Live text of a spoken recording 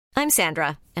I'm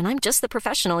Sandra, and I'm just the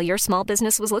professional your small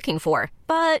business was looking for.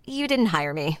 But you didn't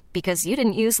hire me because you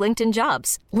didn't use LinkedIn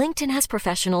Jobs. LinkedIn has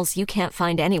professionals you can't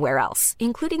find anywhere else,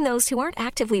 including those who aren't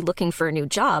actively looking for a new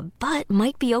job, but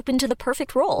might be open to the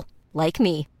perfect role, like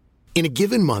me. In a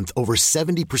given month, over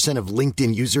 70% of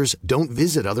LinkedIn users don't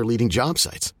visit other leading job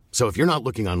sites. So if you're not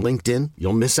looking on LinkedIn,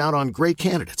 you'll miss out on great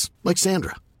candidates like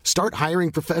Sandra. Start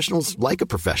hiring professionals like a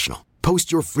professional.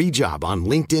 Post your free job on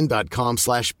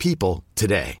linkedin.com/people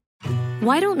today.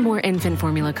 Why don't more infant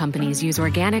formula companies use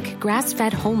organic,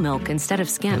 grass-fed whole milk instead of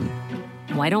skim?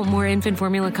 Why don't more infant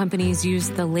formula companies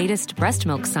use the latest breast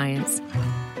milk science?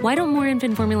 Why don't more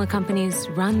infant formula companies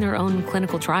run their own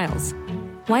clinical trials?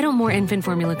 Why don't more infant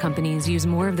formula companies use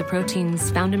more of the proteins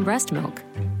found in breast milk?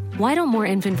 Why don't more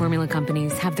infant formula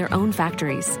companies have their own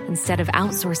factories instead of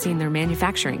outsourcing their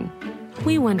manufacturing?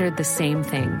 We wondered the same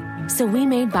thing. So we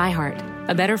made ByHeart,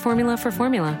 a better formula for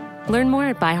formula. Learn more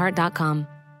at byheart.com.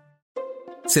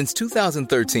 Since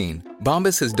 2013,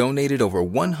 Bombas has donated over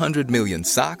 100 million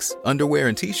socks, underwear,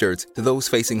 and T-shirts to those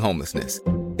facing homelessness.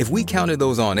 If we counted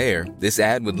those on air, this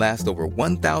ad would last over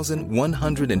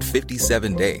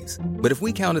 1,157 days. But if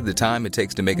we counted the time it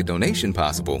takes to make a donation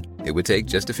possible, it would take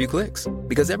just a few clicks.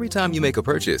 Because every time you make a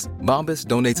purchase, Bombas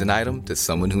donates an item to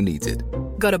someone who needs it.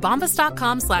 Go to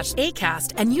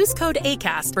bombas.com/ACAST and use code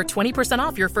ACAST for 20%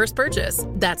 off your first purchase.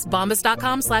 That's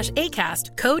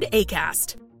bombas.com/ACAST, code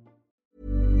ACAST.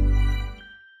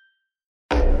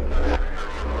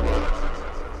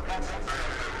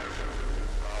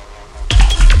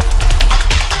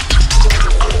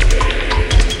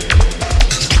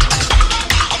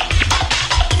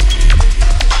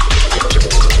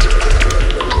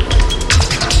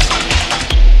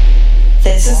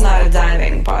 This is not a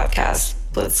diving podcast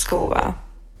with Scuba.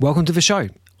 Welcome to the show.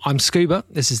 I'm Scuba.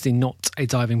 This is the Not a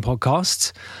Diving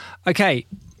Podcast. Okay,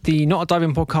 the Not a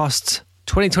Diving Podcast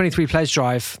 2023 pledge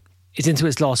drive is into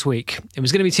its last week. It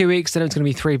was going to be 2 weeks, then it was going to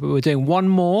be 3, but we're doing one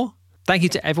more. Thank you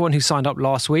to everyone who signed up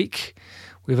last week.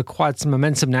 We've acquired some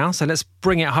momentum now, so let's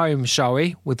bring it home, shall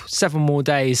we? With 7 more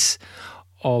days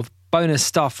of bonus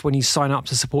stuff when you sign up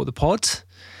to support the pod.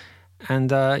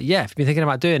 And if you've been thinking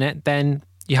about doing it, then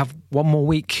you have 1 more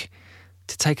week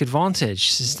to take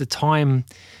advantage. This is the time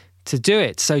to do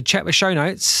it. So check the show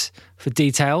notes for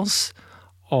details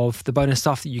of the bonus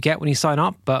stuff that you get when you sign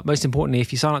up. But most importantly,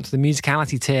 if you sign up to the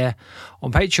musicality tier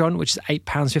on Patreon, which is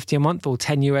 £8.50 a month or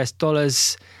 $10 US,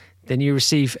 then you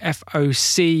receive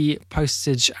FOC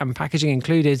postage and packaging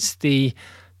included, the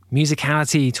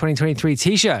musicality 2023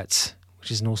 t-shirt,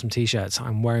 which is an awesome t-shirt.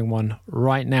 I'm wearing one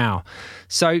right now.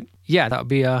 So yeah, that would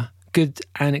be a good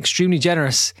and extremely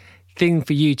generous thing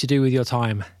for you to do with your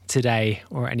time today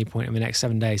or at any point in the next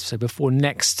 7 days. So before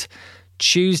next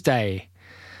Tuesday.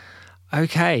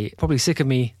 Okay, probably sick of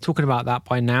me talking about that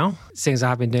by now, seeing as I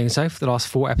have been doing so for the last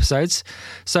 4 episodes.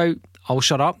 So I'll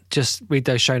shut up, just read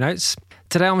those show notes.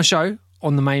 Today on the show,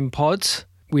 on the main pod,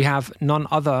 we have none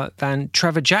other than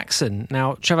Trevor Jackson.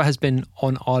 Now, Trevor has been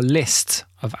on our list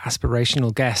of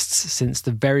aspirational guests since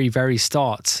the very, very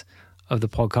start of the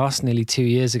podcast nearly 2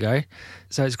 years ago.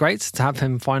 So it's great to have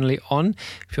him finally on.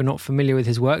 If you're not familiar with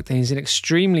his work, then he's an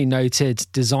extremely noted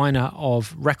designer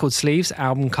of record sleeves,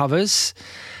 album covers,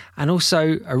 and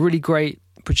also a really great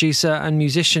producer and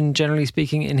musician, generally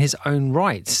speaking, in his own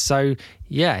right. So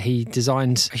yeah, he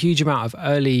designed a huge amount of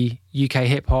early UK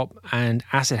hip hop and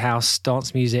acid house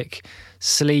dance music,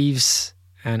 sleeves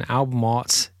and album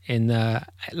art in the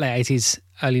late 80s,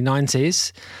 early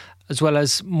 90s. As well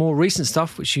as more recent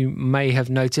stuff, which you may have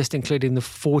noticed, including the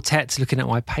Fortet, looking at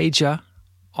my pager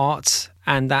art,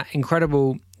 and that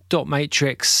incredible Dot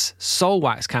Matrix Soul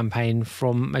Wax campaign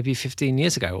from maybe 15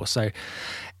 years ago or so.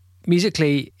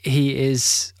 Musically, he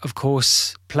is, of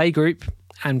course, Playgroup,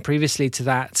 and previously to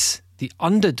that, The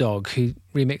Underdog, who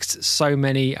remixed so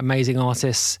many amazing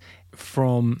artists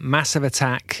from Massive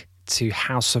Attack to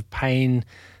House of Pain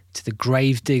to The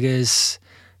Gravediggers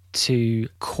to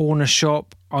Corner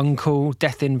Shop, Uncle,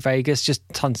 Death in Vegas, just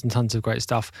tons and tons of great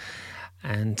stuff.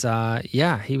 And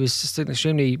he was just an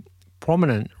extremely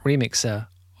prominent remixer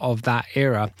of that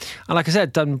era. And like I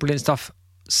said, done brilliant stuff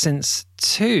since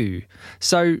too.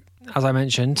 So, as I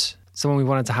mentioned, someone we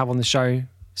wanted to have on the show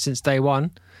since day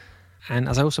one. And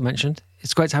as I also mentioned,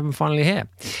 it's great to have him finally here.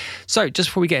 So just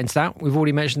before we get into that, we've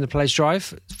already mentioned the Pledge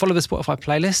Drive. Follow the Spotify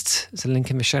playlist. There's a link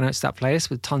in the show notes to that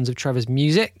playlist with tons of Trevor's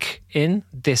music in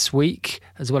this week,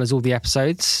 as well as all the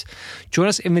episodes. Join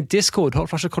us in the Discord.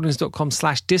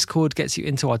 hotflushrecordings.com/Discord gets you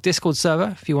into our Discord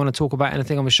server. If you want to talk about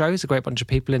anything on the show, there's a great bunch of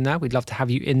people in there. We'd love to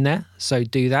have you in there. So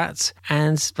do that.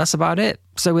 And that's about it.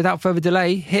 So without further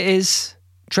delay, here is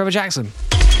Trevor Jackson.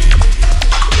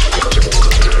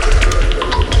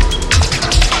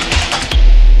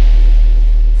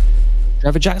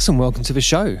 Trevor Jackson, welcome to the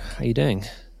show. How are you doing?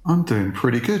 I'm doing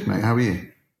pretty good, mate. How are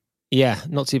you? Yeah,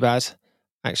 not too bad,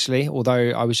 actually.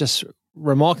 Although I was just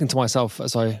remarking to myself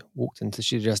as I walked into the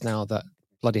studio just now that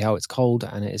bloody hell, it's cold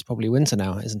and it is probably winter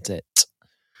now, isn't it?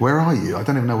 Where are you? I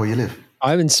don't even know where you live.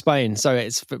 I'm in Spain, so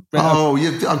it's...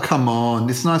 Oh, come on.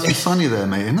 It's nice and sunny there,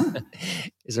 mate, isn't it?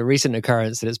 It's a recent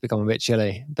occurrence that it's become a bit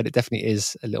chilly, but it definitely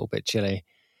is a little bit chilly.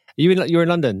 You're in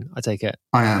London, I take it?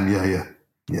 I am, yeah.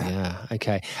 Yeah,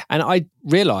 okay. And I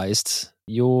realised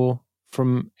you're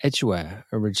from Edgware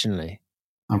originally.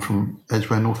 I'm from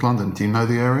Edgware, North London. Do you know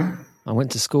the area? I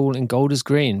went to school in Golders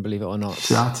Green, believe it or not.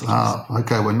 Shut up.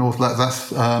 Okay, well,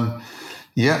 that's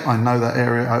yeah, I know that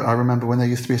area. I remember when there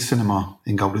used to be a cinema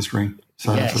in Golders Green.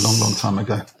 So yes. That's a long, long time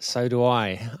ago. So do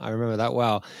I. I remember that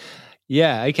well.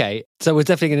 Yeah, okay. So we're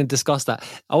definitely going to discuss that.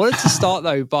 I wanted to start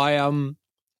though by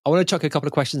I want to chuck a couple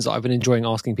of questions that I've been enjoying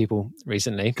asking people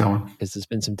recently. Go on. Because there's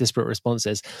been some disparate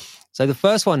responses. So the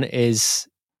first one is,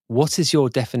 what is your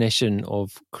definition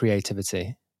of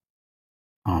creativity?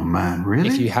 Oh man, really?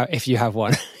 If you have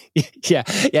one. yeah,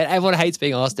 everyone hates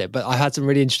being asked it, but I had some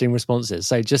really interesting responses.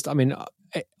 So just,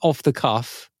 off the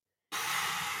cuff.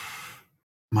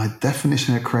 My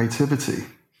definition of creativity?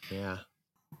 Yeah.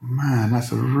 Man,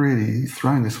 that's really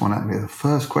throwing this one at me. The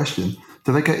first question,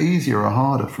 do they get easier or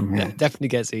harder from here? Yeah, definitely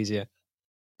gets easier.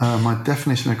 My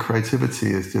definition of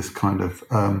creativity is just kind of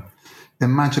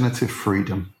imaginative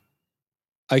freedom.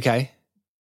 Okay.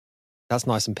 That's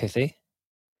nice and pithy.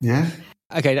 Yeah.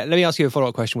 Okay, let me ask you a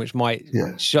follow-up question, which might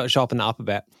sharpen that up a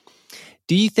bit.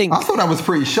 Do you think... I thought that was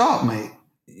pretty sharp, mate.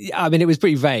 It was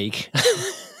pretty vague.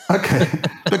 Okay.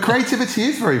 But creativity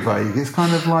is very vague. It's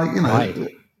kind of like, right.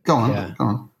 Go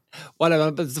on. Well,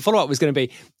 no, but the follow-up was going to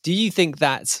be, do you think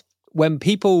that when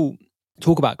people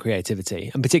talk about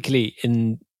creativity, and particularly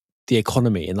in the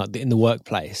economy, in the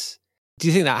workplace, do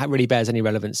you think that really bears any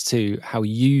relevance to how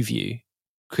you view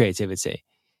creativity?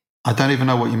 I don't even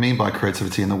know what you mean by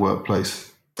creativity in the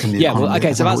workplace. So that's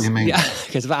what you mean. Yeah,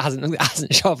 because that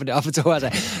hasn't sharpened it up at all.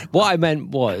 What I meant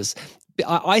was,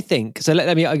 I think. So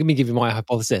let me give you my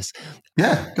hypothesis.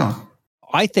 Yeah, go on.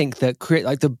 I think that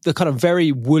the kind of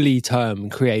very woolly term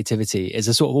creativity is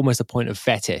a sort of almost a point of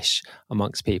fetish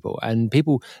amongst people, and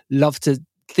people love to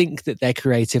think that they're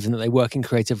creative and that they work in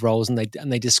creative roles, and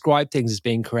they describe things as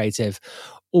being creative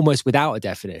almost without a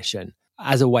definition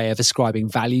as a way of ascribing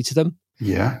value to them.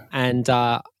 Yeah. And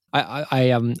I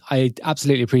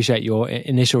absolutely appreciate your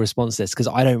initial response to this, because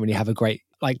I don't really have a great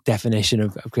definition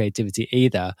of creativity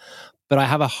either. But I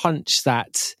have a hunch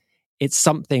that it's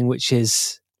something which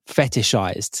is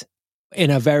fetishized in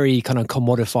a very kind of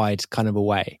commodified kind of a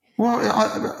way. Well,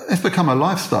 it's become a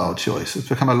lifestyle choice. It's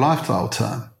become a lifestyle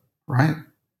term, right?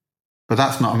 But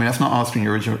that's not answering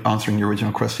your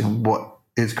original question. What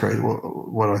is creative?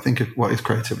 What do I think? What is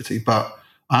creativity? But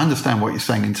I understand what you're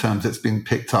saying in terms it's been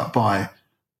picked up by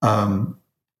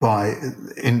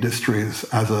industries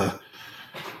as a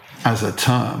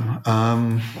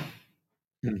term.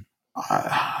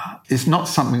 It's not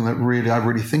something that I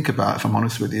really think about, if I'm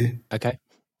honest with you. Okay.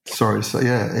 Sorry. So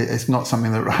yeah, it's not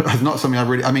something I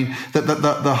really. I mean,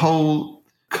 the whole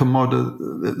commodity.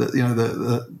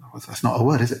 That's not a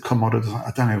word, is it? Commodity.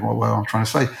 I don't know what word I'm trying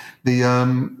to say. The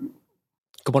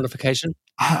commodification.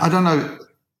 I don't know.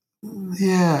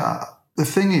 Yeah, the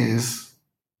thing is,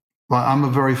 I'm a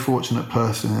very fortunate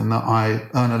person in that I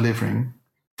earn a living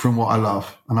from what I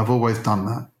love, and I've always done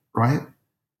that, right?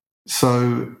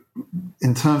 So,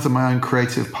 in terms of my own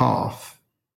creative path,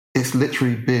 it's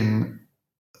literally been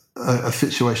a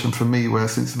situation for me where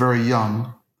since very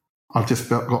young, I've just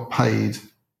got paid.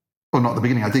 Well, not at the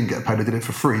beginning, I didn't get paid, I did it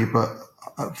for free, but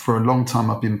for a long time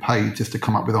I've been paid just to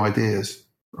come up with ideas,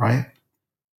 right?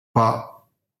 But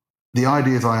the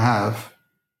ideas I have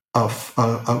are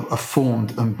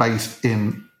formed and based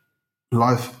in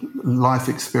life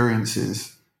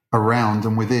experiences around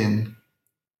and within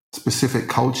specific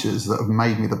cultures that have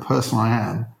made me the person I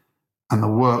am. And the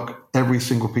work, every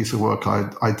single piece of work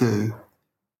I do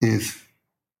is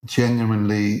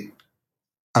genuinely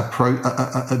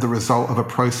the result of a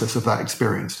process of that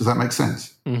experience. Does that make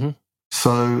sense? Mm-hmm.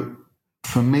 So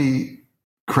for me,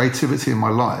 creativity in my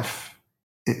life,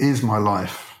 it is my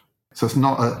life. So it's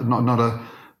not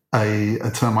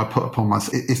a term I put upon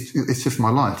myself. It's just my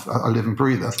life. I live and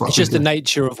breathe. That's what it's just the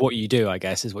nature of what you do, I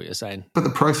guess, is what you're saying. But the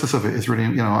process of it is really,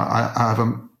 I have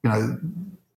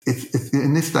it's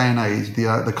in this day and age,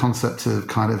 the concept of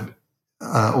kind of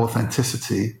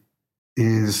authenticity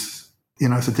is,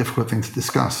 it's a difficult thing to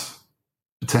discuss.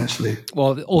 potentially.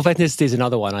 Well, authenticity is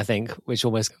another one, I think, which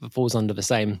almost falls under the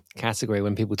same category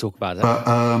when people talk about it. But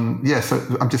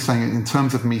so I'm just saying, in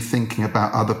terms of me thinking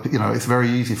about other, it's very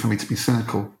easy for me to be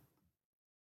cynical.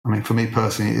 I mean, for me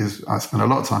personally, I spend a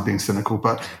lot of time being cynical,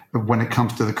 but when it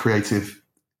comes to the creative,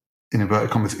 in inverted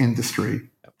commas, industry,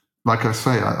 like I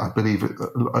say, I believe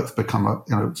it's become,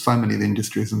 so many of the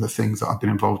industries and the things that I've been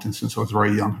involved in since I was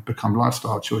very young have become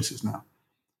lifestyle choices now.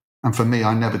 And for me,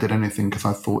 I never did anything because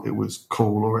I thought it was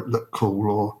cool or it looked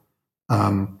cool or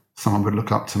someone would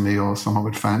look up to me or someone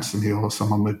would fancy me or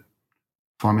someone would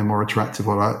find me more attractive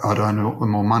or I'd earn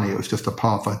more money. It was just a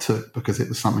path I took because it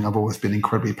was something I've always been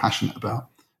incredibly passionate about.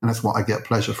 And that's what I get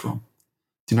pleasure from.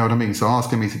 Do you know what I mean? So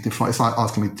asking me to define, it's like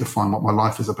asking me to define what my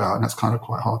life is about. And that's kind of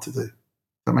quite hard to do.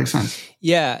 That makes sense?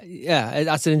 Yeah.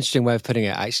 That's an interesting way of putting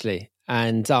it, actually.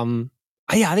 And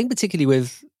I think particularly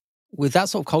with that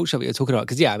sort of culture that you're talking about,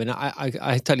 because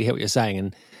I totally hear what you're saying,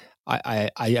 and I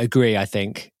agree. I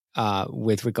think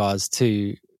with regards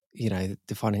to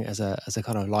defining it as a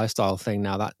kind of lifestyle thing.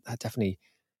 Now that definitely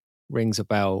rings a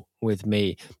bell with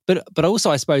me. But also,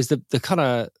 I suppose the kind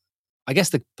of, I guess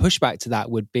the pushback to that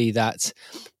would be that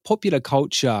popular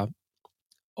culture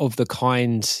of the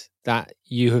kind that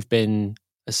you have been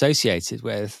associated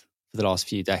with for the last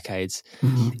few decades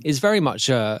is very much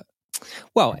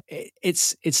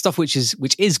it's stuff which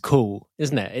is cool,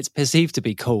 isn't it? It's perceived to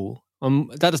be cool.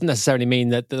 That doesn't necessarily mean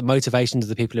that the motivations of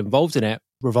the people involved in it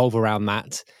revolve around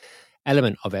that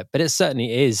element of it, but it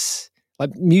certainly is.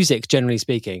 Like music, generally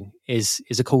speaking, is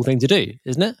a cool thing to do,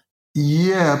 isn't it?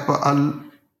 Yeah, but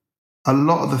a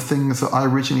lot of the things that I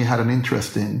originally had an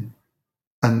interest in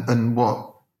and what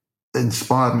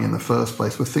inspired me in the first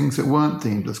place were things that weren't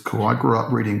deemed as cool. I grew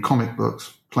up reading comic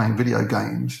books, playing video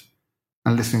games,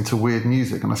 and listening to weird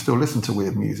music, and I still listen to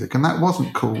weird music, and that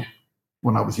wasn't cool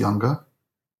when I was younger.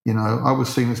 I was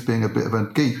seen as being a bit of a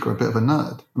geek or a bit of a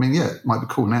nerd. I mean, yeah, it might be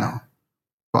cool now,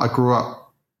 but I grew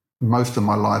up most of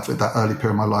my life, at that early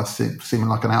period of my life, seeming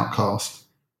like an outcast,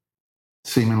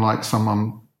 seeming like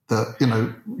someone that,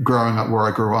 growing up where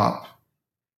I grew up,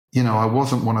 I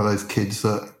wasn't one of those kids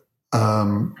that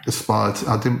aspired to,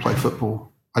 I didn't play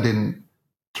football. I didn't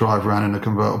drive around in a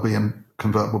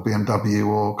convertible BMW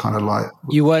or kind of like...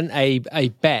 You weren't a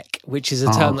Beck, which is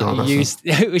a term that you used,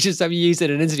 which is something you used in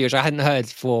an interview, which I hadn't heard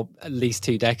for at least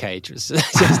 2 decades. It was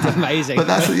just amazing. But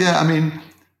that's,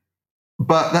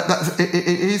 but that's, it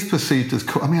is perceived as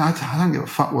cool. I mean, I don't give a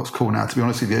fuck what's cool now, to be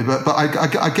honest with you. But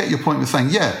I get your point with saying,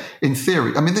 yeah, in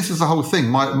theory. I mean, this is the whole thing,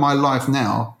 my life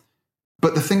now.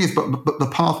 But the thing is, but the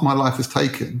path my life has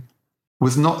taken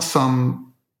was not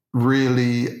some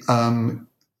really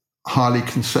highly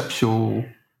conceptual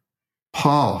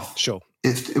path. Sure.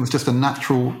 It was just a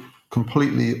natural,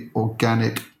 completely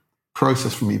organic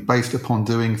process for me based upon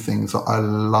doing things that I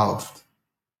loved.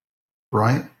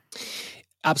 Right?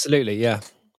 Absolutely, yeah.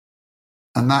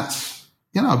 And that's,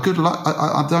 good luck.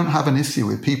 I don't have an issue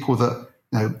with people that,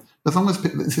 as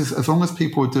long as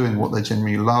people are doing what they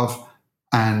genuinely love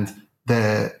and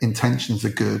their intentions are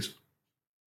good,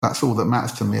 that's all that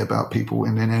matters to me about people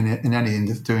in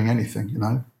any doing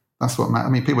anything. That's what matters.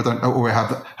 I mean, people don't always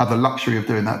have the luxury of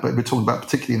doing that, but we're talking about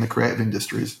particularly in the creative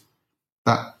industries.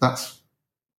 That's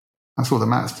all that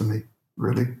matters to me,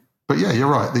 really. But yeah, you're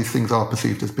right. These things are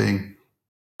perceived as being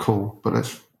cool, but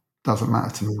it doesn't matter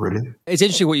to me, really. It's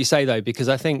interesting what you say, though, because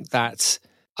I think that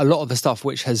a lot of the stuff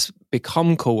which has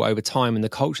become cool over time and the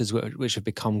cultures which have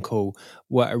become cool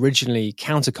were originally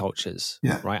countercultures,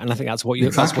 right? And I think that's what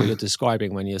you're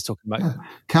describing when you're talking about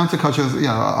countercultures.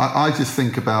 I just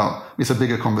think about, it's a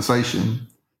bigger conversation,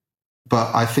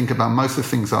 but I think about most of the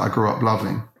things that I grew up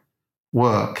loving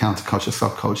were counterculture,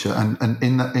 subculture, and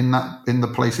in the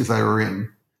places they were in,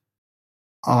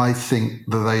 I think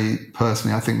that I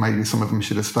think maybe some of them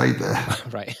should have stayed there.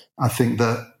 Right. I think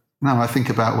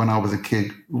about when I was a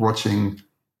kid watching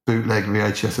bootleg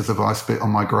VHSs of I Spit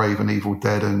on My Grave and Evil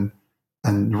Dead and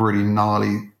really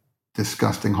gnarly,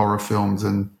 disgusting horror films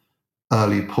and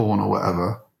early porn or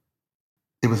whatever.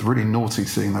 It was really naughty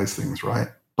seeing those things, right?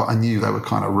 But I knew they were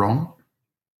kind of wrong.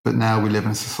 But now we live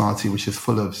in a society which is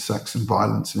full of sex and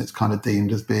violence, and it's kind of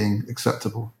deemed as being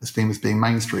acceptable. It's deemed as being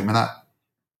mainstream. And that,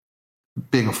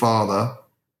 being a father,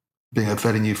 being a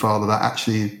fairly new father, that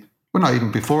actually, well, no,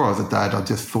 even before I was a dad, I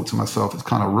just thought to myself, it's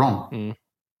kind of wrong.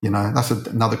 That's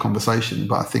another conversation.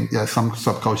 But I think, some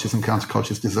subcultures and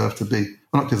countercultures deserve to be,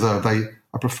 well, not deserve,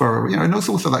 I prefer, and it's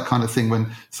also that kind of thing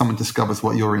when someone discovers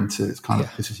what you're into, it kind of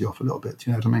pisses you off a little bit. Do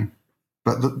you know what I mean?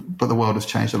 But the world has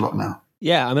changed a lot now.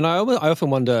 Yeah, I mean, I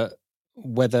often wonder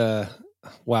whether,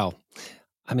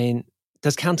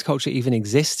 does counterculture even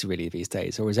exist really these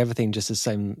days, or is everything just the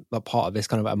same, like part of this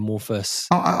kind of amorphous?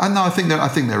 Oh, I know. I think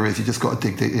there is. You just got to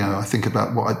dig deep. I think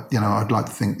about what I'd like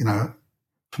to think.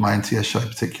 For my NTS show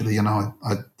particularly,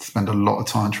 I spend a lot of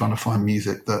time trying to find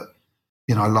music that,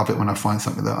 I love it when I find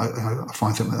something that I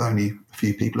find something that only a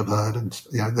few people have heard, and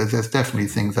there's definitely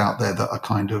things out there that are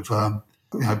kind of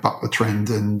buck the trend,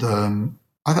 and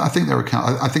I think they're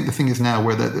I think the thing is now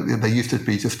where there used to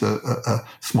be just a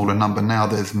smaller number. Now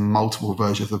there's multiple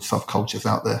versions of subcultures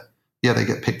out there. Yeah, they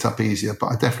get picked up easier, but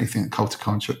I definitely think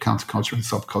counterculture and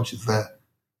subculture is there.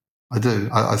 I do.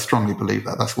 I strongly believe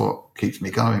that. That's what keeps me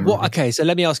going. Well, okay, so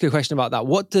let me ask you a question about that.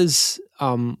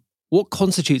 What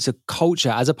constitutes a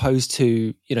culture as opposed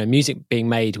to, music being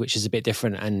made, which is a bit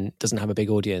different and doesn't have a big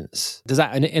audience? Does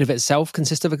that in and of itself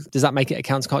consist of, does that make it a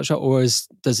counterculture, or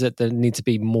there need to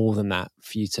be more than that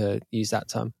for you to use that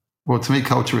term? Well, to me,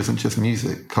 culture isn't just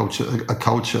music. A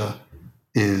culture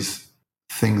is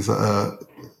things that are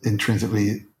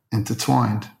intrinsically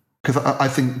intertwined. Because I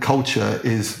think culture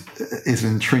is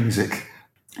intrinsic,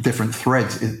 different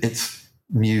threads. It's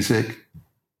music,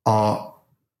 art,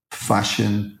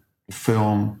 fashion,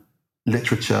 film,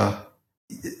 literature.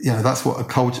 That's what a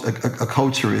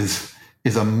culture is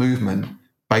a movement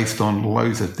based on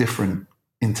loads of different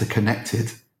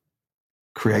interconnected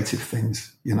creative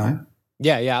things.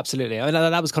 Yeah, absolutely. I mean,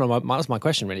 that was kind of my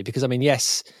question really, because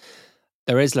yes,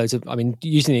 there is loads of.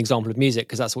 Using the example of music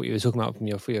because that's what you were talking about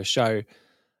for your show.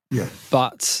 Yeah.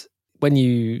 But when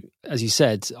you, as you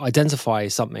said, identify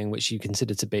something which you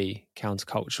consider to be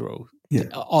countercultural,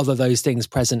 are those things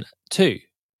present too?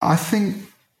 I think,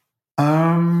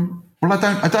 I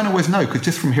don't always know, because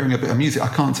just from hearing a bit of music, I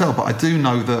can't tell. But I do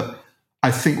know that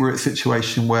I think we're at a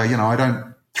situation where, I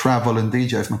don't travel and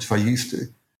DJ as much as I used to.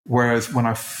 Whereas when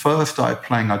I first started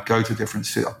playing, I'd go to different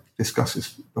cities. I've discussed this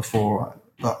before.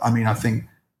 But I think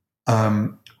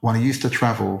when I used to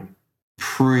travel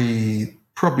probably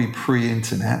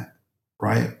pre-internet,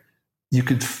 right? You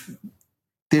could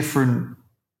different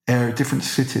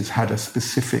cities had a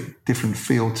specific different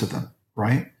feel to them,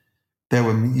 right? There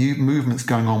were movements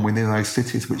going on within those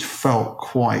cities which felt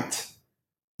quite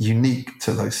unique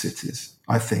to those cities,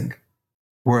 I think.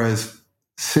 Whereas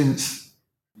since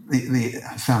it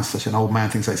sounds such an old man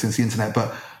thing to say, since the internet,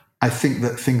 but I think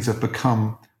that things have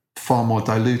become far more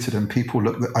diluted, and people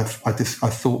look.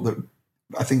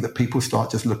 I think that people start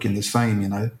just looking the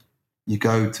same. You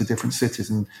go to different cities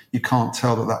and you can't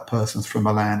tell that person's from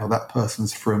Milan or that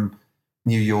person's from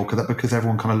New York, or that, because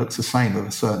everyone kind of looks the same of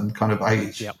a certain kind of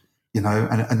age. Yep.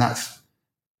 And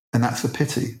that's a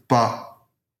pity. But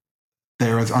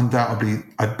there is undoubtedly,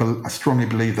 I strongly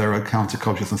believe there are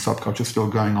countercultures and subcultures still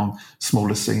going on,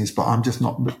 smaller scenes, but I'm just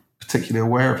not particularly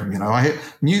aware of them. I hear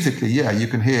musically, you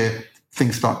can hear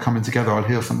things start coming together. I'll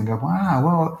hear something, go, wow,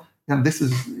 well, this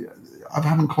is. I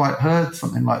haven't quite heard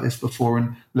something like this before,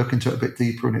 and look into it a bit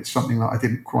deeper, and it's something that I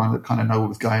didn't kind of know what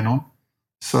was going on.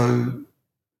 So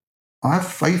I have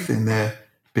faith in there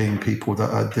being people that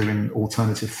are doing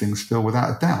alternative things still, without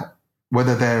a doubt.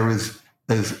 Whether they're as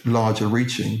larger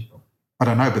reaching, I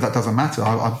don't know, but that doesn't matter.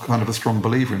 I'm kind of a strong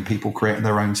believer in people creating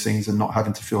their own scenes and not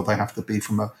having to feel they have to be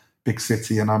from a big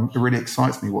city. And it really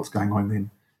excites me what's going on in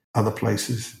other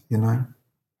places,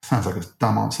 Sounds like a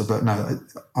dumb answer, but no,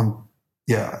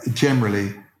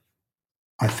 generally,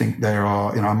 I think there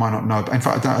are, I might not know. But in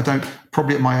fact, I don't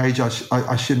probably at my age,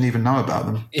 I shouldn't even know about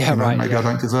them. Yeah, right. Maybe I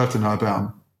don't deserve to know about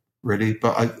them, really.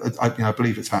 But I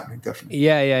believe it's happening, definitely.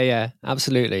 Yeah,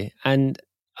 absolutely. And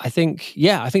I think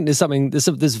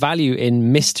there's value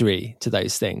in mystery to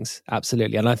those things,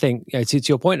 absolutely. And I think, to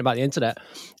your point about the internet,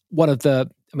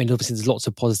 obviously there's lots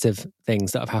of positive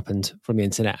things that have happened from the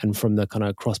internet and from the kind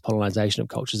of cross-pollination of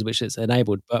cultures which it's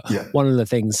enabled. But one of the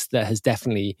things that has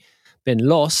definitely been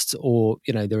lost, or,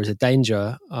 there is a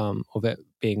danger of it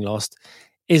being lost,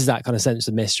 is that kind of sense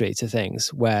of mystery to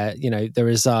things where, there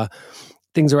is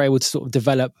things are able to sort of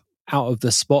develop out of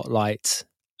the spotlight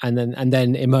and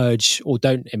then emerge, or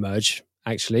don't emerge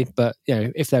actually. But,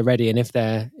 if they're ready and if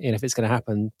it's going to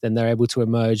happen, then they're able to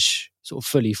emerge sort of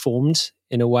fully formed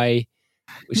in a way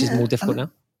which is more difficult now.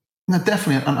 No,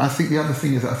 definitely. And I think the other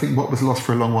thing is that I think what was lost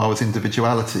for a long while was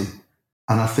individuality.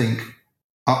 And I think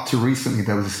up to recently,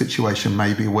 there was a situation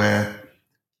maybe where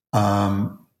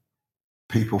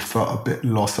people felt a bit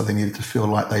lost, so they needed to feel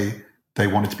like they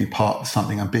wanted to be part of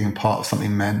something, and being part of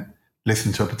something meant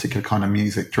listening to a particular kind of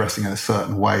music, dressing in a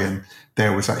certain way. And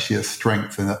there was actually a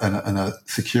strength and a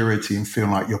security in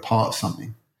feeling like you're part of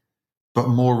something. But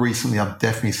more recently, I've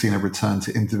definitely seen a return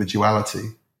to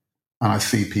individuality. And I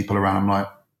see people around, I'm like,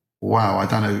 wow, I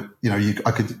don't know,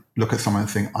 I could look at someone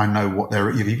and think, I know what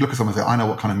you look at someone and say, I know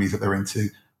what kind of music they're into.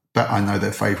 but I know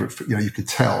their favourite. You could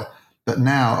tell. But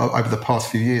now, over the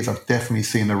past few years, I've definitely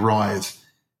seen a rise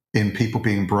in people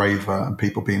being braver and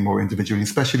people being more individual,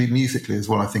 especially musically as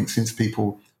well. I think since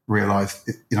people realised,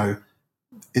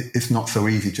 it's not so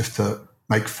easy just to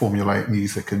make formulaic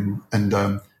music and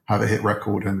have a hit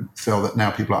record and sell that.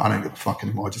 Now people are, I don't give a fuck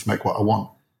anymore. I just make what I want.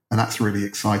 And that's really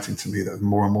exciting to me, that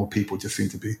more and more people just seem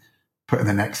to be putting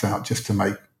their necks out just to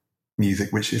make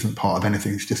music, which isn't part of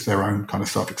anything. It's just their own kind of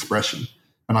self-expression.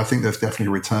 And I think there's definitely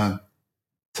a return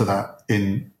to that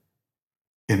in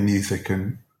music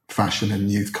and fashion and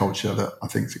youth culture that I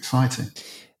think is exciting.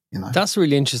 That's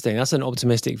really interesting. That's an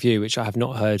optimistic view, which I have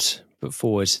not heard put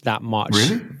forward that much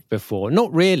before.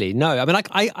 Not really, no. I mean,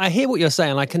 I hear what you're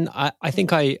saying. I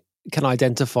think I can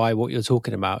identify what you're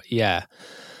talking about. Yeah.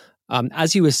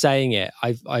 As you were saying it,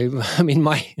 I mean,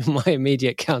 my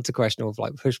immediate counter question or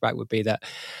like pushback would be that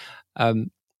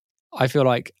I feel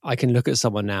like I can look at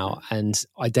someone now and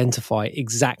identify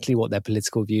exactly what their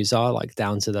political views are, like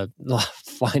down to the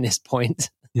finest point.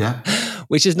 Yeah.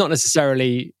 Which is not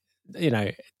necessarily,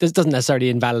 this doesn't necessarily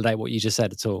invalidate what you just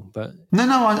said at all. But no,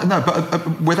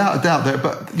 but without a doubt,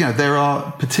 there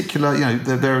are particular,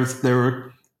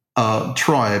 there are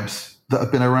tribes that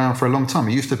have been around for a long time.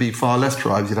 It used to be far less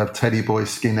tribes. You'd have teddy boys,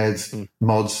 skinheads,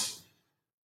 mods,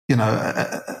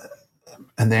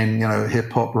 and then,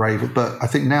 hip hop, rave. But I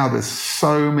think now there's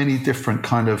so many different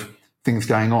kind of things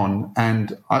going on.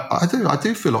 And I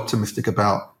do feel optimistic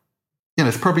about,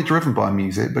 it's probably driven by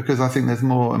music, because I think there's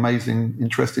more amazing,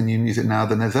 interesting new music now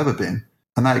than there's ever been.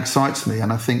 And that excites me.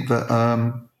 And I think that,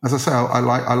 as I say, I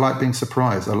like being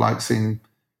surprised. I like seeing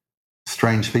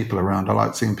strange people around. I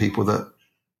like seeing people that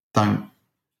don't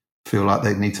feel like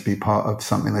they need to be part of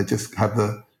something. They just have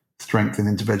the strength and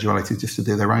individuality just to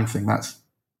do their own thing. That's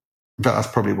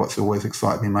probably what's always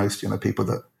excited me most, people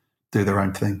that do their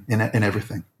own thing in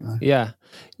everything. Yeah.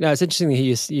 No, it's interesting to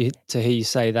hear you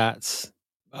say that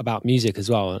about music as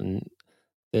well, and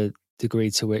the degree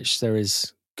to which there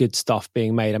is good stuff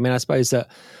being made. I mean, I suppose that,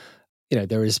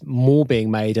 there is more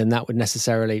being made, and that would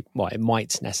it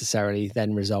might necessarily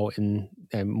then result in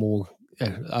more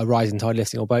a rising tide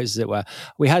lifting all boats, as it were.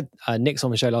 We had Nick's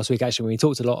on the show last week, actually, when we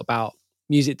talked a lot about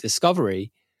music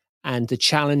discovery and the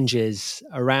challenges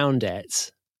around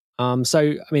it. So,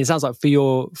 I mean, it sounds like for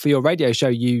your radio show,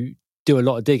 you do a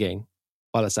lot of digging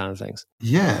by the sound of things.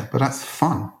 Yeah, but that's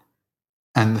fun.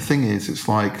 And the thing is, it's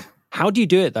like, how do you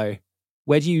do it though?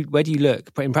 Where do you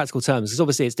look in practical terms? Because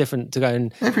obviously it's different to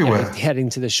going everywhere, heading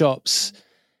to the shops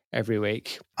every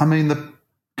week. I mean,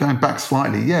 going back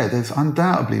slightly, there's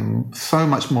undoubtedly so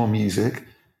much more music,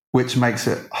 which makes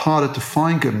it harder to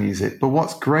find good music. But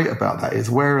what's great about that is,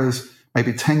 whereas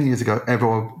maybe 10 years ago,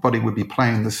 everybody would be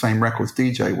playing the same records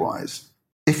DJ-wise,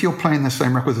 if you're playing the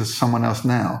same records as someone else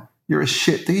now, you're a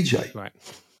shit DJ. Right.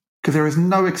 Because there is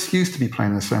no excuse to be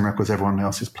playing the same records everyone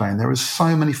else is playing. There are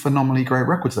so many phenomenally great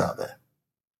records out there.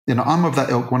 I'm of that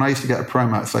ilk. When I used to get a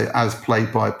promo, say, as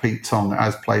played by Pete Tong,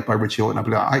 as played by Richie Hawtin, I'd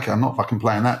be like, okay, I'm not fucking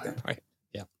playing that then. Right.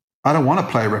 Yeah. I don't want to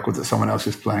play records that someone else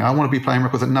is playing. I want to be playing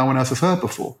records that no one else has heard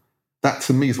before. That,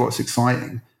 to me, is what's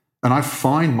exciting. And I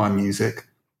find my music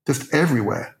just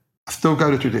everywhere. I still go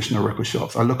to traditional record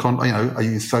shops. I look on, I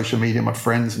use social media, my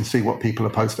friends, and see what people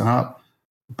are posting up.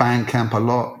 Bandcamp a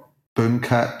lot.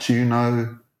 Boomcat,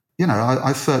 Juno,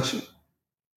 I search.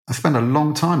 I spend a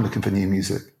long time looking for new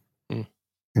music.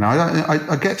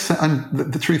 I get sent,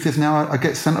 and the truth is now I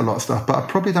get sent a lot of stuff, but I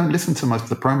probably don't listen to most of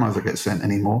the promos I get sent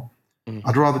anymore.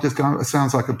 I'd rather just go. It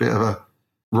sounds like a bit of a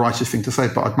righteous thing to say,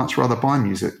 but I'd much rather buy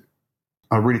music.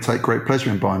 I really take great pleasure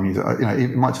in buying music.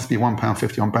 It might just be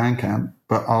 £1.50 on Bandcamp,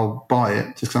 but I'll buy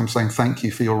it just because I'm saying thank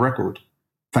you for your record.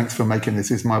 Thanks for making this.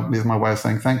 This is my way of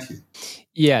saying thank you.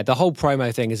 Yeah, the whole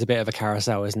promo thing is a bit of a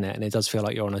carousel, isn't it? And it does feel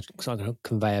like you're on a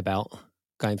conveyor belt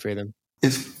going through them.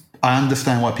 I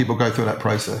understand why people go through that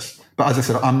process, but as I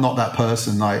said, I'm not that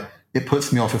person. Like, it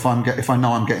puts me off if I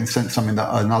know I'm getting sent something that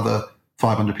another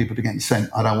 500 people are getting sent.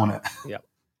 I don't want it. Yeah,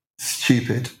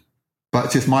 stupid. But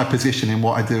it's just my position in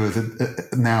what I do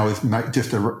now is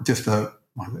just a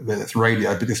it's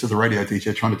radio, but just as a radio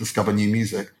DJ trying to discover new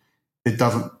music.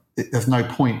 There's no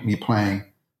point me playing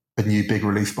a new big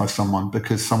release by someone,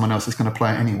 because someone else is going to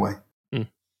play it anyway.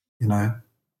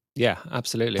 Yeah,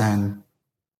 absolutely. And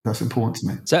that's important to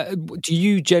me. So do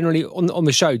you generally on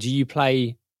the show, do you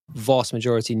play vast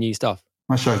majority new stuff?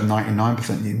 My show is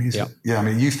 99% new music. Yeah, I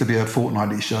mean, it used to be a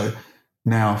fortnightly show.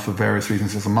 Now, for various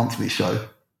reasons, it's a monthly show.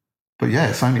 But yeah,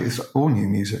 it's all new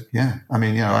music. Yeah, I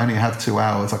mean, I only have 2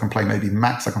 hours. I can play maybe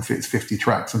max. I can fit 50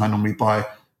 tracks, and I normally buy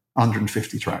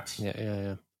 150 tracks.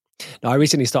 Yeah. No, I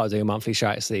recently started doing a monthly show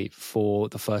actually for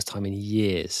the first time in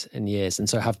years and years. And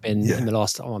so I have been in the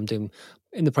last, I'm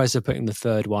in the process of putting the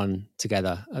third one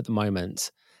together at the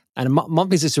moment. And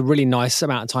monthly is just a really nice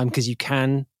amount of time because you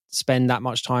can spend that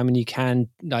much time and you can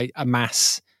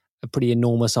amass a pretty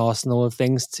enormous arsenal of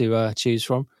things to choose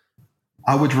from.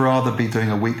 I would rather be doing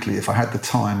a weekly. If I had the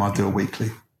time, I'd do a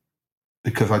weekly,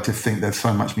 because I just think there's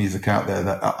so much music out there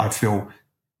that I feel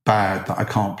bad that I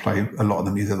can't play a lot of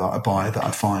the music that I buy, that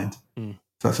I find.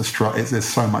 So that's there's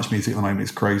so much music at the moment,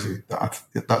 it's crazy.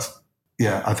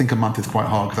 I think a month is quite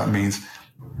hard, because that means,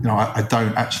 I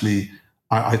don't actually,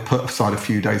 I put aside a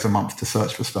few days a month to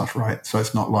search for stuff, right? So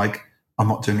it's not like I'm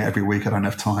not doing it every week, I don't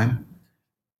have time.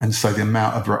 And so the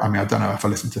amount of, I don't know if I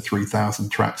listen to 3,000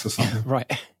 tracks or something.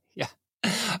 Right, yeah.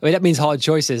 I mean, that means hard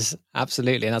choices,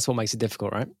 absolutely, and that's what makes it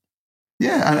difficult, right?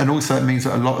 Yeah, and also it means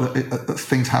that a lot of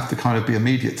things have to kind of be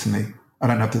immediate to me. I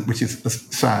don't have to, which is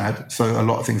sad. So a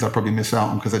lot of things I probably miss out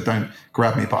on because they don't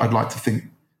grab me. But I'd like to think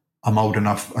I'm old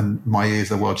enough and my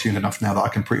ears are well tuned enough now that I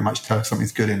can pretty much tell if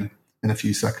something's good in a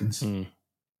few seconds.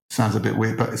 Sounds a bit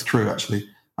weird, but it's true actually.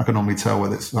 I can normally tell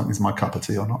whether something's my cup of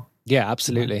tea or not. Yeah,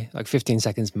 absolutely. Like 15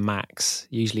 seconds max,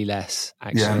 usually less.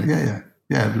 Actually.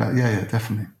 Yeah,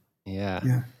 definitely.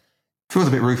 Yeah. Feels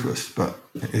a bit ruthless, but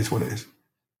it is what it is.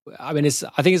 I mean,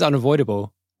 I think it's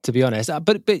unavoidable, to be honest.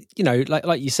 But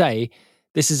like you say,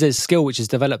 this is a skill which is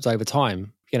developed over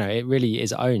time. It really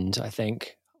is owned, I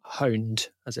think, honed,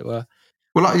 as it were.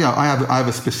 Well, I have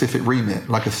a specific remit.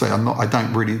 Like I say, I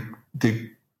don't really do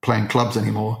playing clubs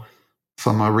anymore.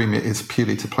 So my remit is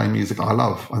purely to play music I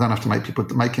love. I don't have to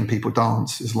making people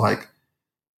dance is like,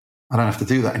 I don't have to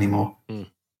do that anymore.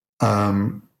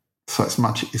 So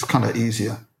it's kind of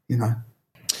easier,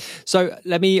 So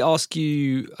let me ask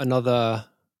you another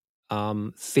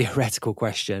theoretical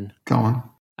question. Go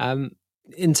on.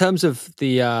 In terms of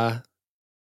the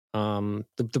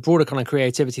broader kind of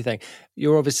creativity thing,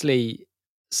 you're obviously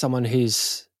someone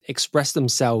who's expressed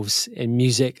themselves in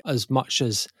music as much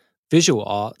as visual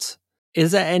art.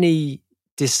 Is there any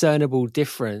discernible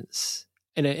difference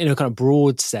in a kind of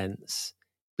broad sense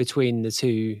between the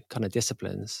two kind of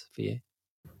disciplines for you?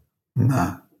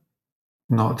 No,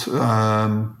 not.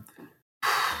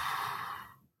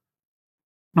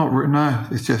 No,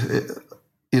 it's just,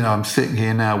 I'm sitting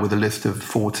here now with a list of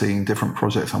 14 different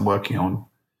projects I'm working on.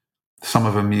 Some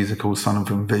of them musical, some of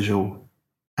them visual,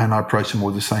 and I approach them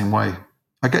all the same way.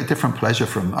 I get different pleasure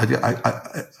from them.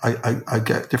 I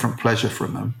get different pleasure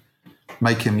from them.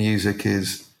 Making music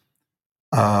is,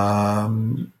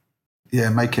 definitely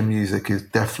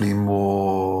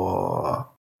more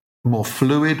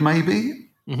fluid, maybe.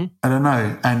 Mm-hmm. I don't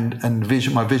know. And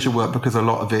my visual work, because a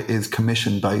lot of it is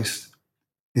commission based,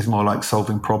 is more like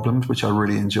solving problems, which I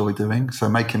really enjoy doing. So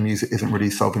making music isn't really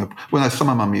solving some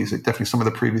of my music, definitely some of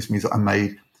the previous music I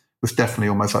made was definitely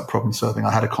almost like problem solving.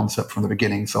 I had a concept from the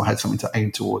beginning, so I had something to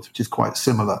aim towards, which is quite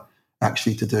similar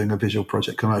actually to doing a visual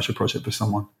project, commercial project for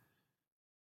someone.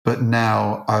 But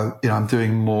now I'm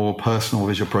doing more personal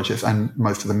visual projects, and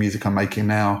most of the music I'm making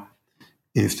now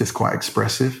is just quite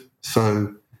expressive.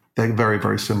 So they're very,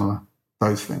 very similar,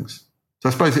 those things. So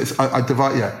I suppose I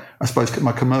suppose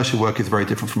my commercial work is very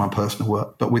different from my personal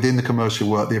work, but within the commercial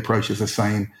work, the approach is the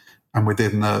same. And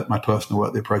within my personal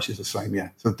work, the approach is the same. Yeah.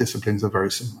 So the disciplines are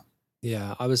very similar.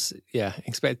 Yeah. I was,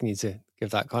 expecting you to give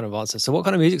that kind of answer. So what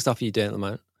kind of music stuff are you doing at the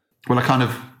moment? Well,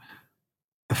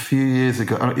 a few years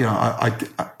ago,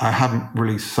 I haven't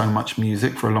released so much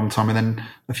music for a long time. And then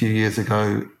a few years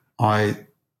ago, I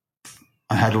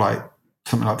had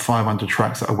something like 500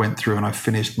 tracks that I went through, and I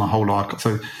finished my whole archive.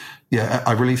 So yeah,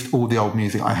 I released all the old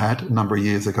music I had a number of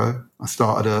years ago. I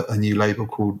started a new label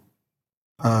called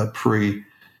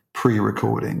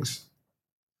Pre-Recordings.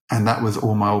 And that was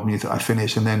all my old music I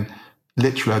finished. And then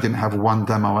literally I didn't have one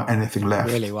demo or anything left.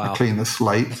 Really? Wow. I cleaned the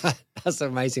slate. That's an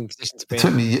amazing position to be in.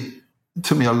 It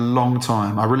took me a long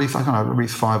time. I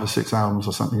released 5 or 6 albums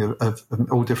or something of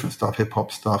all different stuff, hip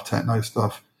hop stuff, techno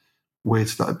stuff, weird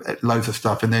stuff, loads of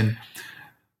stuff. And then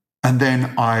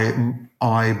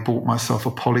I bought myself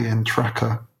a poly-end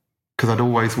tracker because I'd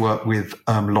always worked with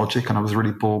Logic, and I was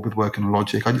really bored with working on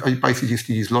Logic. I basically used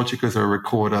to use Logic as a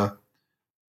recorder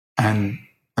and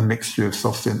a mixture of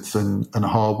soft synths and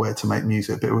hardware to make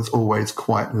music, but it was always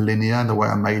quite linear in the way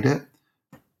I made it.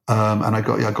 And I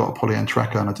got a poly-end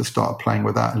tracker, and I just started playing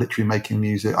with that and literally making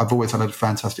music. I've always had a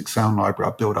fantastic sound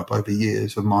library I've built up over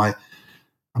years. I'm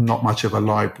not much of a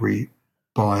library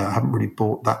buyer. I haven't really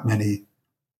bought that many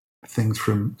things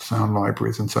from sound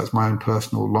libraries, and so it's my own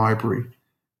personal library.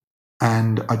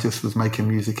 And I just was making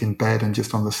music in bed and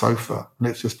just on the sofa, and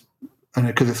it's just, and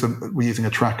because we're using a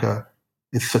tracker,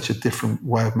 is such a different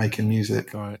way of making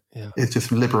music. Right, yeah. It's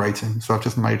just liberating. So I've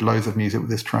just made loads of music with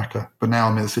this tracker. But now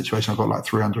I'm in a situation, I've got like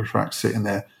 300 tracks sitting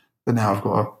there that now I've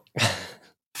got to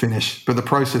finish. But the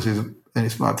process is, and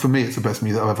it's like, for me, it's the best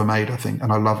music I've ever made, I think.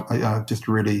 And I'm just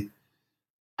really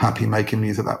happy making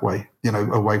music that way, you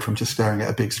know, away from just staring at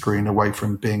a big screen, away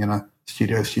from being in a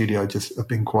studio. Just I've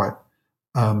been quite,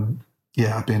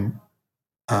 I've been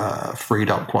freed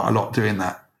up quite a lot doing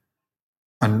that.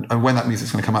 And when that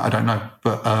music's going to come out, I don't know.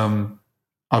 But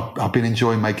I've been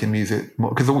enjoying making music more,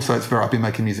 because also I've been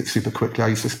making music super quickly. I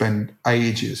used to spend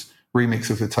ages.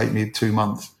 Remixes would take me 2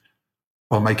 months,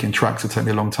 or making tracks would take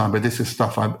me a long time. But this is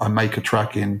stuff I make a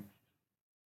track in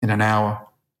an hour,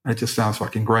 and it just sounds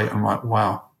fucking great. I'm like,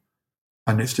 wow.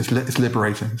 And it's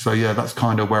liberating. So yeah, that's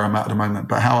kind of where I'm at the moment.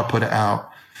 But how I put it out,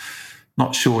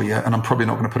 not sure yet. And I'm probably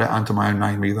not going to put it under my own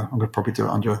name either. I'm going to probably do it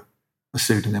under a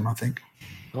pseudonym, I think.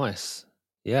 Nice.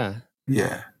 Yeah.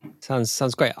 Yeah.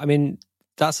 Sounds great. I mean,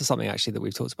 that's something actually that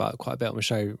we've talked about quite a bit on the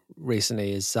show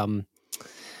recently is,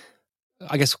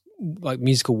 I guess, like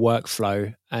musical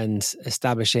workflow and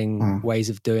establishing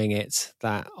ways of doing it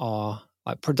that are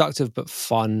like productive but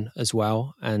fun as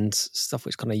well, and stuff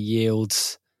which kind of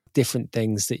yields different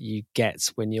things that you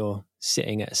get when you're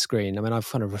sitting at a screen. I mean, I've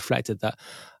kind of reflected that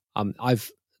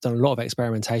I've done a lot of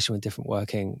experimentation with different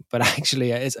working, but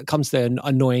actually it comes to an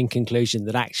annoying conclusion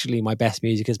that actually my best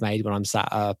music is made when I'm sat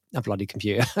at a bloody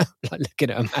computer, like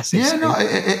looking at a massive screen. No,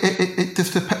 it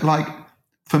just depends. Like,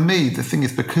 for me, the thing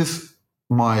is, because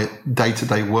my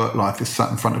day-to-day work life is sat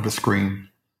in front of a screen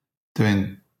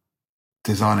doing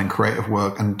design and creative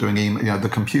work and doing email, you know, the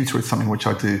computer is something which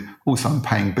I do. Also, I'm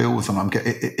paying bills, and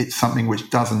it's something which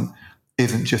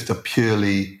isn't just a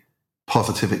purely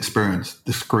positive experience.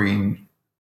 The screen,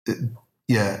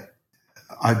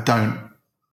 I don't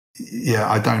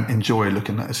enjoy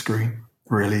looking at a screen,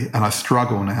 really, and I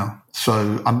struggle now.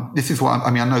 So this is what I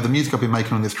know the music I've been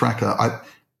making on this tracker,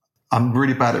 I'm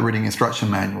really bad at reading instruction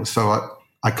manuals, so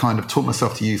I kind of taught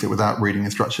myself to use it without reading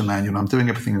instruction manual, and I'm doing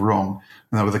everything wrong.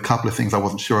 And there was a couple of things I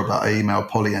wasn't sure about. I emailed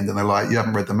Polly, and they're like, "You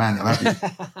haven't read the manual, have you?"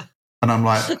 And I'm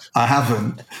like, "I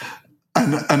haven't."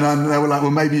 And they were like,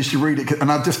 "Well, maybe you should read it." And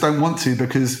I just don't want to,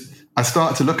 because I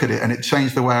started to look at it and it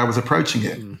changed the way I was approaching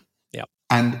it. Yeah.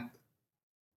 And,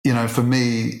 you know, for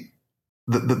me,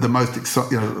 the most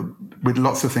exciting, you know, with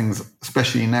lots of things,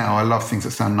 especially now, I love things that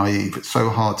sound naive. It's so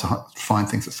hard to find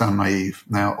things that sound naive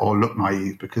now or look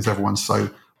naive, because everyone's so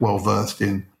well versed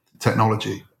in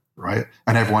technology, right?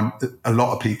 And a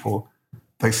lot of people,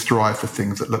 they strive for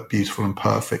things that look beautiful and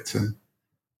perfect and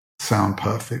sound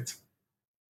perfect.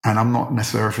 And I'm not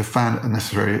necessarily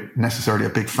a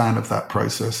big fan of that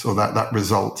process or that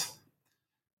result.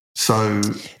 So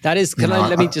that is,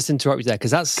 let me just interrupt you there,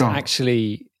 because that's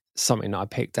actually something that I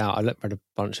picked out. I read a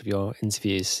bunch of your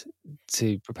interviews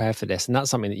to prepare for this, and that's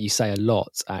something that you say a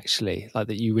lot, actually, like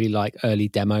that you really like early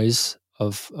demos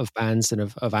of bands and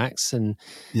of acts. And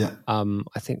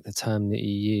I think the term that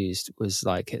you used was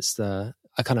like, it's a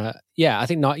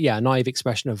naive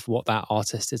expression of what that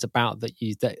artist is about,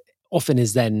 that often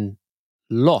is then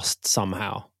lost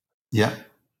somehow. Yeah.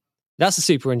 That's a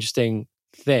super interesting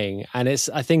thing. And I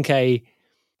think it's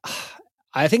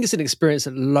an experience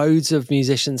that loads of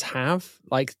musicians have,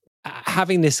 like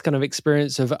having this kind of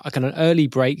experience of a kind of early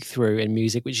breakthrough in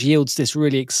music, which yields this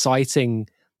really exciting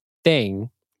thing,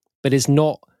 but is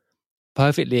not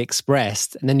perfectly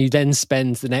expressed. And then you then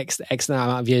spend the next X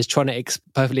amount of years trying to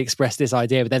perfectly express this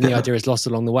idea, but then the idea is lost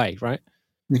along the way, right?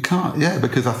 You can't,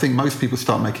 because I think most people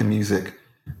start making music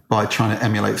by trying to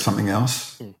emulate something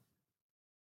else. And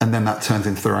then that turns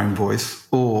into their own voice,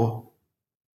 or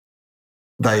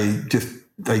they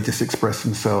just express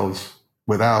themselves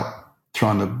without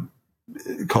trying to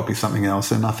copy something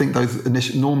else. And I think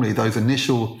those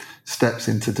initial steps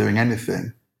into doing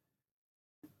anything,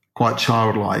 quite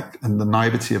childlike, and the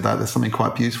naivety of that, there's something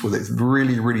quite beautiful that's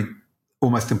really, really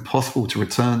almost impossible to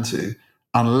return to,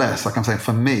 unless, like I'm saying,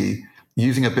 for me,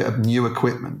 using a bit of new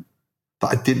equipment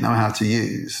that I didn't know how to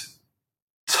use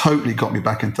totally got me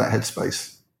back into that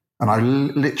headspace. And I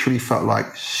literally felt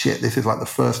like, shit, this is like the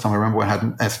first time I remember when I had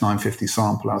an S950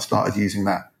 sample and I started using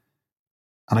that.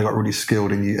 And I got really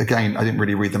skilled in, again, I didn't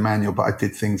really read the manual, but I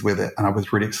did things with it. And I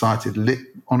was really excited.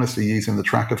 Honestly, using the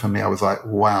tracker for me, I was like,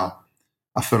 wow,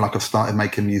 I feel like I've started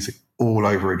making music all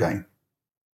over again.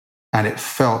 And it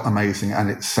felt amazing. And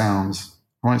it sounds,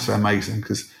 I won't say amazing,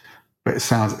 but it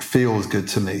feels good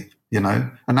to me, you know?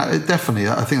 And I think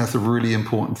that's a really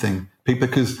important thing,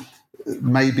 because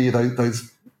maybe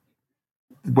those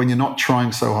when you're not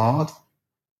trying so hard,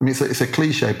 I mean, it's a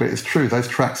cliche, but it's true. Those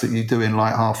tracks that you do in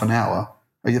like half an hour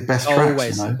are your best tracks,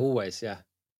 always, you know? Always, yeah.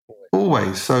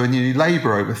 Always. So when you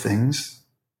labour over things,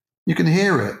 you can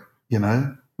hear it, you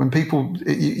know. When people,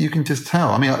 you can just tell.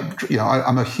 I mean,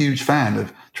 I'm a huge fan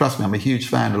of, trust me, I'm a huge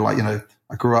fan of, like, you know,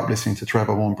 I grew up listening to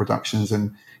Trevor Horn productions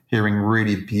and hearing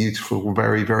really beautiful,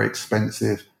 very, very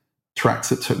expensive tracks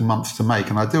that took months to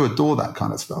make. And I do adore that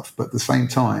kind of stuff. But at the same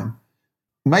time,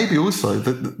 maybe also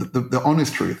the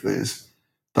honest truth is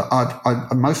that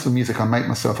I most of the music I make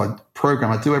myself, I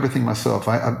program, I do everything myself.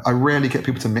 I rarely get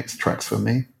people to mix tracks for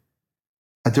me.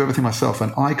 I do everything myself,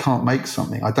 and I can't make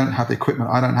something. I don't have the equipment.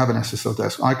 I don't have an SSL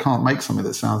desk. I can't make something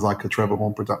that sounds like a Trevor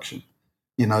Horn production,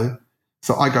 you know?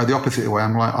 So I go the opposite way.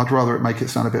 I'm like, I'd rather it make it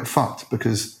sound a bit fucked,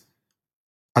 because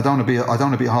I don't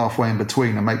want to be halfway in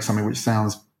between and make something which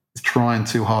sounds trying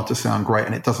too hard to sound great,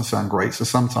 and it doesn't sound great. So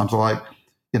sometimes I like,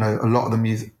 you know, a lot of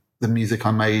the music I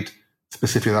made,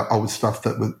 specifically that old stuff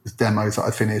that was demos that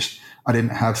I finished, I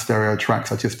didn't have stereo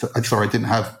tracks. I didn't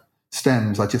have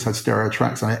stems. I just had stereo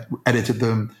tracks, and I edited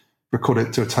them, recorded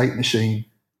it to a tape machine,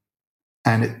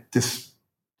 and it just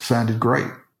sounded great.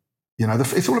 You know,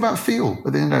 it's all about feel.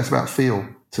 At the end of the day, it's about feel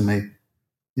to me.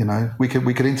 You know, we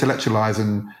could intellectualize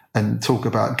and talk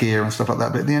about gear and stuff like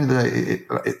that, but at the end of the day,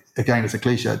 it again, it's a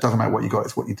cliche. It doesn't matter what you got;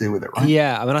 it's what you do with it, right?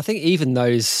 Yeah, I mean, I think even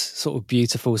those sort of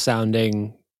beautiful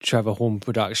sounding Trevor Horn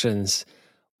productions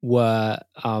were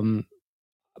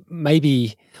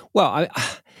maybe, well,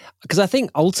 because I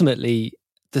think ultimately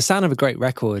the sound of a great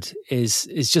record is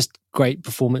just great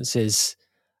performances.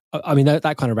 I mean,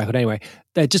 that kind of record anyway,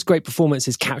 they're just great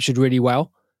performances captured really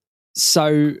well.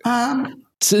 So let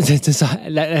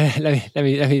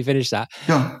me finish that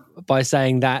by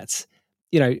saying that,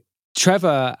 you know,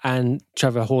 Trevor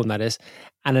Horn, that is,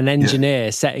 and an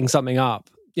engineer setting something up,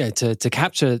 you know, to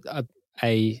capture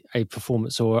a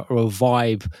performance or a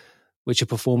vibe which a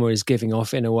performer is giving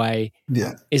off in a way,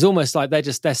 is almost like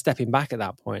they're stepping back at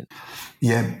that point.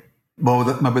 Yeah. Well,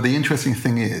 but the interesting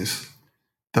thing is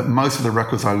that most of the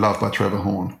records I love by Trevor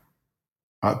Horn,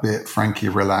 be it Frankie,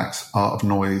 Relax, Art of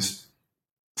Noise,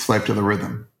 Slave to the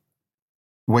Rhythm,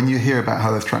 when you hear about how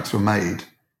those tracks were made,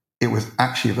 it was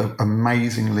actually the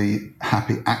amazingly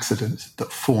happy accidents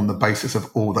that formed the basis of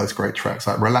all those great tracks.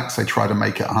 Like Relax, they tried to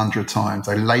make it 100 times.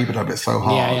 They laboured of it so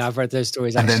hard. Yeah, I've read those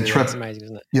stories. And actually, then Trevor, it's amazing,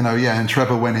 isn't it? You know, and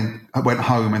Trevor went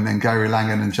home, and then Gary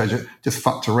Langan and JJ just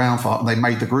fucked around for it, and they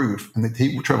made the groove. And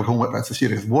Trevor Horn went back to the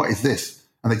studio and said, "What is this?"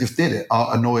 And they just did it.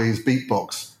 Art of Noise,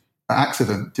 beatbox,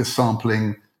 accident, just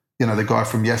sampling, you know, the guy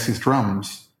from Yes's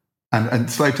drums, and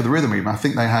Slave to the Rhythm even. I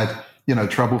think they had, you know,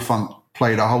 Trouble Funk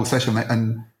played a whole session,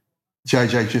 and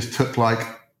JJ just took like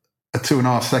a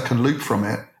 2.5 second loop from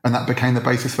it, and that became the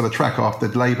basis for the track after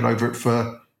they'd laboured over it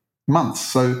for months.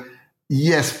 So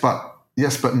yes, but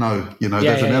no, you know,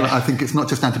 I think it's not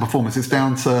just down to performance, it's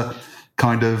down to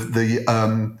kind of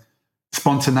the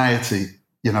spontaneity,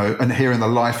 you know, and hearing the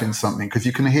life in something, because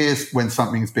you can hear when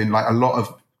something's been like a lot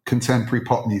of contemporary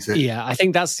pop music. Yeah, I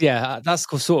think that's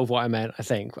sort of what I meant, I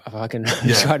think, if I can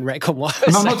try and retcon what I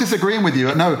was I'm not disagreeing with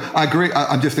you. No, I agree.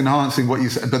 I'm just enhancing what you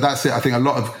said, but that's it. I think a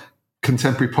lot of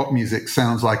contemporary pop music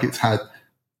sounds like it's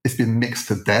been mixed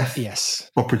to death.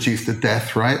 Yes. Or produced to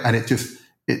death, right? And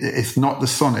it's not the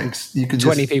sonics. You can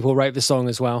 20 people wrote the song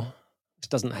as well, which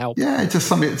doesn't help. Yeah, it's just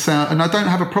something that sounds, and I don't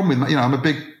have a problem with, you know, I'm a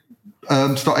big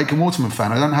Scott Aiken Waterman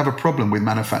fan. I don't have a problem with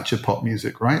manufactured pop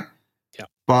music, right? Yeah.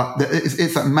 But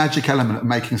it's that magic element of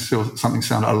making something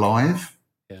sound alive.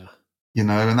 Yeah. You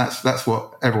know, and that's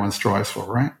what everyone strives for,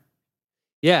 right?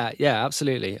 Yeah,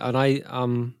 absolutely. And I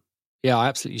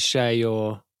absolutely share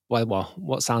your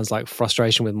what sounds like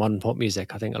frustration with modern pop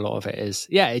music. I think a lot of it is,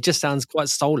 it just sounds quite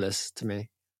soulless to me.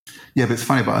 Yeah, but it's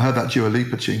funny, but I heard that Dua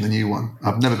Lipa tune, the new one.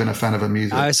 I've never been a fan of her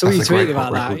music. I saw you tweeting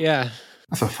about that, yeah.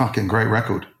 That's a fucking great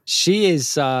record. She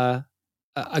is a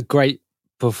great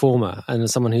performer and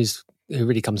someone who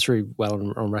really comes through well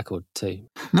on record too.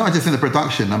 No, I just think the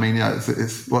production, I mean,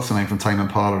 it's what's the name from Tame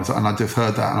Impala, and I just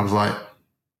heard that and I was like,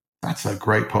 that's a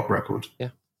great pop record. Yeah.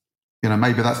 You know,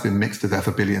 maybe that's been mixed to death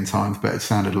a billion times, but it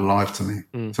sounded alive to me.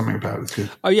 Something about it was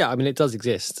good. Oh yeah, I mean, it does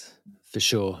exist for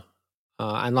sure.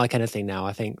 And like anything now,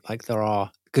 I think like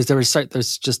because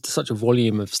there's just such a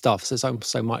volume of stuff.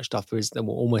 So much stuff there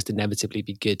will almost inevitably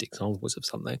be good examples of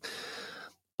something.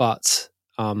 But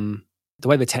the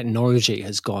way the technology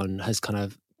has gone has kind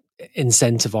of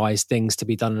incentivized things to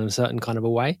be done in a certain kind of a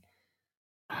way.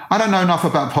 I don't know enough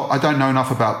about pop. I don't know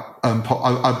enough about pop.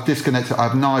 I've disconnected. I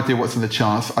have no idea what's in the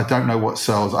charts. I don't know what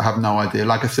sells. I have no idea.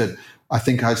 Like I said, I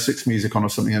think I had Six Music on or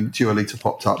something, and Dua Lipa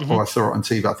popped up, or I saw it on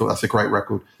TV. I thought that's a great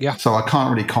record. Yeah. So I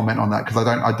can't really comment on that because I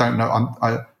don't know.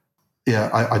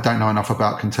 I don't know enough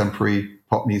about contemporary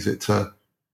pop music to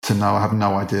know. I have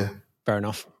no idea. Fair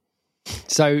enough.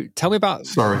 So tell me about...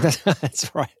 Sorry.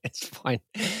 That's right. It's fine.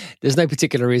 There's no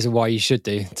particular reason why you should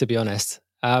do, to be honest.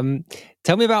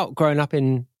 Tell me about growing up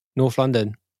in North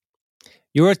London.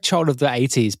 You're a child of the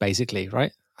 80s, basically,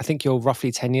 right? I think you're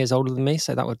roughly 10 years older than me,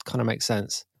 so that would kind of make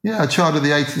sense. Yeah, a child of the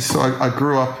 80s. So I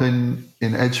grew up in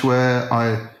Edgware.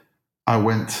 I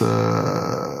went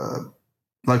to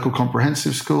local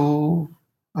comprehensive school,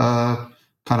 kind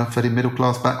of fairly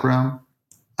middle-class background,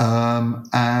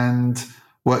 and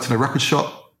worked in a record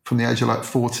shop from the age of like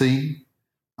 14.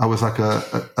 I was like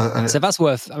So that's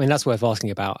worth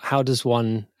asking about. How does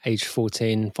one, age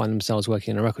 14, find themselves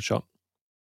working in a record shop?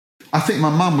 I think my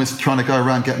mum was trying to go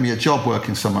around getting me a job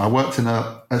working somewhere. I worked in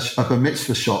a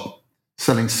mitzvah shop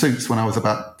selling suits when I was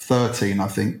about 13, I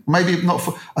think. Maybe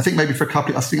for a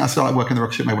couple I think I started working in the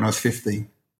record shop maybe when I was 15.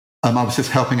 I was just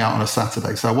helping out on a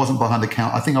Saturday. So I wasn't behind the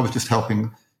counter. I think I was just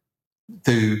helping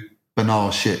do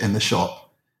banal shit in the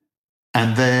shop.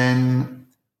 And then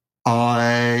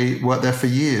I worked there for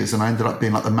years and I ended up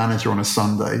being like the manager on a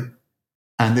Sunday.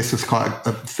 And this was quite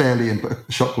a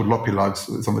shop called Loppy Lugs.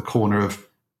 It was on the corner of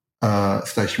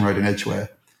Station Road in Edgware.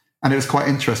 And it was quite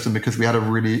interesting because we had a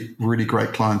really, really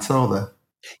great clientele there.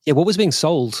 Yeah, what was being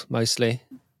sold mostly?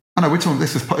 I know,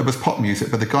 it was pop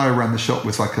music, but the guy who ran the shop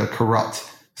was like a corrupt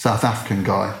South African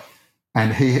guy.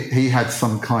 And he had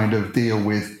some kind of deal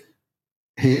with,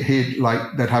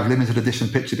 they'd have limited edition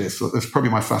picture discs. So that's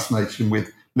probably my fascination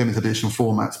with limited edition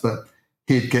formats. But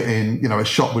he'd get in, a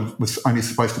shop was only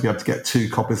supposed to be able to get 2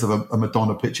 copies of a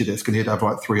Madonna picture disc, and he'd have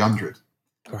like 300.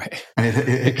 Right. And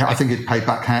I think he'd pay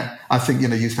backhand. I think,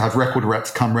 used to have record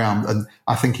reps come round, and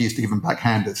I think he used to give them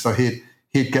backhanded. So he'd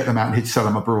get them out and he'd sell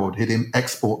them abroad. He'd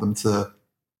export them to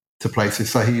places.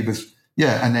 So he was,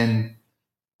 and then,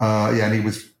 and he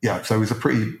was, so he was a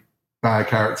pretty bad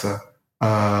character.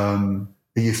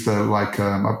 He used to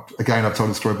again, I've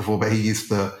told the story before, but he used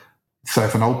to say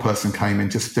if an old person came in,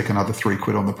 just stick another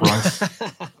 £3 on the price.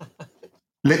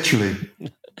 Literally.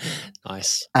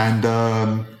 Nice.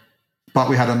 And, but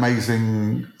we had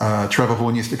amazing, Trevor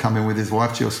Horn used to come in with his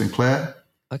wife, Jill Sinclair.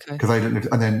 Okay. Because they didn't live,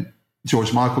 and then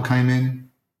George Michael came in.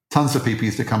 Tons of people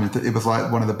used to come in. It was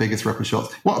like one of the biggest record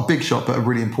shops. What a big shop, but a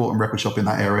really important record shop in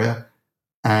that area.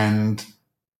 And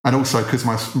also because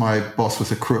my boss was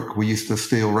a crook, we used to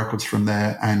steal records from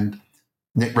there and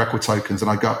nick record tokens. And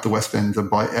I'd go up the West End and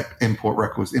buy import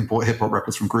hip-hop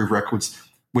records from Groove Records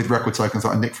with record tokens that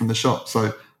I nicked from the shop.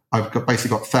 So I've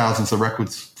basically got thousands of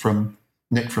records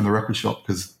nicked from the record shop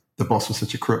because the boss was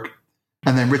such a crook.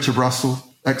 And then Richard Russell,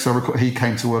 XL Record, he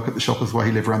came to work at the shop as well.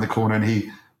 He lived around the corner and he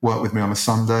worked with me on a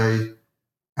Sunday.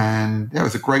 And it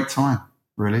was a great time,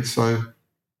 really. So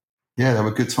there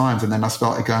were good times. And then I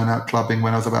started going out clubbing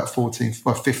when I was about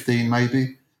 15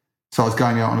 maybe. So I was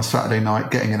going out on a Saturday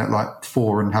night, getting in at like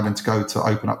 4 and having to go to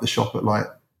open up the shop at like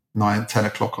 9, 10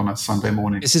 o'clock on a Sunday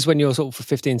morning. This is when you're sort of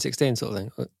 15, 16 sort of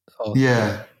thing? Or,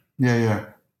 yeah.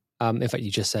 In fact, you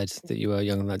just said that you were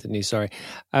younger than that, didn't you? Sorry.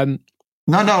 No,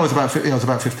 I was about 15,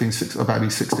 about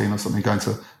 16 or something, going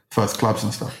to first clubs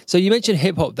and stuff. So you mentioned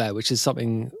hip hop there, which is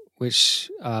something which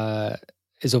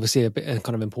is obviously a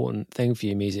kind of important thing for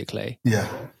you musically. Yeah.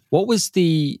 What was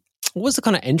the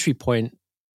kind of entry point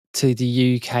to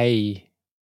the UK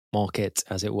market,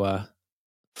 as it were,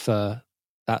 for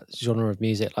that genre of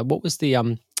music? Like, what was the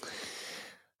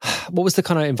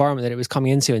kind of environment that it was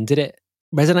coming into, and did it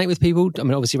resonate with people? I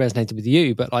mean, obviously resonated with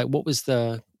you, but like, what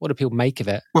do people make of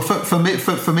it? Well, for me,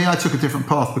 I took a different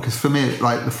path because for me,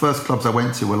 like the first clubs I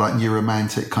went to were like new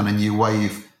romantic kind of new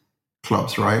wave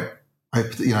clubs, right? I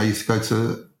used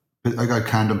to go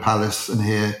Camden Palace and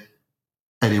hear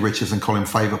Eddie Richards and Colin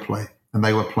Faver play, and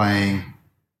they were playing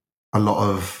a lot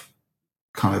of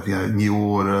kind of New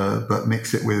Order, but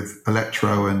mix it with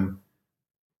electro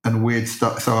and weird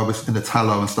stuff. So I was in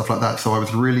Italo and stuff like that. So I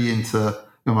was really into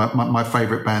my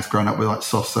favorite bands growing up were like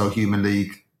Soft Cell, Human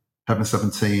League, Heaven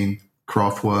 17,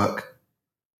 Kraftwerk,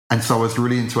 and so I was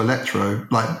really into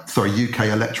UK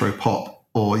electro pop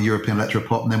or European electro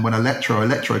pop. And then when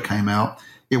electro came out,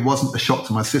 it wasn't a shock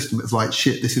to my system. It was like,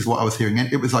 shit, this is what I was hearing.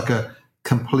 It was like a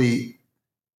complete,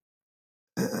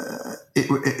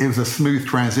 it was a smooth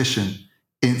transition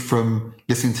from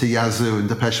listening to Yazoo and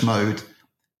Depeche Mode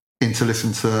into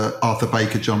listening to Arthur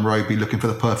Baker, John Roby, looking for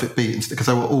the perfect beat, because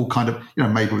they were all kind of,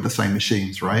 made with the same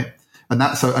machines, right? And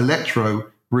so electro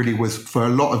really was, for a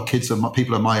lot of kids and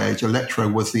people of my age, electro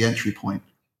was the entry point,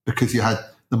 because you had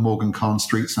the Morgan Khan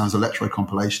Street Sounds electro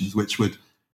compilations, which would,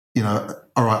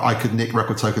 all right, I could nick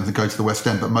record tokens and go to the West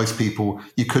End, but most people,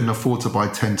 you couldn't afford to buy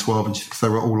 10, 12 inches because they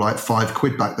were all like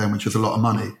 £5 back then, which was a lot of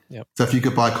money. Yep. So if you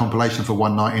could buy a compilation for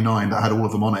 $1.99 that had all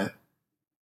of them on it,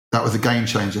 that was a game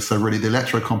changer. So really the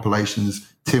electro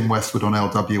compilations, Tim Westwood on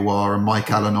LWR and Mike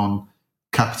Allen on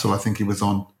Capital, I think he was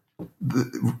on,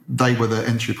 they were the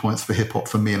entry points for hip hop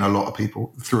for me and a lot of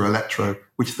people through electro,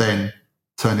 which then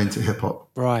turned into hip hop.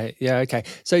 Right. Yeah. Okay.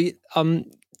 So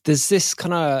there's this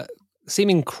kind of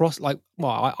seeming cross, like,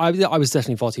 well, I was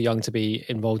definitely far too young to be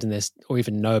involved in this or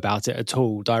even know about it at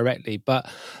all directly. But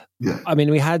yeah, I mean,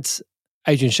 we had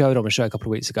Adrian Sherwood on the show a couple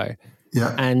of weeks ago.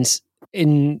 Yeah. And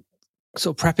in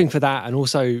sort of prepping for that and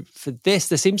also for this,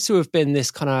 there seems to have been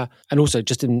this kind of, and also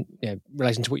just in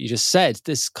relation to what you just said,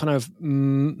 this kind of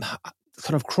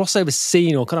crossover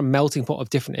scene or kind of melting pot of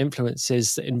different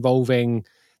influences involving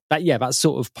that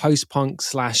sort of post-punk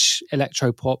 /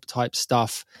 electro-pop type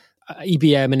stuff,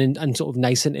 EBM and sort of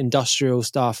nascent industrial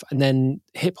stuff, and then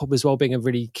hip-hop as well being a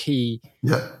really key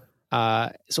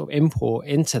sort of import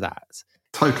into that.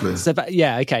 Totally. So,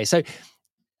 okay. So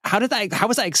how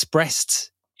was that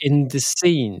expressed in the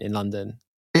scene in London?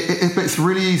 It's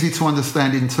really easy to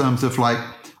understand in terms of like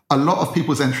a lot of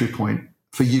people's entry point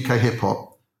for UK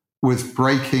hip-hop was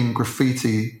breaking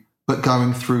graffiti but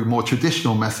going through more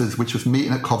traditional methods, which was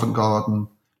meeting at Covent Garden,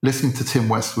 listening to Tim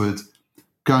Westwood,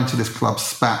 going to this club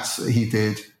Spats that he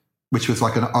did, which was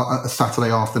like a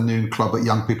Saturday afternoon club that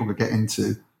young people could get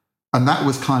into. And that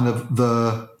was kind of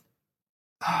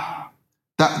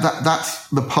that's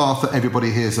the path that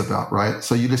everybody hears about, right?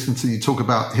 So you talk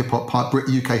about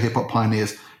UK hip hop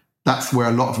pioneers. That's where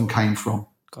a lot of them came from.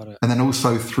 Got it. And then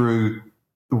also through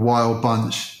the Wild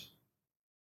Bunch,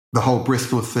 the whole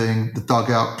Bristol thing, the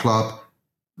Dugout Club,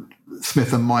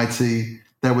 Smith and Mighty.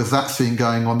 There was that scene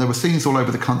going on. There were scenes all over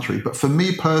the country. But for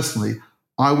me personally,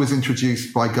 I was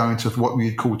introduced by going to what we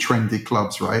would call trendy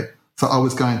clubs, right? So I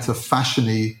was going to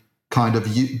fashiony kind of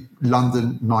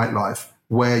London nightlife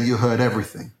where you heard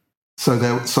everything. So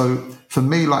for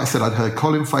me, like I said, I'd heard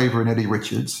Colin Faber and Eddie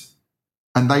Richards,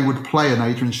 and they would play an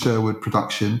Adrian Sherwood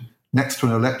production next to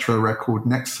an electro record,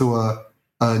 next to a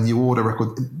New Order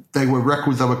record. They were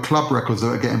club records that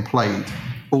were getting played.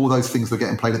 All those things were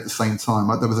getting played at the same time.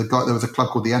 There was a club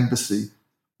called The Embassy,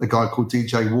 a guy called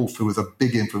DJ Wolf, who was a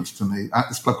big influence to me, at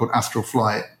this club called Astral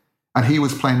Flight. And he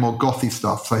was playing more gothy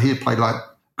stuff. So he'd play like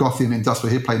gothy and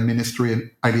industrial. He'd play Ministry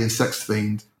and Alien Sex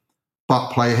Fiend, but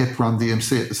play a hip Run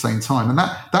DMC at the same time. And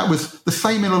that was the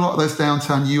same in a lot of those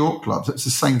downtown New York clubs. It's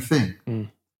the same thing. Mm.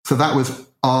 So that was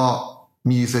art,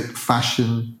 music,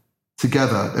 fashion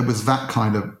together. It was that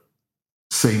kind of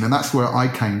scene. And that's where I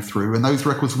came through. And those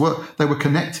records were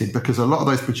connected because a lot of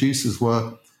those producers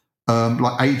were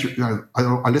like Adrian.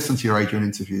 I listened to your Adrian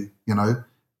interview,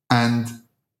 and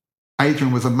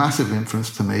Adrian was a massive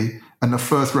influence to me. And the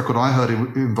first record I heard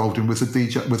him involved in was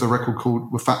a record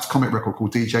called, Fats Comic record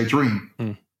called DJ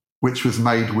Dream, which was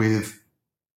made with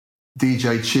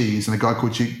DJ Cheese and a guy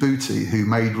called Duke Booty, who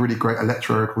made really great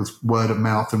electro records, word of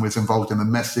mouth, and was involved in The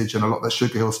Message and a lot of the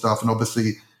Sugar Hill stuff. And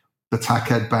obviously the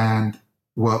Tackhead band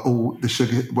were all the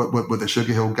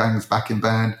Sugar Hill Gang's backing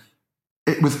band.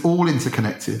 It was all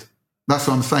interconnected. That's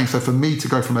what I'm saying. So for me to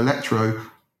go from electro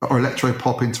or electro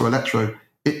pop into electro,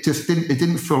 it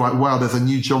didn't feel like, wow, there's a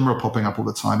new genre popping up all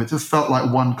the time. It just felt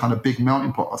like one kind of big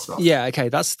melting pot of stuff. Yeah, okay,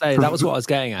 that was what I was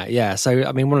getting at. Yeah, so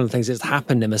I mean, one of the things that's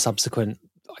happened in the subsequent,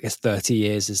 I guess, 30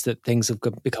 years is that things have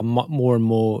become more and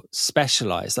more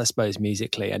specialised, I suppose,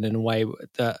 musically, and in a way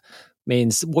that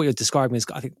means what you're describing is,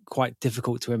 I think, quite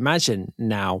difficult to imagine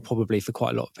now, probably for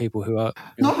quite a lot of people who are...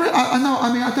 Not really, I know.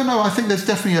 I mean, I don't know. I think there's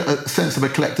definitely a sense of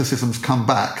eclecticism's come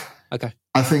back. Okay.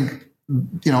 I think...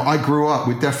 I grew up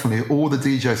with definitely all the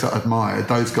DJs that I admired,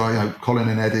 those guys, Colin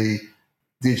and Eddie,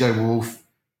 DJ Wolf,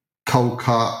 Cold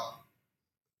Cut.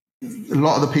 A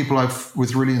lot of the people I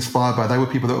was really inspired by, they were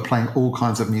people that were playing all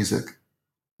kinds of music,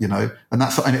 but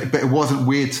it wasn't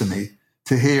weird to me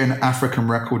to hear an African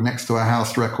record next to a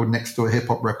house record, next to a hip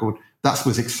hop record. That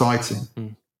was exciting.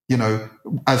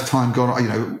 As time gone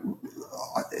on,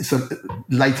 so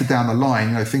later down the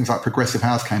line, things like progressive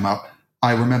house came up.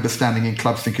 I remember standing in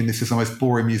clubs thinking, this is the most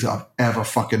boring music I've ever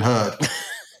fucking heard.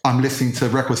 I'm listening to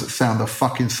records that sound the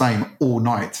fucking same all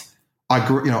night. I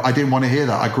didn't want to hear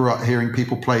that. I grew up hearing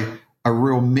people play a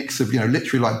real mix of,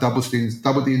 literally like Double D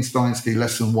and Steinsky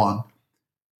Lesson 1.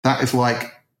 That is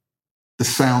like the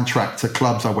soundtrack to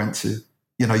clubs I went to.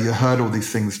 You heard all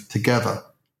these things together.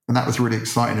 And that was really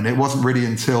exciting. And it wasn't really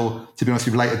until, to be honest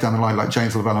with you, later down the line, like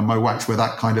James Lavelle and Mo Wax, where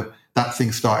that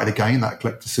thing started again, that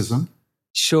eclecticism.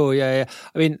 Sure, yeah.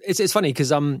 I mean, it's funny because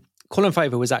Colin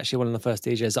Faber was actually one of the first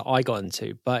DJs that I got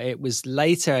into, but it was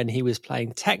later, and he was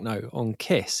playing techno on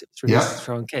Kiss. It was released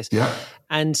on Kiss. Yeah.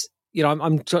 And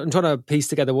I'm trying to piece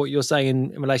together what you're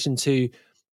saying in relation to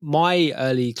my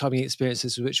early clubbing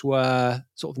experiences, which were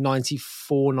sort of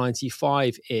 94,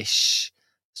 95-ish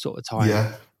sort of time.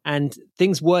 Yeah. And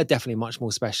things were definitely much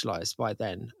more specialised by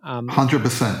then.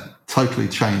 100%. Totally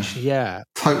changed. Yeah.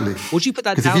 Totally. Would you put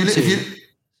that down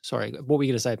Sorry, what were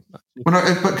you going to say? Well,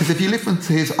 no, because if you listen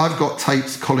to his, I've got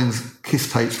tapes, Collins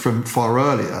Kiss tapes from far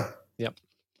earlier. Yep.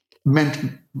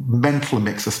 Mental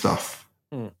mix of stuff.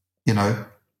 You know,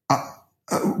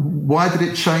 why did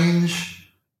it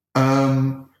change?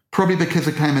 Probably because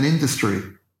it became an industry.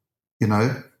 You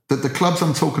know, that the clubs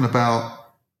I'm talking about.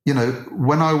 You know,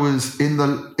 when I was in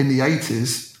the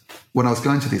 80s, when I was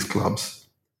going to these clubs,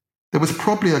 there was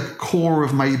probably a core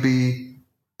of maybe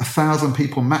 1,000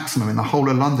 people maximum in the whole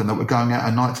of London that were going out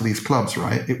at night to these clubs,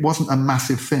 right? It wasn't a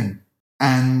massive thing.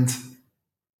 And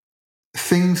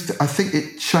I think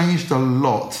it changed a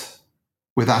lot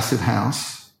with acid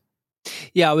house.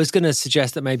 Yeah, I was going to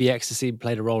suggest that maybe ecstasy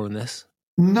played a role in this.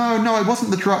 No, it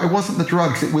wasn't the drug. It wasn't the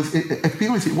drugs. To be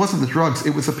honest, it wasn't the drugs.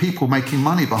 It was the people making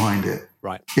money behind it.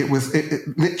 Right. It was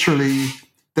literally.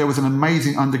 There was an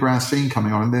amazing underground scene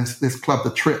coming on, and this club,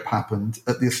 the Trip, happened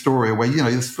at the Astoria, where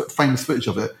there's famous footage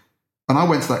of it. And I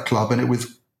went to that club, and it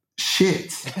was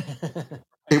shit.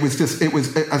 It was just. It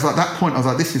was. As at that point, I was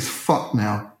like, "This is fucked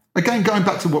now." Again, going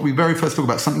back to what we very first talked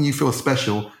about, something you feel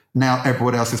special. Now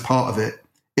everyone else is part of it.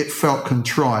 It felt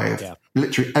contrived. Yeah.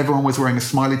 Literally, everyone was wearing a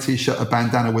smiley T-shirt, a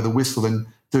bandana with a whistle, and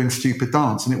doing stupid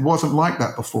dance, and it wasn't like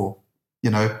that before.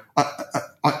 You know,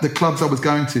 the clubs I was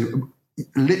going to,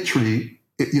 literally,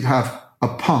 you'd have a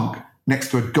punk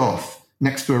next to a goth,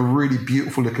 next to a really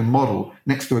beautiful looking model,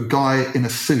 next to a guy in a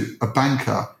suit, a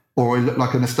banker, or he looked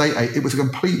like an estate agent. It was a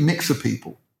complete mix of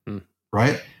people,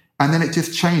 right? And then it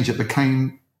just changed. It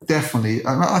became definitely.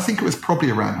 I think it was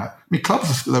probably around that. I mean,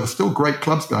 clubs. There were still great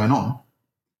clubs going on.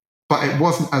 But it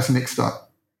wasn't as mixed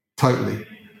up, totally.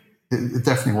 It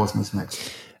definitely wasn't as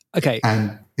mixed. Okay.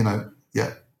 And,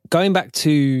 yeah. Going back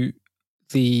to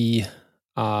the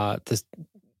kind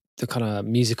of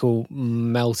musical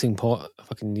melting pot, if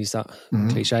I can use that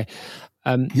cliche.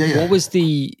 What was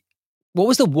the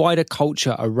wider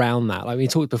culture around that? Like we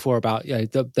talked before about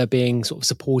there being sort of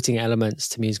supporting elements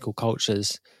to musical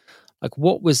cultures. Like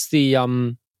what was the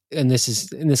and this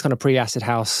is in this kind of pre-acid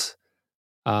house,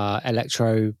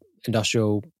 electro,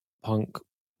 industrial, punk,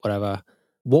 whatever.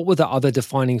 What were the other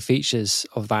defining features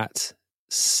of that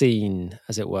scene,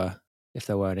 as it were, if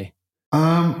there were any?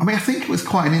 I think it was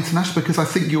quite an international, because I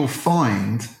think you'll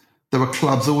find there were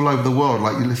clubs all over the world.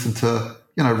 Like you listen to,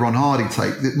 Ron Hardy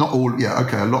tape. Not all,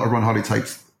 a lot of Ron Hardy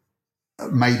tapes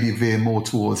maybe veer more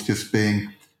towards just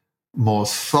being more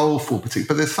soulful, particularly.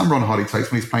 But there's some Ron Hardy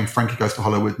tapes when he's playing Frankie Goes to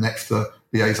Hollywood next to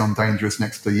Liaison Dangerous,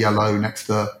 next to Yellow, next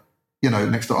to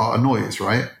Art of Noise,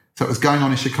 right? So it was going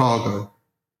on in Chicago.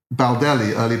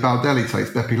 Early Baldelli tapes,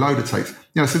 Beppy Loader tapes.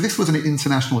 So this was an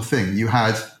international thing. You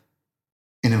had,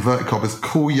 in inverted commas,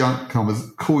 cool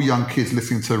young kids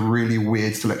listening to a really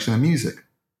weird selection of music.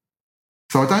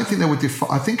 So I don't think they would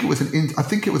I think it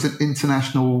was an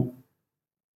international.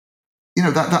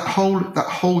 That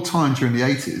whole time during the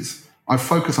 80s, I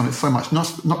focus on it so much,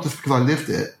 not just because I lived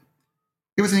it.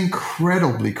 It was an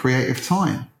incredibly creative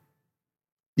time.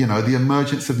 The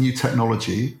emergence of new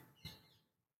technology,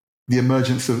 the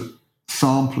emergence of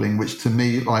sampling, which to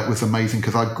me was amazing,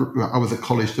 because I was at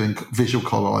college doing visual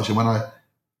collage, and when I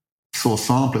saw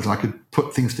samplers and I could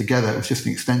put things together, it was just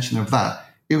an extension of that.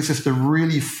 It was just a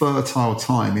really fertile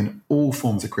time in all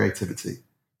forms of creativity.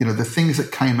 The things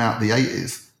that came out the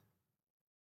 80s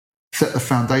set the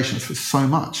foundations for so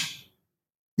much.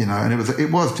 And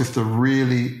it was just a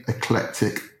really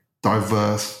eclectic,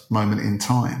 diverse moment in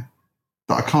time.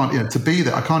 That I can't, to be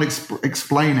there, I can't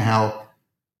explain how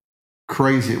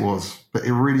crazy it was, but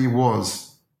it really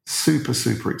was super,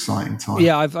 super exciting time.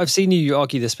 Yeah, I've seen you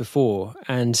argue this before,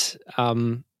 and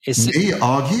it's me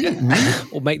argue me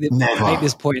or make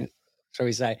this point, shall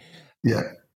we say?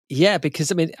 Yeah,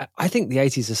 because I think the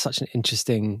 80s is such an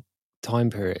interesting time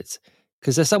period,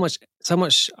 because there's so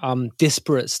much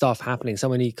disparate stuff happening, so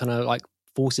many kind of like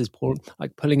forces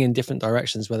pulling in different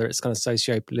directions, whether it's kind of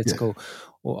socio-political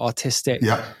or artistic,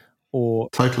 or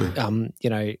totally,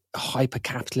 hyper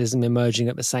capitalism emerging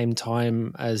at the same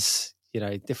time as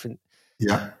different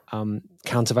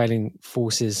countervailing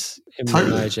forces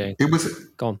emerging. It was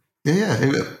gone.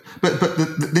 But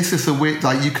this is a weird.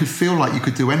 Like you could feel like you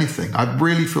could do anything. I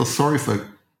really feel sorry for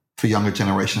younger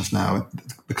generations now.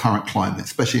 The current climate,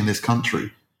 especially in this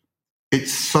country,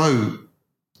 it's so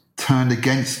turned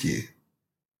against you.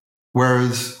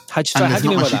 Whereas, there's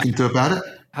not much you can do about it.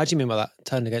 How do you mean by that?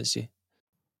 Turned against you?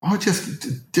 Oh,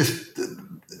 just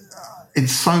in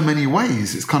so many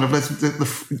ways. It's kind of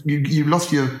you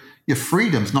lost your your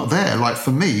freedom's not there. Like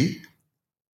for me,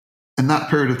 in that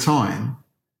period of time,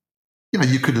 you know,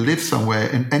 you could live somewhere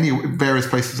in any various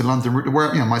places in London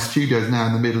where, you know, my studio is now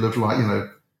in the middle of, like, you know,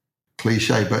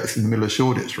 cliche, but it's in the middle of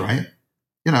Shoreditch, right?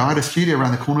 You know, I had a studio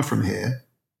around the corner from here.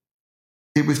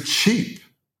 It was cheap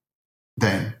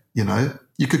then, you know.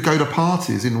 You could go to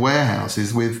parties in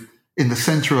warehouses in the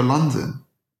centre of London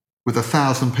with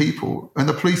 1,000 people, and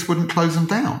the police wouldn't close them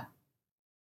down.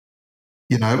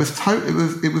 You know, it was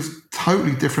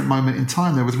totally different moment in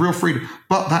time. There was real freedom,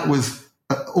 but that was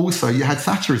also, you had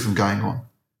Thatcherism going on,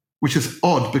 which is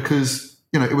odd because,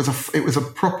 you know, it was a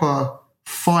proper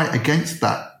fight against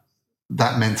that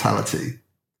mentality.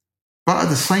 But at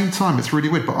the same time, it's really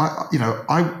weird. But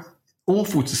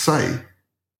awful to say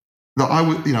that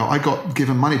I got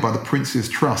given money by the Prince's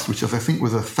Trust, which I think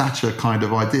was a Thatcher kind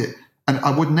of idea, and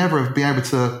I would never have been able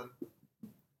to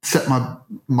set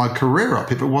my career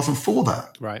up if it wasn't for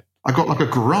that. Right. I got like a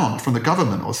grant from the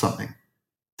government or something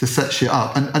to set shit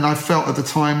up, and I felt at the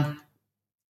time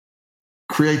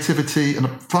creativity and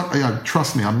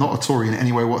trust me, I'm not a Tory in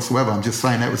any way whatsoever. I'm just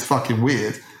saying that was fucking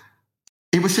weird.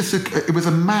 It was just it was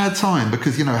a mad time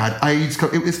because, you know, I had AIDS.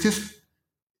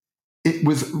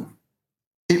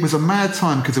 It was a mad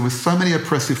time because there was so many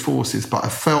oppressive forces, but I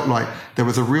felt like there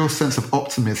was a real sense of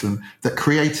optimism that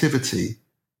creativity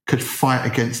could fight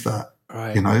against that.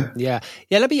 Right. You know? Yeah.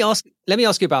 Let me ask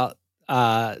you about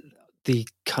the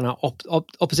kind of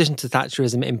opposition to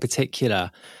Thatcherism in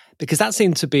particular, because that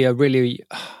seemed to be a really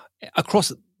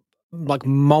across like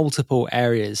multiple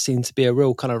areas seemed to be a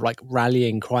real kind of like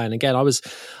rallying cry. And again, I was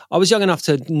young enough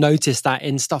to notice that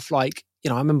in stuff like, you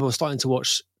know, I remember starting to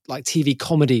watch like TV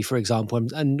comedy, for example,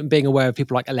 and being aware of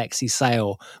people like Alexei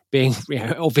Sale being, you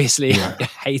know, obviously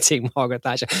hating Margaret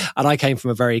Thatcher. And I came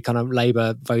from a very kind of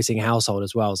Labour voting household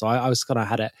as well. So I was kind of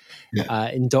had it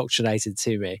indoctrinated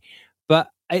to me. But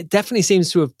it definitely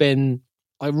seems to have been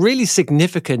like really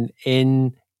significant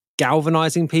in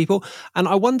galvanizing people. And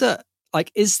I wonder,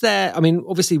 like, is there, I mean,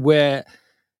 obviously we're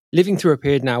living through a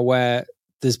period now where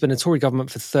there's been a Tory government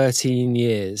for 13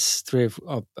 years. Like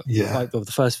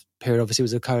the first period obviously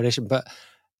was a coalition, but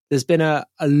there's been a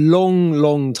long,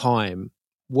 long time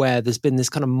where there's been this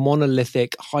kind of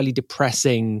monolithic, highly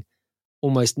depressing,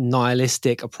 almost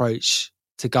nihilistic approach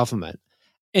to government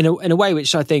in a way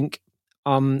which I think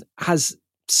has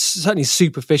certainly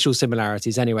superficial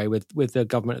similarities anyway with the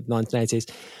government of the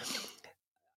 1980s.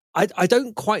 I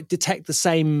don't quite detect the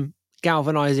same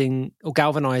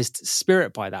galvanized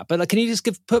spirit by that. But like, can you just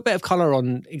put a bit of color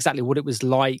on exactly what it was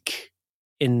like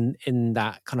in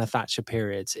that kind of Thatcher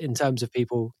period in terms of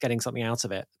people getting something out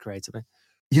of it creatively?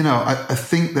 You know, I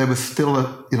think there was still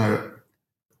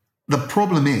the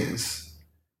problem is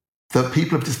that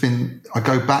people have just been, I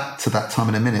go back to that time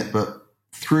in a minute, but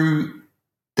through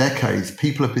decades,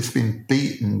 people have just been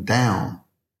beaten down,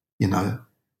 you know.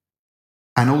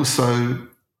 And also,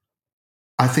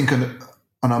 I think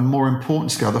on a more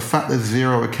important scale, the fact there's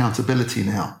zero accountability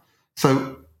now.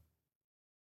 So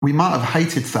we might have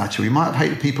hated Thatcher, we might have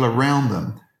hated people around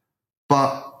them,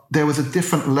 but there was a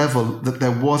different level that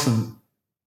there wasn't,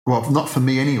 well, not for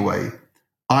me anyway.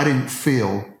 I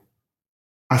still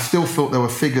felt there were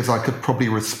figures I could probably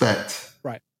respect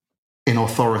in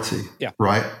authority,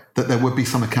 right? That there would be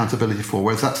some accountability for.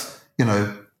 Whereas that's, you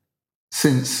know,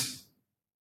 since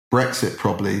Brexit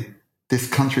probably, this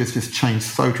country has just changed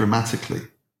so dramatically,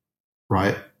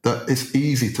 right? That it's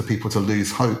easy to people to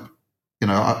lose hope. You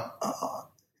know,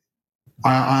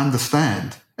 I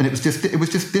understand. And it was just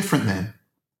different then.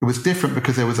 It was different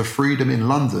because there was a freedom in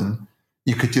London.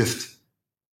 You could just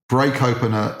break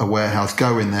open a warehouse,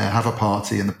 go in there, have a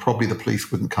party, and probably the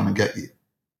police wouldn't come and get you,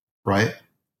 right?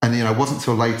 And, you know, it wasn't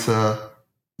until later,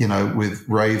 you know, with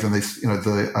raves and this, you know,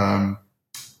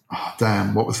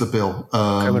 what was the bill?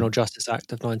 Criminal Justice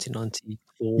Act of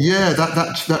 1994. Yeah,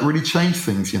 that really changed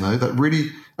things, you know,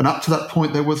 and up to that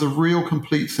point, there was a real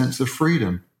complete sense of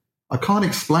freedom. I can't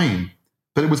explain,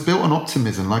 but it was built on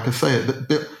optimism. Like I say,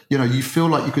 you know, you feel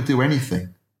like you could do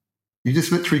anything. You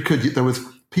just literally could. There was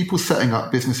people setting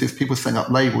up businesses, people setting up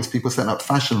labels, people setting up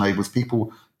fashion labels,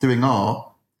 people doing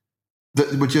art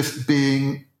that were just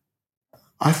being,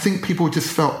 I think people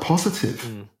just felt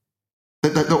positive.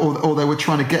 Or they were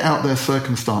trying to get out their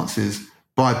circumstances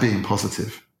by being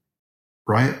positive,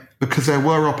 right? Because there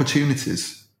were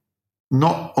opportunities,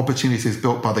 not opportunities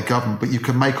built by the government, but you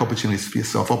can make opportunities for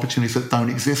yourself, opportunities that don't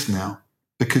exist now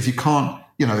because you can't,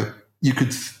 you know, you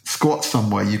could squat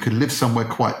somewhere, you could live somewhere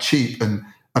quite cheap and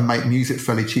make music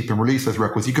fairly cheap and release those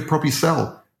records. You could probably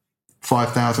sell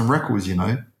 5,000 records, you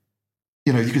know.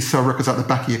 You know, you could sell records out the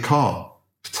back of your car.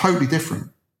 It's totally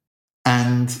different.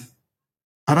 And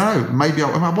I don't know, maybe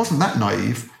I wasn't that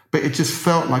naive, but it just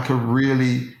felt like a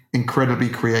really incredibly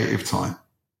creative time.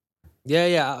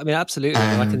 Yeah. I mean, absolutely.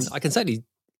 And I can certainly,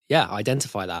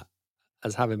 identify that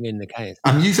as having been the case.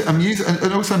 And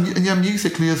also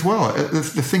musically as well. The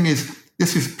thing is,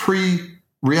 this is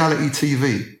pre-reality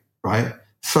TV, right?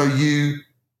 So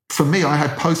for me, I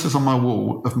had posters on my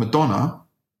wall of Madonna,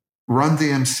 Run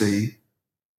DMC,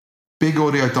 Big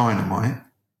Audio Dynamite.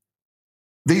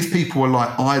 These people were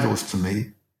like idols to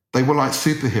me. They were like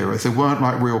superheroes. They weren't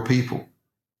like real people,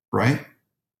 right?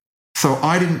 So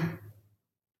I didn't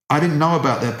know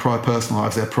about their personal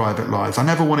lives, their private lives. I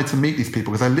never wanted to meet these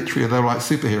people because they were like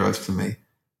superheroes to me.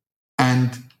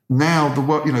 And now the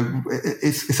world,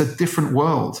 it's a different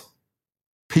world.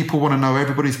 People want to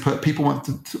know people want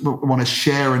to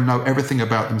share and know everything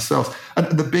about themselves.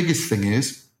 And the biggest thing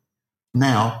is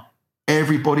now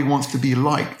everybody wants to be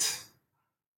liked.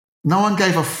 No one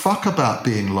gave a fuck about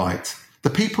being liked. The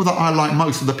people that I like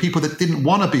most are the people that didn't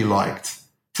want to be liked.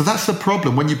 So that's the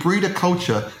problem. When you breed a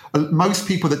culture, most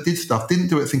people that did stuff didn't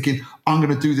do it thinking, I'm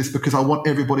going to do this because I want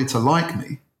everybody to like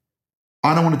me.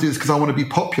 I don't want to do this because I want to be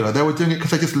popular. They were doing it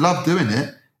because they just love doing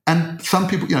it. And some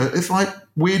people, it's like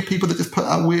weird people that just put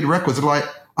out weird records. They're like,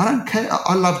 I don't care.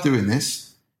 I love doing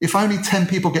this. If only 10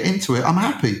 people get into it, I'm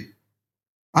happy.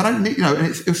 I don't need, and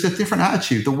it's a different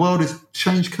attitude. The world has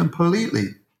changed completely.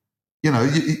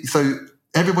 So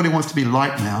everybody wants to be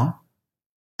liked now.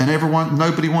 And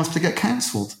nobody wants to get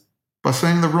cancelled by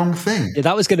saying the wrong thing. Yeah,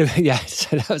 that was going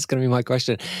to be my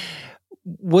question.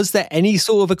 Was there any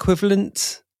sort of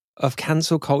equivalent of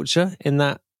cancel culture in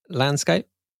that landscape?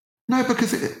 No,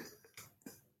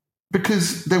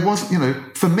 because there was,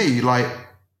 for me, like,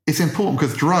 it's important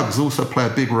because drugs also play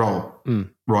a big role,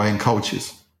 right, in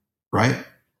cultures, right?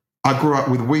 I grew up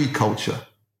with weed culture,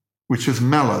 which was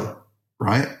mellow,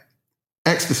 right?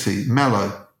 Ecstasy,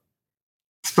 mellow.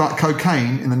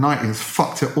 Cocaine in the 90s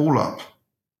fucked it all up.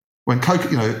 When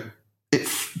it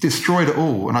destroyed it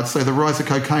all. And I'd say the rise of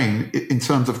cocaine in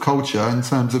terms of culture, in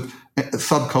terms of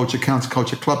subculture,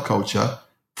 counterculture, club culture,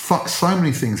 fucked so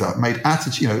many things up, made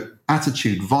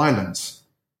attitude, violence,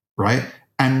 right?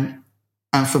 And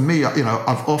for me,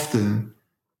 I've often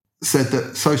said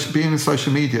that being in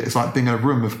social media is like being in a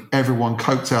room of everyone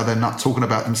coked out of their nut talking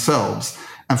about themselves.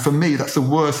 And for me, that's the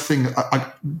worst thing.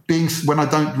 When I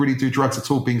don't really do drugs at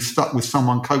all, being stuck with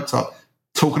someone coked up,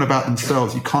 talking about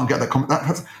themselves, you can't get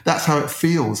that. That's how it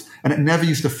feels. And it never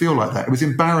used to feel like that. It was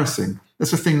embarrassing.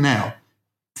 That's the thing now.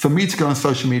 For me to go on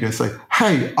social media and say,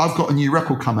 hey, I've got a new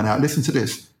record coming out. Listen to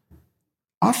this.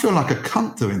 I feel like a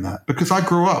cunt doing that because I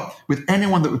grew up with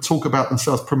anyone that would talk about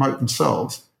themselves, promote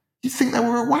themselves. You'd think they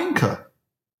were a wanker.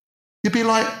 You'd be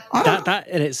like, that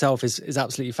in itself is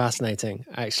absolutely fascinating,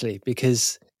 actually,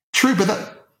 because true, but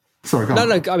sorry, go on.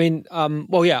 No. I mean, I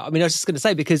was just going to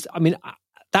say because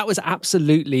that was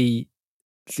absolutely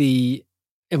the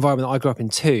environment that I grew up in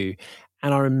too,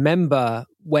 and I remember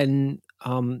when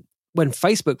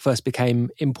Facebook first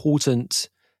became important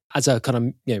as a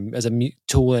kind of as a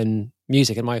tool in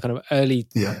music in my kind of early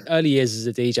years as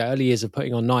a DJ, early years of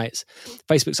putting on nights,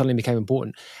 Facebook suddenly became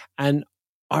important, and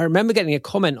I remember getting a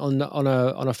comment on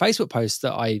a Facebook post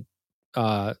that I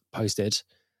posted,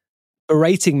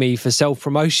 berating me for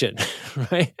self-promotion,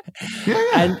 right?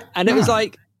 Yeah. And it was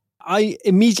like I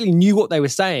immediately knew what they were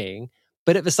saying,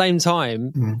 but at the same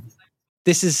time,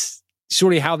 this is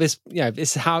surely how this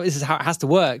is how it has to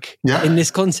work in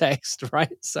this context,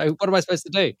 right? So what am I supposed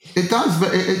to do? It does,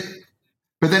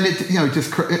 but then we're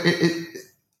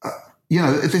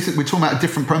talking about a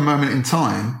different moment in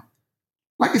time.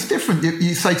 Like, it's different.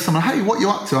 You say to someone, hey, what are you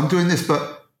up to? I'm doing this.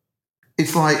 But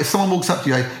it's like if someone walks up to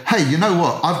you, hey, you know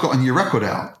what? I've got a new record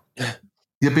out.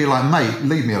 You'd be like, mate,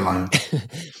 leave me alone.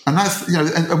 And that's,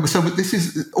 and so this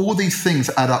is, all these things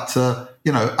add up to,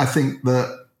 I think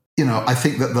that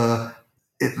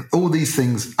all these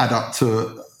things add up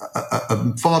to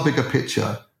a far bigger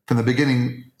picture from the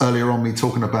beginning, earlier on, me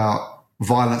talking about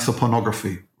violence or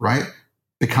pornography, right?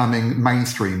 Becoming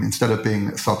mainstream instead of being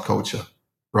a subculture.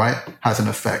 Right, has an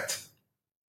effect.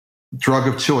 Drug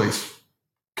of choice,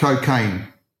 cocaine,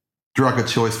 drug of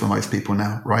choice for most people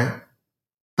now, right?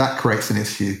 That creates an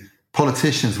issue.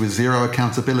 Politicians with zero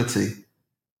accountability,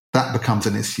 that becomes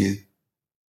an issue.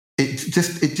 It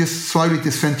just slowly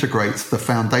disintegrates the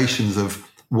foundations of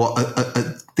what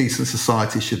a decent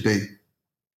society should be,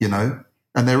 and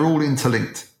they're all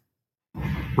interlinked.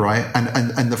 Right,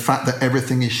 and the fact that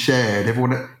everything is shared,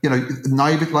 everyone,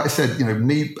 naive, like I said,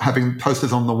 me having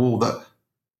posters on the wall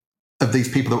of these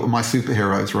people that were my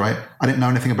superheroes, right? I didn't know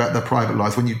anything about their private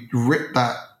lives. When you rip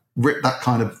that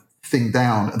kind of thing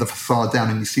down, the facade down,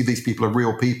 and you see these people are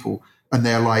real people, and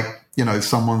they're like,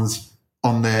 someone's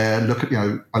on there.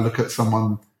 I look at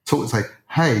someone talk and say,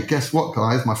 "Hey, guess what,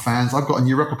 guys? My fans, I've got a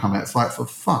new record coming out." It's like, for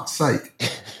fuck's sake,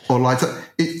 or like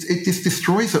it just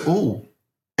destroys it all.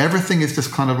 Everything is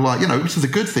just kind of like, which is a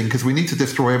good thing because we need to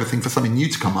destroy everything for something new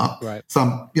to come up. Right.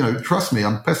 So trust me,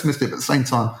 I'm pessimistic, but at the same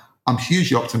time, I'm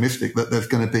hugely optimistic that there's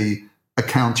going to be a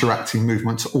counteracting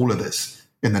movement to all of this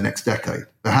in the next decade.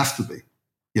 There has to be,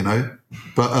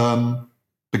 But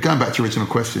going back to your original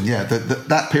question,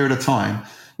 that period of time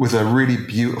was a really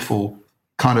beautiful,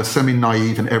 kind of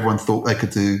semi-naive, and everyone thought they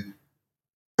could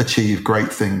achieve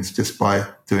great things just by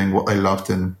doing what they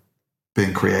loved and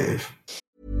being creative.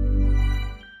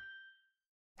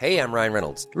 Hey, I'm Ryan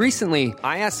Reynolds. Recently,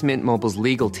 I asked Mint Mobile's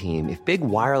legal team if big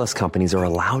wireless companies are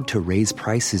allowed to raise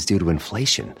prices due to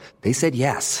inflation. They said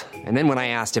yes. And then when I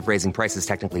asked if raising prices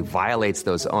technically violates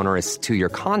those onerous 2-year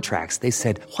contracts, they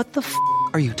said, "What the f***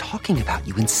 are you talking about,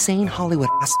 you insane Hollywood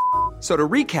ass?" So to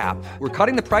recap, we're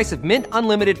cutting the price of Mint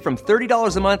Unlimited from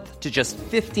 $30 a month to just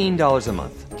 $15 a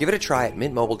month. Give it a try at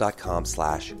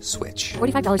mintmobile.com/switch.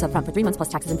 $45 up front for 3 months plus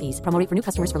taxes and fees. Promo rate for new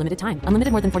customers for limited time.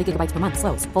 Unlimited more than 40 gigabytes per month.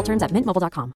 Slows full terms at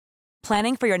mintmobile.com.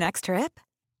 Planning for your next trip?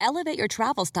 Elevate your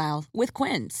travel style with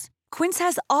Quince. Quince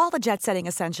has all the jet-setting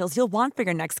essentials you'll want for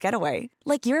your next getaway,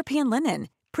 like European linen,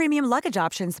 premium luggage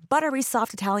options, buttery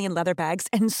soft Italian leather bags,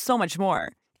 and so much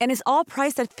more. And is all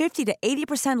priced at 50 to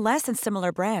 80% less than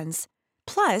similar brands.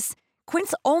 Plus,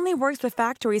 Quince only works with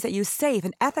factories that use safe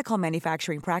and ethical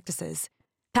manufacturing practices.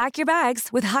 Pack your bags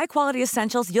with high-quality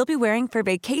essentials you'll be wearing for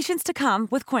vacations to come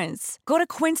with Quince. Go to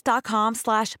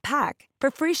quince.com/pack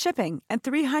for free shipping and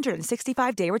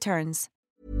 365-day returns.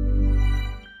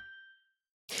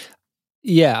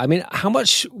 Yeah, I mean, how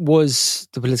much was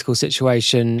the political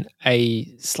situation a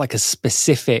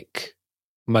specific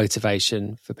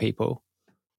motivation for people?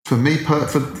 For me,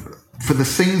 for the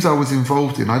scenes I was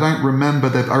involved in, I don't remember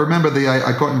that. I remember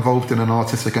I got involved in an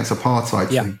Artists Against Apartheid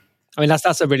thing. I mean, that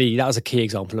was a key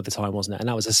example of the time, wasn't it? And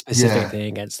that was a specific thing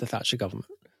against the Thatcher government.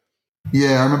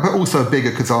 Yeah, I remember also bigger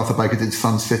because Arthur Baker did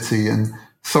Sun City. And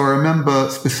so I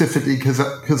remember specifically because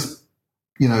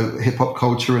hip hop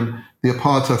culture and the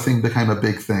apartheid thing became a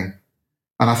big thing.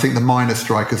 And I think the miners'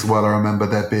 strike as well, I remember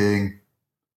there being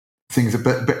things,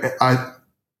 but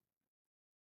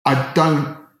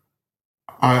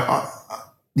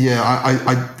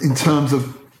in terms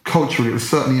of culturally, it was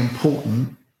certainly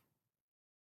important.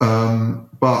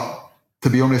 But to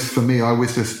be honest, for me, I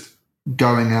was just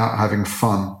going out having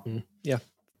fun.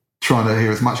 Trying to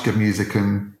hear as much good music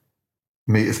and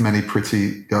meet as many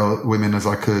pretty women as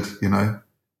I could, And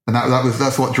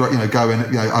that's what going. I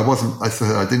drank,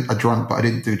 but I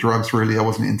didn't do drugs really. I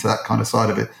wasn't into that kind of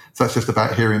side of it. So it's just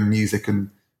about hearing music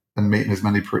and meeting as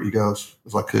many pretty girls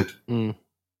as I could.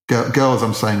 Girls,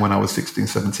 I'm saying when I was 16,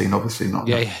 17, obviously not.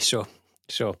 Yeah, sure.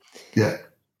 Yeah.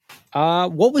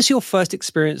 What was your first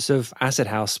experience of acid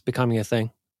house becoming a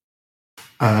thing?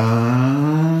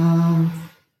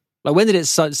 When did it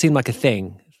seem like a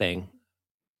thing?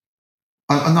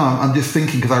 I'm just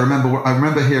thinking because I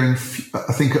remember hearing,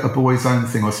 I think at a Boys Own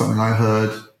thing or something, I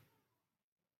heard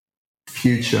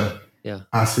Future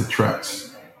acid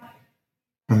tracks,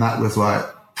 and that was like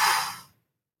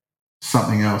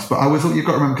something else. But you've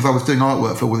got to remember because I was doing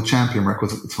artwork for all the Champion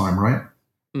records at the time, right?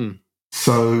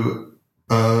 So.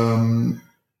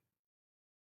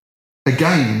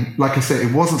 Again, like I said,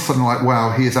 it wasn't something like,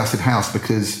 wow, here's acid house,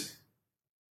 because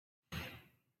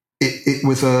it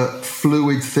was a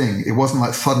fluid thing. It wasn't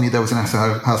like suddenly there was an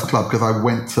acid house club, because I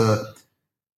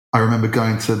remember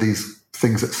going to these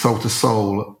things at Soul to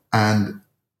Soul, and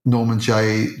Norman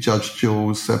J, Judge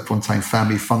Jules, Seb Fontaine,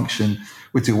 Family Function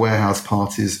would do warehouse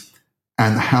parties,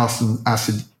 and house and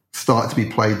acid started to be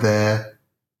played there.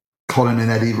 Colin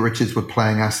and Eddie Richards were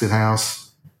playing acid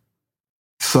house.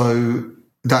 So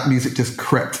that music just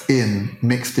crept in,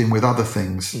 mixed in with other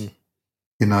things.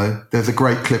 There's a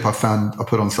great clip I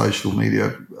put on social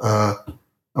media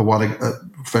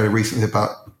very recently about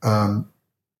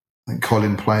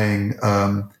Colin playing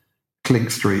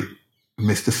Clink Street,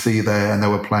 Mr. C there, and they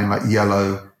were playing like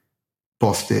Yellow,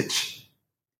 Bostitch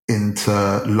into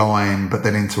Lime, but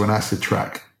then into an acid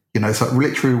track. So it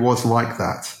literally was like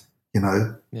that.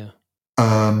 Yeah.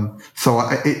 So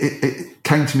it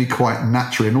came to me quite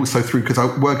naturally, and also through, because I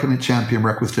was working at Champion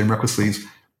Records doing record sleeves.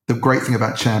 The great thing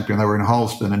about Champion, they were in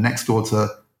Harleston, and next door to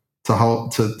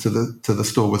the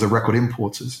store was a record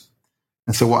importers.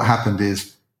 And so what happened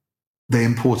is the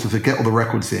importers would get all the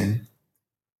records in.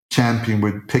 Champion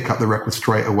would pick up the records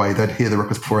straight away. They'd hear the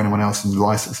records before anyone else and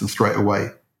license them straight away.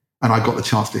 And I got the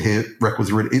chance to hear records.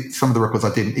 Some of the records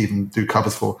I didn't even do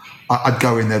covers for. I'd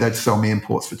go in there, they'd sell me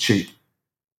imports for cheap.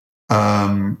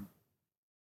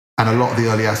 And a lot of the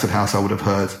early acid house I would have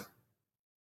heard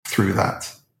through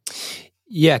that.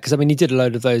 Yeah, because I mean, you did a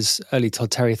load of those early Todd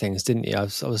Terry things, didn't you? I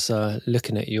was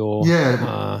looking at your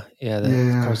the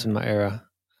chorus in that era.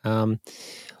 I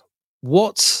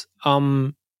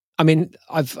mean,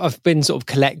 I've been sort of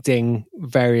collecting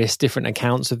various different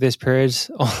accounts of this period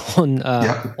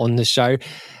on the show.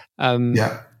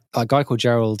 A guy called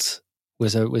Gerald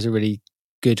was a really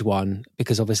good one,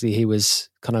 because obviously he was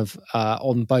kind of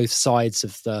on both sides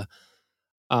of the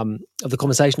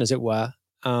conversation, as it were.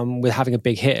 With having a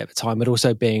big hit at the time, but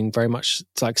also being very much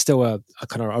like still a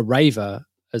kind of a raver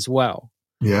as well.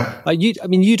 Yeah. Like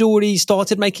you'd already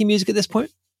started making music at this point?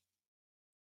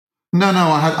 No,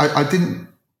 I didn't.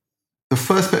 The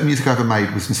first bit of music I ever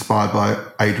made was inspired by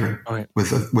Adrian. Right.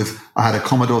 I had a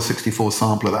Commodore 64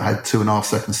 sampler that had 2.5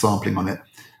 second sampling on it,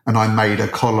 and I made a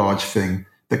collage thing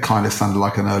that kind of sounded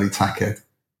like an early Tackhead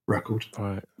record.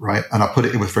 Right. And I put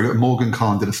it with Morgan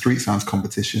Khan did a Street Sounds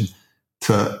competition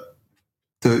for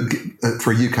a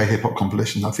UK hip hop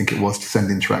compilation, I think it was, to send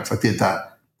in tracks. I did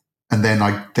that, and then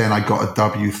I got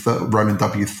a Roman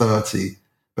W30,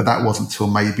 but that wasn't till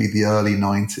maybe the early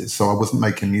 90s. So I wasn't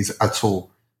making music at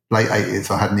all. Late 80s,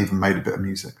 I hadn't even made a bit of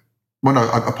music. Well, no,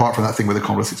 apart from that thing with the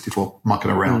Commodore 64 mucking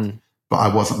around, but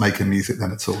I wasn't making music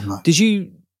then at all. No. Did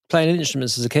you play any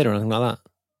instruments as a kid or anything like that?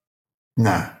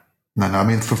 No. I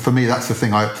mean, for me, that's the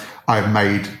thing. I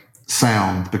made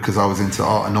sound because I was into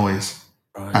Art and Noise,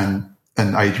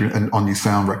 and Adrian and On You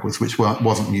Sound records, which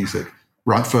wasn't music.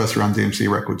 Right, first round DMC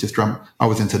record, just drum. I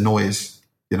was into noise,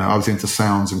 I was into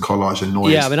sounds and collage and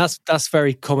noise. Yeah, I mean that's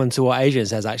very common to what Adrian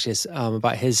says actually,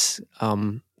 about his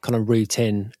kind of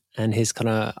routine and his kind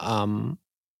of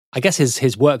I guess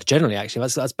his work generally. Actually,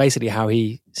 that's basically how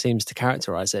he seems to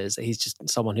characterize it. Is that he's just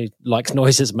someone who likes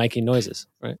noises, making noises,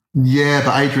 right? Yeah,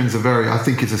 but Adrian's I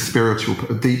think he's a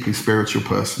deeply spiritual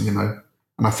person,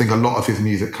 And I think a lot of his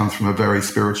music comes from a very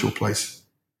spiritual place,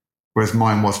 whereas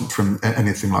mine wasn't from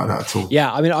anything like that at all.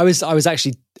 Yeah, I mean, I was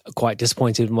actually quite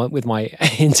disappointed with my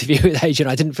interview with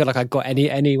Adrian. I didn't feel like I got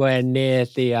anywhere near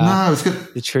the no, it was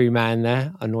good. The true man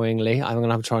there. Annoyingly, I'm going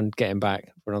to have to try and get him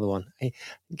back for another one.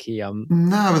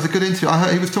 No, it was a good interview.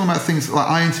 He was talking about things like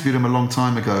I interviewed him a long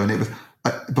time ago, and it was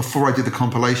before I did the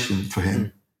compilation for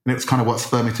him, and it was kind of what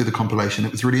spurred me to the compilation.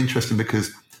 It was really interesting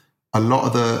because a lot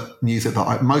of the music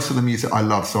most of the music I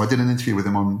love. So I did an interview with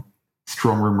him on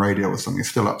Strong Room Radio or something,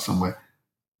 still up somewhere.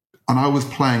 And I was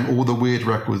playing all the weird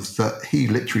records that he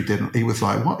literally didn't. He was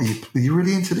like, "What are you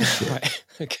really into this shit?" Right.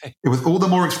 Okay. It was all the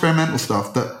more experimental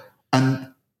stuff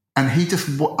and he just,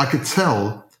 I could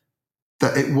tell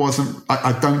that it wasn't,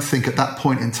 I don't think at that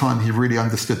point in time he really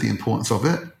understood the importance of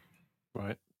it.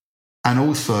 Right. And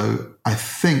also, I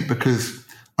think because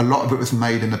a lot of it was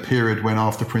made in the period when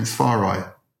after Prince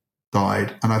Farai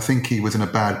died, and I think he was in a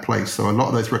bad place. So a lot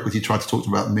of those records he tried to talk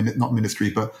about, not Ministry,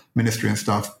 but Ministry and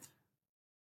stuff,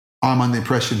 I'm under the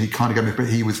impression he kind of gave me,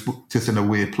 but he was just in a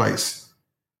weird place.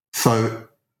 So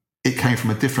it came from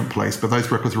a different place, but those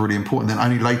records were really important. Then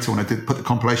only later when I did put the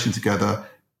compilation together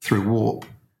through Warp,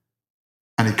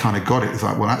 and he kind of got it. It's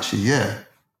like, well, actually, yeah,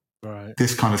 right.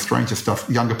 This kind of stranger stuff,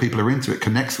 younger people are into it,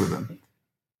 connects with them.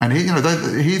 And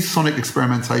his sonic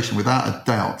experimentation, without a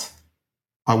doubt,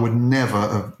 I would never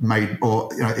have made, or,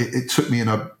 it took me in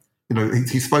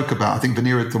he spoke about, I think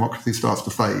Veneer of Democracy Starts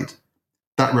to Fade.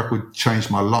 That record changed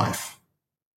my life.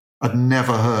 I'd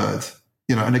never heard,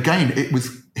 and again, it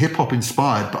was hip hop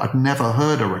inspired, but I'd never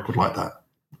heard a record like that.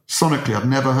 Sonically, I've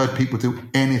never heard people do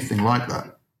anything like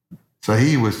that. So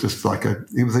he was just like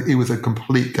he was a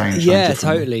complete game changer. Yeah,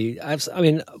 totally. I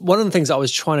mean, one of the things I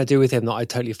was trying to do with him that I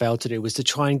totally failed to do was to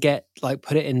try and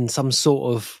put it in some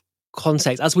sort of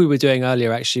context, as we were doing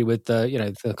earlier, actually, with the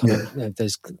kind of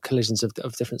those collisions of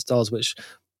different styles, which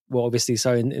were obviously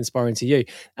so inspiring to you.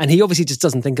 And he obviously just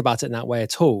doesn't think about it in that way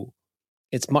at all.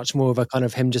 It's much more of a kind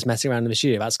of him just messing around in the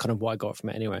studio. That's kind of what I got from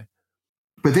it anyway.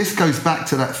 But this goes back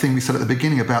to that thing we said at the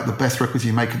beginning about the best records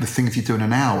you make are the things you do in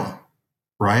an hour,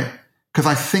 right? Because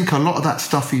I think a lot of that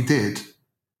stuff he did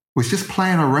was just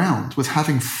playing around, was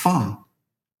having fun.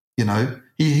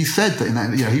 He said that in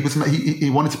that, he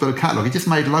wanted to build a catalogue. He just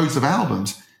made loads of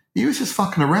albums. He was just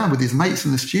fucking around with his mates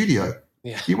in the studio.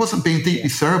 Yeah. He wasn't being deeply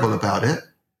cerebral about it.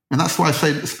 And that's why I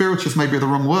say spiritual is maybe the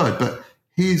wrong word, but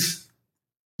his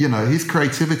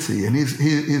creativity and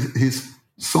his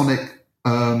sonic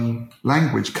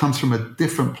language comes from a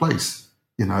different place,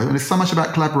 and it's so much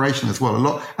about collaboration as well, a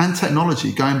lot, and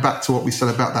technology, going back to what we said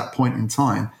about that point in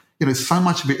time. So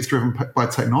much of it is driven by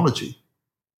technology.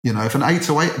 If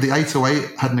the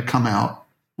 808 hadn't come out,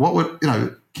 what would,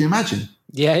 can you imagine?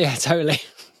 Yeah, totally.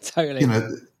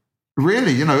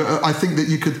 Really, I think that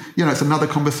you could, it's another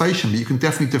conversation, but you can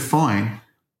definitely define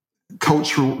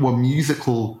cultural,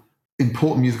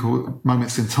 important musical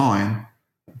moments in time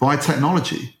by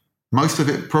technology. Most of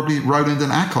it probably Roland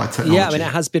and Akai technology. Yeah, I mean,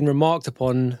 it has been remarked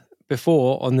upon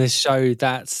before on this show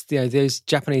that those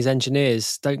Japanese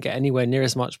engineers don't get anywhere near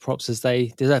as much props as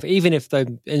they deserve, even if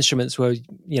the instruments were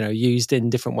used in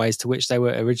different ways to which they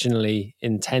were originally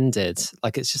intended.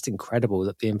 Like, it's just incredible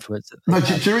that the influence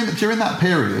during that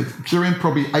period, during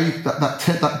probably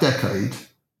that decade,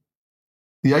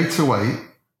 the 808,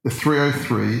 the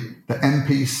 303, the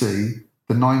MPC,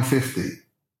 the 950,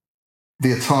 the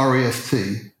Atari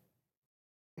ST,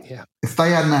 if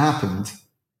they hadn't happened,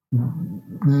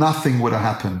 nothing would have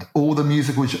happened. All the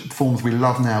musical forms we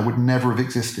love now would never have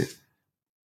existed.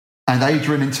 And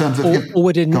Adrian, in terms of...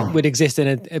 would exist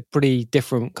in a pretty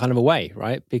different kind of a way,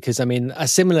 right? Because, I mean, a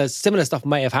similar stuff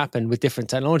may have happened with different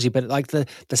technology, but like the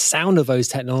sound of those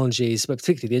technologies, but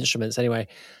particularly the instruments anyway,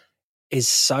 is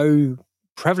so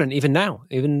prevalent even now,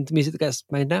 even the music that gets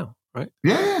made now, right?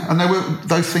 Yeah. And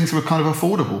those things were kind of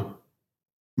affordable.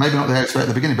 Maybe not the at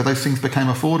the beginning, but those things became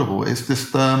affordable. It's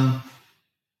just... and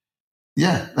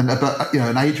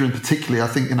Adrian particularly, I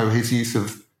think, his use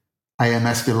of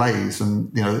AMS delays and,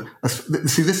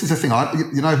 see, this is the thing.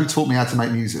 Who taught me how to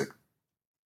make music?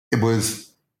 It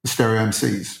was the stereo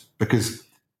MCs, because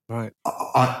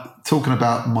talking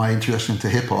about my introduction to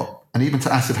hip hop and even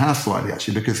to acid house slightly,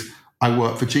 actually, because I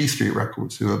worked for G Street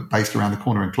Records, who are based around the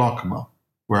corner in Clerkenwell,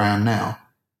 where I am now.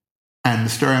 And the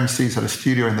stereo MCs had a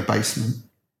studio in the basement,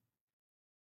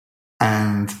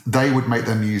 and they would make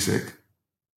their music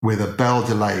with a Bell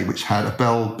delay, which had a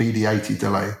Bell BD80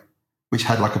 delay, which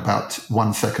had like about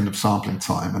 1 second of sampling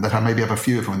time. And they'd maybe have a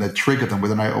few of them, and they'd trigger them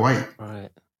with an 808. Right.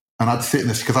 And I'd sit in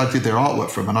this, because I did their artwork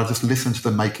for them, and I just listened to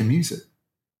them making music.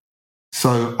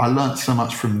 So I learned so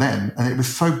much from them. And it was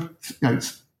so,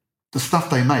 the stuff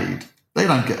they made, they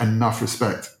don't get enough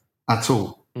respect at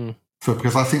all.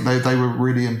 Because I think they were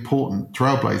really important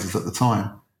trailblazers at the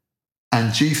time.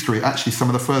 And G Street, actually, some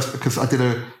of the first, because I did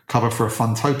a cover for a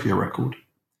Funtopia record.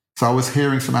 So I was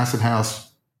hearing some acid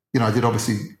house. I did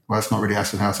obviously, well, it's not really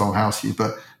acid house, I'll house you,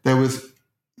 but there was,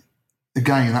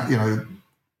 again, that,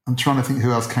 I'm trying to think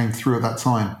who else came through at that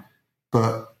time.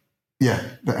 But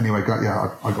anyway,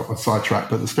 I got sidetracked.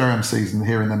 But the stereo MCs and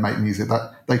hearing them make music,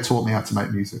 that they taught me how to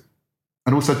make music.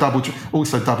 And also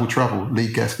Double Trouble,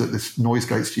 lead guest at this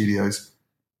Noisegate Studios,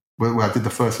 where I did the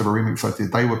first ever remix I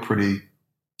did. They were pretty,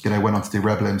 went on to do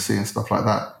Rebel MC and stuff like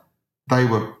that. They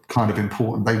were kind of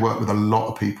important. They worked with a lot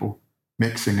of people,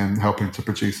 mixing and helping to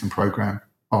produce and program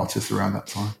artists around that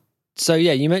time. So,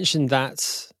 you mentioned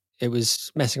that it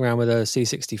was messing around with a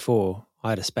C64. I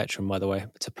had a Spectrum, by the way,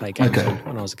 to play games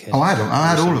when I was a kid. Oh, I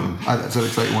had all of them. I had a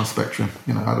ZX81 Spectrum.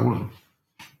 I had all of them.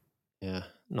 Yeah,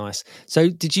 nice. So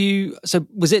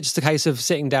was it just a case of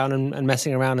sitting down and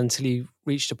messing around until you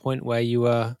reached a point where you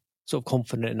were sort of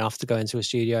confident enough to go into a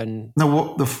studio and...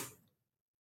 No, the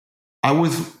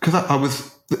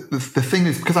thing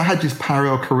is, because I had this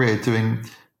parallel career doing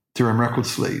record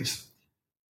sleeves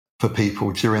for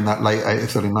people during that late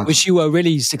 80s, early 90s. Which you were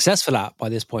really successful at by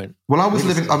this point. Well, I was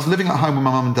living at home with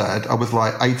my mum and dad. I was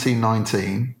like 18,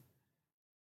 19,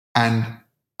 and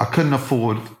I couldn't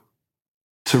afford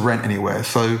to rent anywhere.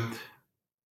 So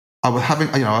I was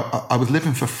I was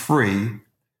living for free,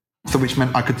 so which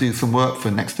meant I could do some work for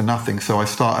next to nothing. So I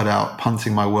started out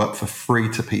punting my work for free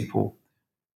to people.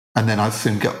 And then I'd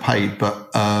soon get paid. But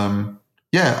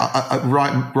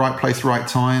right place, right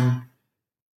time,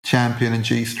 Champion and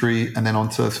G Street, and then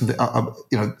onto something.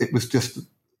 It was just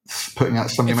putting out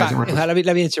some amazing records.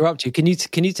 Let me interrupt you. Can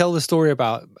you tell the story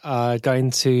about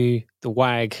going to the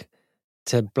WAG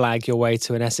to blag your way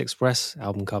to an S Express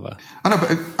album cover? I know,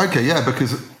 but okay, yeah,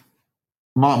 because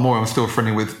Mark Moore, I'm still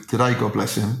friendly with today, God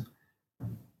bless him.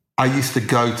 I used to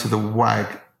go to the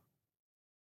WAG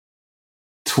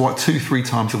 2-3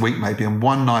 times a week maybe, and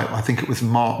one night I think it was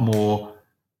Mark Moore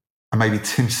and maybe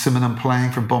Tim Simonon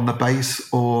playing from Bomb the Bass,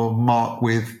 or Mark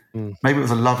with maybe it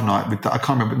was a Love night with, I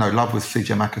can't remember, no, Love with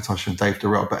CJ McIntosh and Dave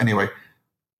Durrell. But anyway,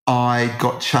 I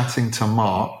got chatting to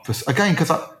Mark because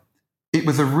it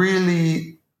was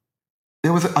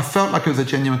I felt like it was a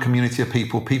genuine community of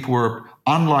people. People were,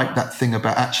 unlike that thing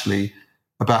about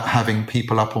having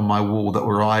people up on my wall that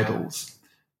were idols,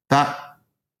 that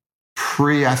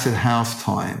pre-acid house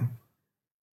time,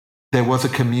 there was a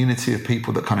community of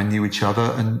people that kind of knew each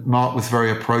other, and Mark was very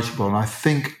approachable. And I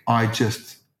think I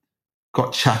just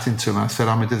got chatting to him. I said,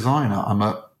 I'm a designer.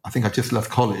 I think I just left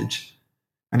college.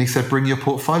 And he said, bring your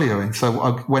portfolio in. So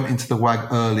I went into the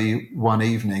WAG early one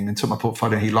evening and took my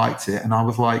portfolio. He liked it. And I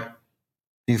was like,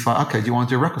 he's like, okay, do you want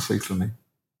to do a record sleeve for me?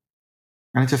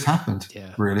 And it just happened,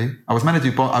 Yeah. really. I was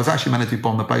actually meant to do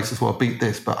Bomb the Bass as well, Beat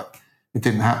This, but it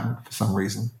didn't happen for some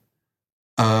reason.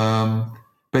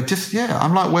 But just,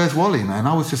 I'm like, where's Wally, man?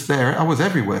 I was just there. I was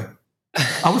everywhere.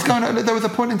 I was going out. There was a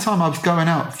point in time I was going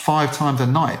out 5 times a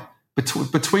night.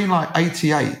 Between like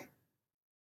 88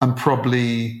 and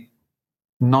probably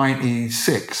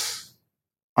 96,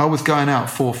 I was going out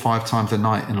 4 or 5 times a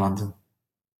night in London.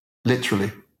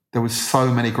 Literally. There was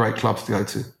so many great clubs to go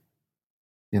to,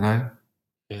 you know?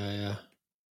 Yeah.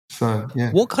 So,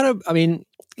 yeah. What kind of, I mean,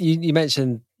 you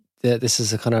mentioned that this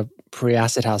is a kind of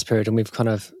pre-acid house period, and we've kind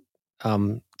of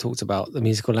talked about the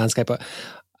musical landscape, but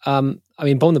I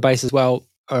mean, Bomb the Bass as well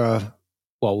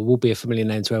will be a familiar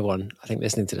name to everyone, I think,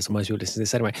 listening to this, or most people listening to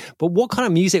this anyway. But what kind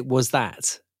of music was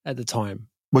that at the time?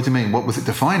 What do you mean? What was it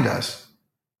defined as?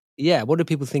 Yeah, what do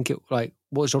people think it, like,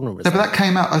 what genre was No, it? but that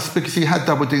came out because you had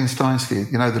Double D and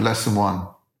Steinsfield, you know, the Lesson 1,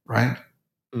 right?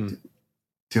 Do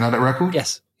you know that record?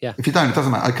 Yes, yeah. If you don't, it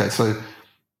doesn't matter. Okay, so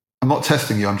I'm not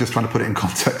testing you. I'm just trying to put it in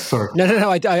context. Sorry. No.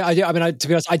 I do. I mean, to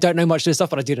be honest, I don't know much of this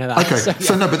stuff, but I do know that. Okay,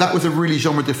 so no, but that was a really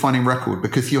genre-defining record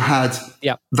because you had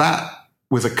that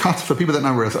was a cut, for people that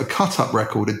know where it was, a cut-up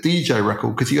record, a DJ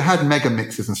record, because you had mega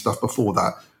mixes and stuff before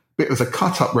that, but it was a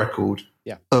cut-up record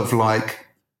of like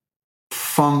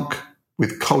funk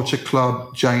with Culture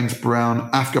Club, James Brown,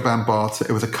 Africa Bambaataa.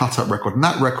 It was a cut-up record, and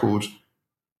that record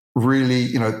really,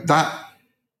 you know, that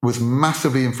was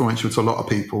massively influential to a lot of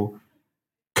people.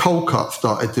 Cold Cut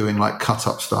started doing like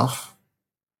cut-up stuff,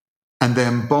 and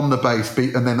then Bomb the Bass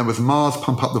beat, and then there was Mars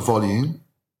Pump Up the Volume,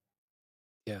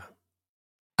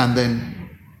 and then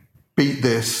Beat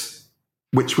This,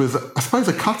 which was, I suppose,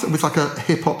 it was like a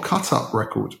hip-hop cut-up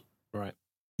record, right?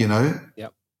 You know,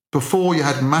 before you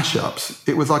had mashups,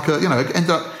 it was like a, you know, it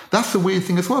ended up. That's the weird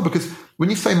thing as well, because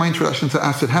when you say my introduction to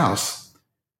acid house,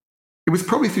 it was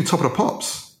probably through Top of the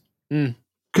Pops,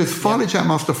 because Finally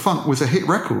Jackmaster Funk was a hit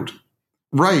record.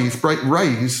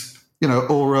 Raise, you know,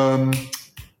 or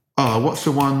what's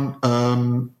the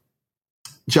one?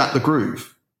 Jack the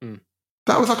Groove.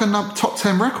 That was like a top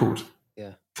 10 record.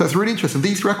 Yeah. So it's really interesting.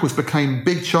 These records became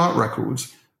big chart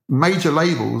records. Major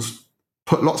labels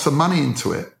put lots of money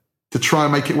into it to try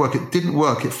and make it work. It didn't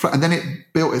work. And then it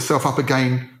built itself up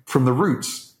again from the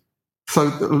roots. So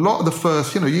a lot of the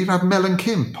first, you know, you have Mel and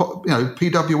Kim, you know,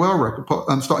 PWL record,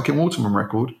 and Starter Kim Waterman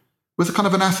record was a kind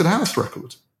of an acid house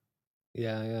record.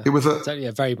 Yeah. It was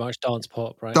very much dance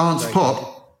pop, right? Dance very pop. Good.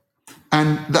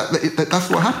 And that's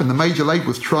what happened. The major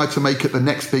labels tried to make it the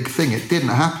next big thing. It didn't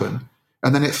happen.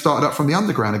 And then it started up from the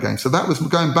underground again. So that was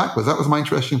going backwards. That was my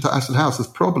introduction to acid house, is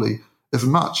probably as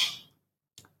much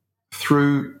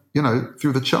through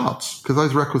the charts, because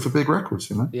those records are big records,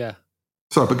 you know? Yeah.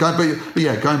 Sorry, but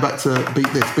going back to Beat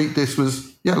This. Beat This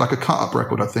was, like a cut-up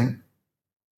record, I think,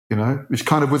 you know, which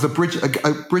kind of was a bridge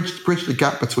the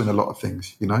gap between a lot of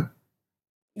things, you know?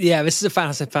 Yeah, this is a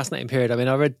fascinating period. I mean,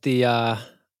 I read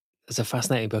there's a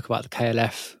fascinating book about the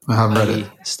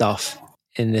KLF stuff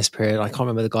in this period. I can't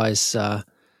remember the guy's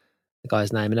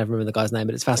name. I never remember the guy's name,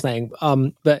 but it's fascinating.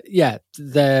 But yeah,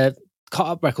 the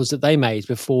cut-up records that they made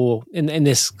before in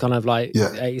this kind of like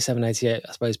 87, 88,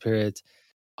 I suppose, period.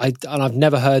 I've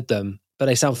never heard them, but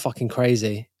they sound fucking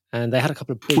crazy. And they had a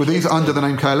couple of... Were these under the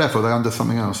name KLF, or were they under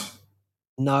something else?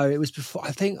 No, it was before.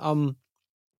 I think...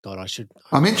 God,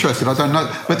 I'm interested. I don't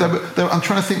know, but I'm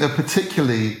trying to think. That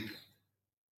particularly,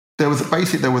 there was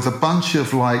a bunch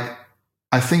of like,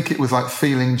 I think it was like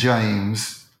Feeling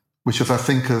James, which was, I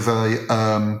think, of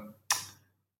a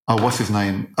what's his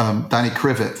name, Danny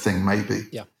Krivit thing, maybe.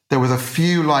 Yeah. There was a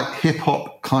few like hip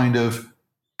hop kind of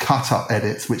cut up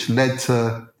edits, which led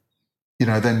to, you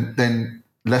know, then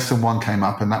Lesson 1 came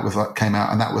out, and that was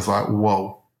like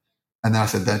whoa, and then I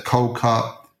said then Cold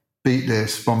Cut, Beat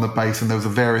This, Bomb the Bass, and there was a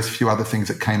various few other things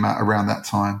that came out around that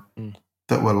time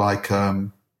that were like,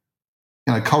 you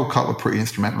know, Cold Cut were pretty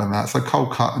instrumental in that. So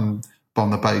Cold Cut and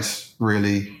Bomb the Bass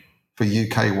really, for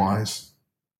UK wise.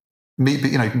 You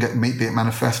can get Meat Beat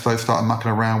Manifesto, started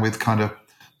mucking around with kind of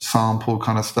sample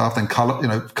kind of stuff. Then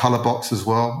Colour Box as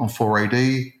well on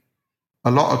 4AD.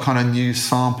 A lot of kind of new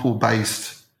sample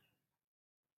based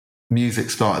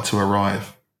music started to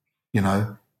arrive, you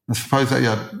know. I suppose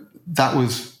that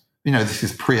was, you know, this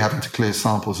is pre having to clear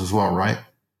samples as well, right?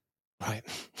 Right.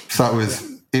 So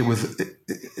it was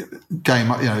game,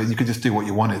 you know, you could just do what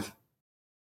you wanted.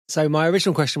 So my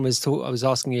original question was, I was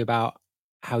asking you about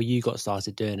how you got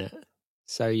started doing it.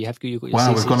 So you got your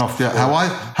wow, we've gone off. Yeah,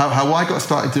 how I got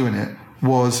started doing it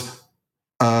was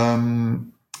a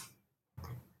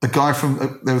guy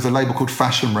from there was a label called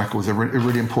Fashion Records, a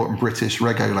really important British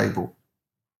reggae label.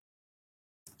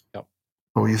 Yep.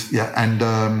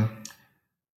 And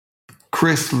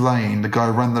Chris Lane, the guy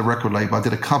who ran the record label, I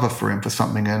did a cover for him for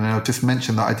something, and I just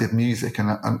mentioned that I did music,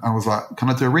 and I was like, can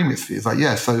I do a remix for you? He's like,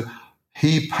 yeah. So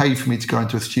he paid for me to go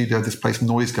into a studio, this place,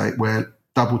 Noisegate, where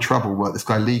Double Trouble worked, this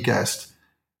guy, Lee Guest.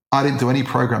 I didn't do any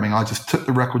programming. I just took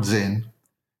the records in,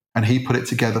 and he put it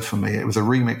together for me. It was a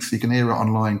remix. You can hear it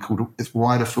online called It's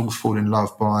Why the Fools Fall in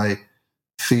Love by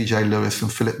CJ Lewis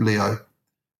and Philip Leo.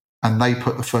 And they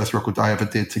put the first record I ever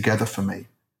did together for me.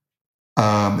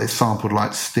 It sampled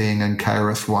like Sting and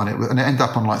KRS-One. And it ended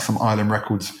up on like some Island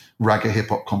Records ragga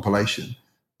hip-hop compilation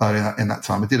in that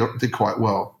time. It did quite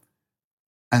well.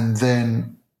 And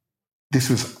then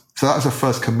so that was the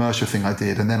first commercial thing I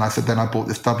did. And then I bought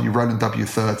this Roland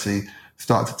W30,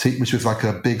 started to teach, which was like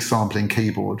a big sampling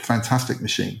keyboard, fantastic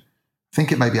machine. I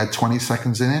think it maybe had 20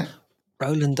 seconds in it.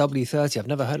 Roland W30, I've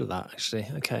never heard of that actually.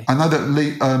 Okay. I know that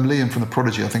Liam from The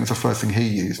Prodigy, I think it's the first thing he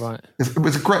used. Right. It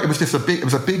was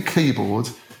a big keyboard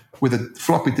with a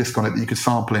floppy disk on it that you could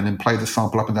sample in and play the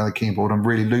sample up and down the keyboard and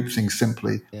really loop things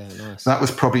simply. Yeah, nice. That was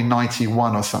probably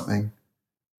 91 or something.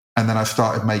 And then I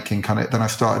started then I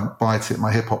started Byte It,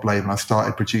 my hip hop label, and I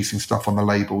started producing stuff on the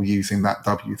label using that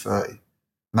W30. And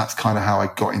that's kind of how I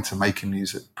got into making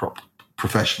music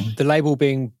professionally. The label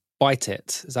being Byte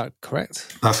It, is that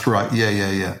correct? That's right.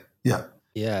 Yeah.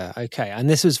 Yeah, okay. And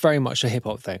this was very much a hip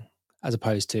hop thing, as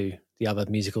opposed to the other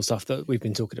musical stuff that we've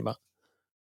been talking about.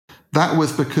 That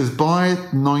was because by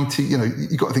 90,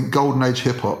 you got to think golden age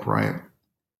hip hop, right?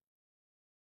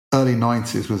 Early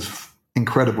 90s was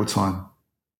incredible time.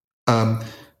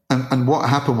 And what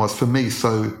happened was for me,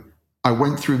 so I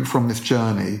went through from this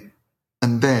journey,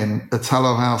 and then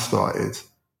Italo House started,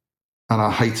 and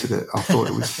I hated it. I thought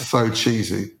it was so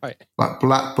cheesy. Right. Like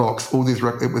Black Box, all these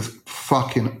records, it was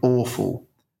fucking awful.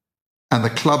 And the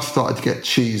club started to get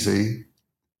cheesy.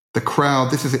 The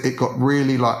crowd, it got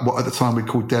really like what at the time we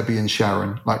called Debbie and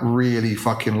Sharon, like really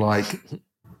fucking like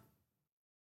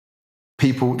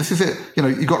people. This is it.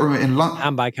 You got to remember in London.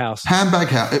 Handbag House.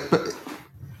 But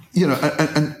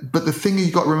the thing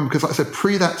you got to remember, because like I said,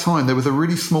 pre that time, there was a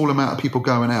really small amount of people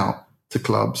going out to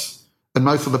clubs, and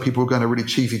most of the people were going to really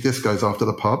cheesy discos after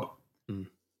the pub. Mm.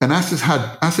 And Acid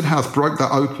House broke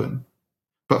that open,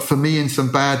 but for me in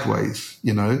some bad ways,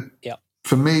 Yeah.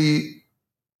 For me,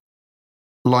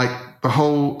 like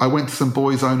I went to some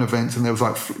boys' own events, and there was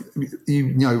like,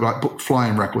 like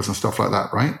flying records and stuff like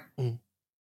that, right? Mm.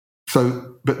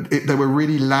 So, but they were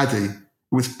really laddie.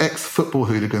 It was ex-football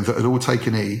hooligans that had all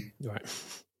taken E. Right.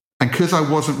 And because I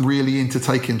wasn't really into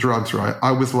taking drugs, right,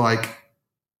 I was like,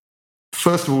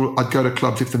 first of all, I'd go to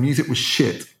clubs. If the music was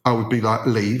shit, I would be like,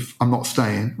 leave. I'm not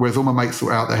staying. Whereas all my mates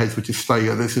were out their heads would just stay.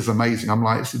 Oh, this is amazing. I'm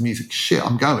like, this is music shit.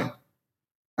 I'm going.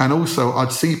 And also,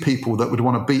 I'd see people that would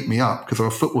want to beat me up because they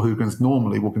were football hooligans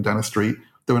normally walking down the street.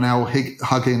 They were now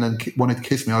hugging and wanted to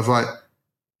kiss me. I was like,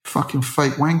 fucking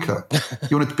fake wanker.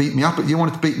 You wanted to beat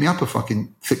me up a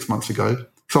fucking 6 months ago.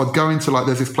 So I'd go into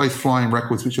there's this place, Flying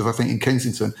Records, which was, I think, in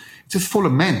Kensington. It's just full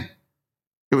of men.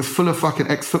 It was full of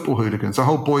fucking ex-football hooligans. The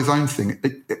whole boys' own thing.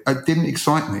 It didn't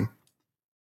excite me.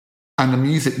 And the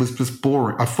music was just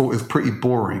boring. I thought it was pretty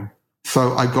boring.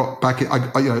 So I got back,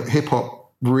 hip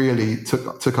hop really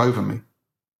took over me,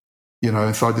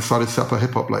 and so I decided to set up a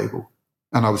hip hop label,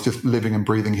 and I was just living and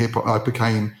breathing hip hop. I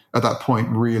became at that point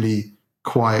really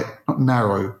quite not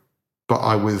narrow, but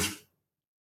I was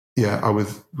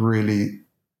really,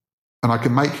 and I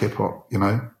could make hip hop,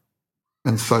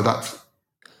 and so that's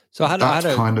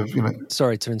kind of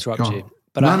Sorry to interrupt you,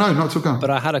 but no, not to go.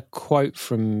 But I had a quote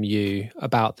from you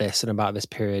about this and about this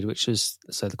period, which is,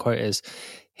 so the quote is,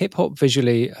 hip hop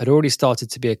visually had already started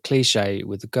to be a cliche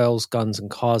with the girls, guns and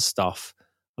cars stuff.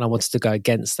 And I wanted to go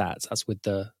against that. That's with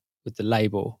the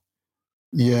label.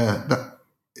 Yeah.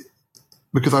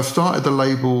 Because I started the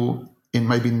label in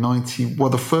maybe 90. Well,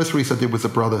 the first release I did was The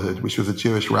Brotherhood, which was a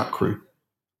Jewish rap crew.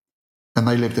 And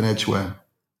they lived in Edgware.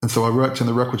 And so I worked in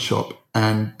the record shop,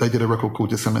 and they did a record called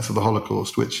Descendants of the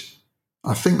Holocaust, which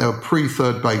I think they were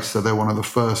pre-Third Base. So they're one of the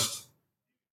first.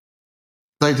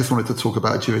 They just wanted to talk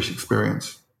about a Jewish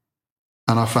experience.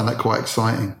 And I found that quite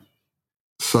exciting.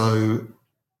 So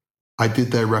I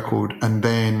did their record, and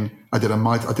then I did a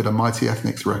Mighty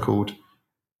Ethnics record.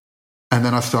 And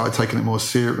then I started taking it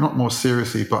not more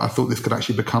seriously, but I thought this could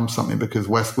actually become something because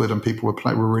Westwood and people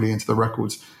were really into the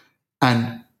records.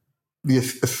 And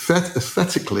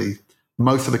aesthetically,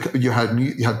 most of you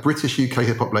had British UK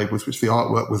hip hop labels, which the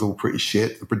artwork was all pretty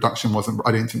shit. The production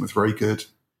I didn't think it was very good.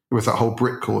 It was that whole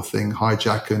Britcore thing,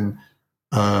 Hijack and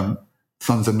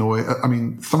Sons of Noise. I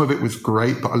mean, some of it was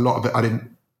great, but a lot of it I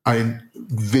didn't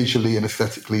visually and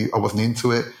aesthetically, I wasn't into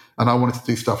it. And I wanted to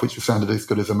do stuff which sounded as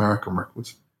good as American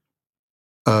records.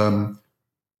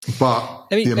 But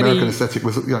the American aesthetic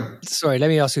was, Sorry, let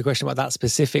me ask you a question about that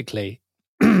specifically.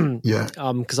 Yeah.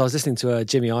 Because I was listening to a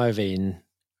Jimmy Iovine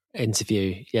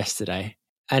interview yesterday,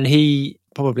 and he,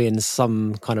 probably in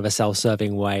some kind of a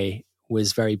self-serving way,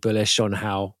 was very bullish on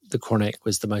how The Chronic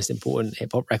was the most important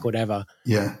hip-hop record ever.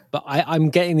 Yeah. But I'm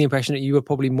getting the impression that you were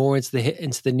probably more into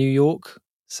the New York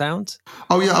sound.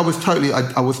 Oh, yeah, I was totally...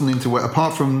 I wasn't into it.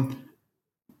 Apart from...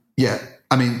 Yeah,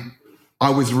 I mean, I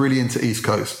was really into East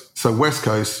Coast. So West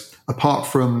Coast, apart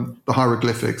from the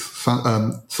Hieroglyphics,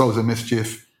 Souls of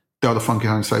Mischief, Del the Funky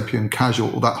Home Sapien,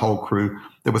 Casual, that whole crew,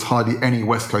 there was hardly any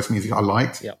West Coast music I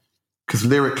liked. Yeah. Because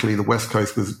lyrically, the West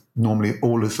Coast was normally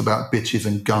all this about bitches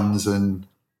and guns, and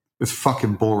it was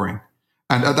fucking boring.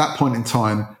 And at that point in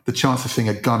time, the chance of seeing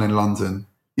a gun in London,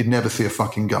 you'd never see a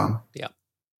fucking gun. Yeah.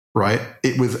 Right?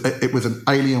 It was an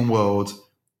alien world,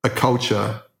 a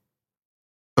culture,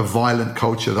 a violent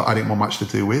culture that I didn't want much to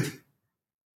do with.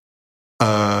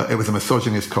 It was a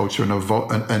misogynist culture and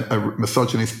a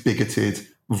misogynist, bigoted,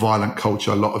 violent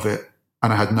culture, a lot of it,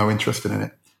 and I had no interest in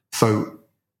it. So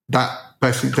that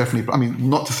definitely, I mean,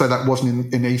 not to say that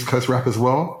wasn't in East Coast rap as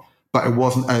well, but it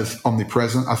wasn't as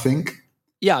omnipresent, I think.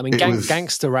 Yeah, I mean,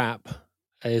 gangster rap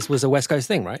was a West Coast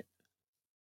thing, right?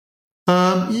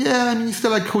 Yeah, I mean, you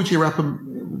still had Cool G rap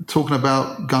talking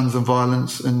about guns and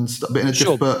violence and stuff, but in a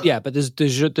sure, different... Yeah, but there's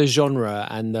the genre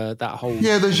and that whole...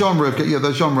 Yeah, the genre,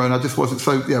 and I just wasn't...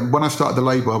 So, yeah, when I started the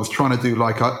label, I was trying to do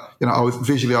like, I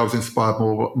was inspired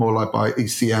more like by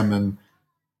ECM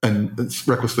and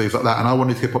record sleeves like that, and I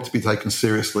wanted hip-hop to be taken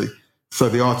seriously. So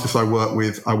the artists I work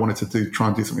with, I wanted to try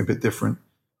and do something a bit different.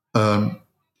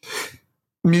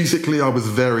 Musically, I was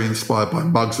very inspired by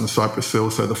Muggs and Cypress Hill,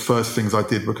 so the first things I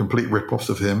did were complete rip-offs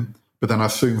of him, but then I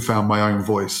soon found my own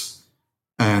voice.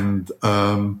 And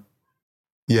and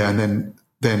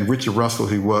then Richard Russell,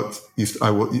 who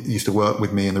used to work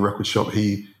with me in the record shop,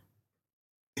 he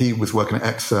was working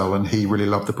at Excel, and he really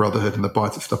loved the Brotherhood and the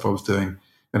Bite It stuff I was doing,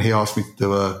 and he asked me to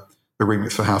do a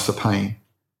remix for House of Pain,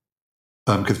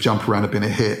 because Jump Around had been a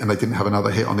hit and they didn't have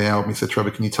another hit on the album. He said,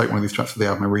 Trevor, can you take one of these tracks for the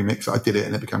album and remix it? I did it,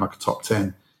 and it became like a top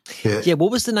 10 hit. Yeah,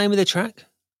 what was the name of the track?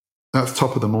 That's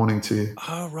Top of the Morning to You.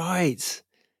 Oh, right.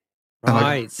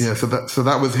 Right. So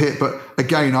that was a hit. But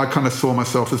again, I kind of saw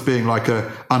myself as being like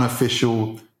a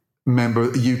unofficial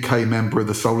UK member of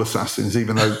the Soul Assassins,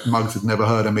 even though Muggs had never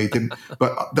heard of me.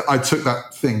 But I took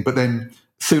that thing. But then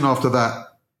soon after that,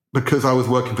 because I was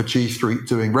working for G Street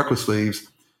doing record sleeves,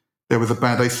 there was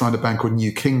they signed a band called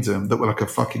New Kingdom that were like a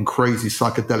fucking crazy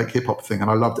psychedelic hip hop thing. And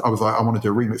I loved it. I was like, I want to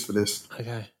do a remix for this.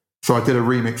 Okay. So I did a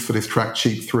remix for this track,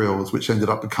 Cheap Thrills, which ended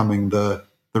up becoming the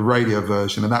radio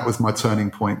version. And that was my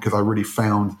turning point, because I really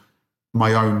found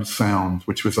my own sound,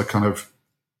 which was a kind of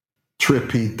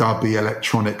trippy, dubby,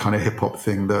 electronic kind of hip hop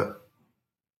thing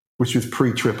which was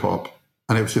pre-trip hop.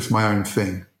 And it was just my own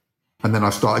thing. And then I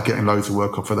started getting loads of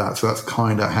work off of that. So that's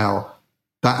kind of how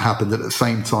that happened. At the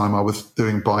same time, I was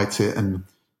doing Bite It and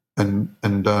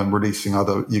releasing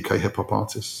other UK hip hop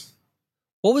artists.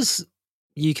 What was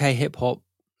UK hip hop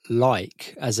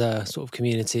like as a sort of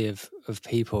community of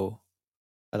people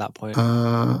at that point?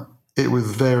 It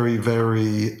was very,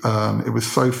 very. It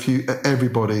was so few.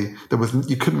 Everybody.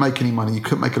 You couldn't make any money. You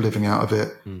couldn't make a living out of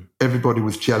it. Everybody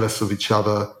was jealous of each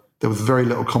other. There was very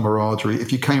little camaraderie.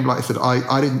 If you came, like I said,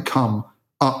 I didn't come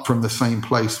up from the same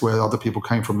place where other people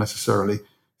came from necessarily.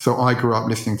 So I grew up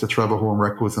listening to Trevor Horn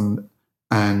records and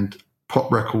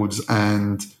pop records,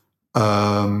 and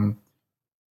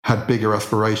had bigger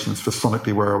aspirations for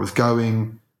sonically where I was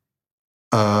going.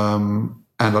 And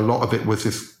a lot of it was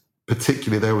this,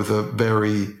 particularly there was a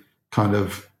very kind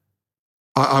of,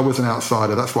 I was an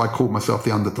outsider. That's why I called myself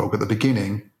the underdog at the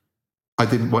beginning. I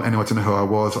didn't want anyone to know who I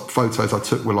was. Photos I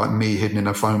took were like me hidden in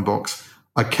a phone box.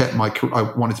 I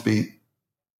wanted to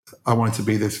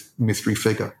be this mystery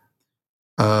figure.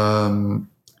 And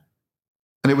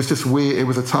it was just weird. It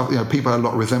was a tough, people had a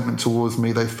lot of resentment towards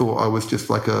me. They thought I was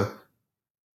just like a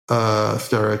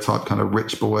stereotype kind of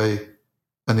rich boy.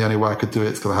 And the only way I could do it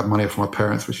is because I had money from my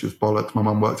parents, which was bollocks. My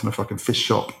mum worked in a fucking fish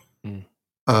shop.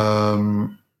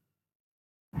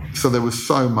 So there was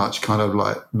so much kind of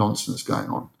like nonsense going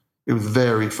on. It was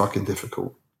very fucking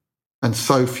difficult. And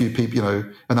so few people,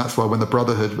 and that's why when the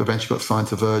Brotherhood eventually got signed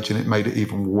to Virgin, it made it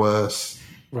even worse.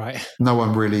 Right. No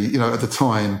one really, at the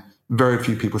time, very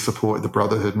few people supported the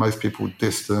Brotherhood. Most people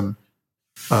dissed them.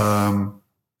 The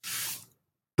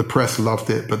press loved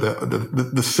it, but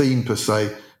the scene per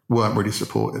se weren't really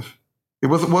supportive. It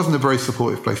wasn't a very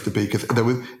supportive place to be, because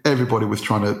everybody was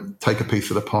trying to take a piece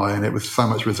of the pie, and it was so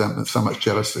much resentment, so much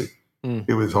jealousy.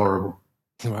 It was horrible.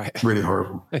 Right. Really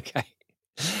horrible. Okay.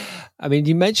 I mean,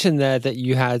 you mentioned there that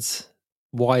you had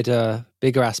wider,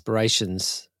 bigger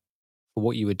aspirations for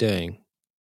what you were doing.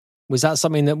 Was that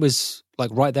something that was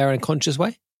like right there in a conscious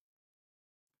way?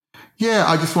 Yeah,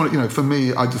 I just wanted, for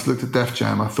me, I just looked at Def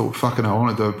Jam. I thought, fucking hell, I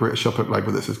want to do a British hip hop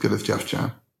label that's as good as Def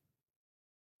Jam.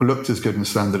 Looked as good and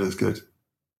sounded as good.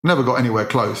 Never got anywhere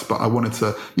close, but I wanted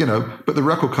to, but the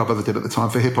record covers I did at the time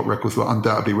for hip hop records were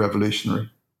undoubtedly revolutionary.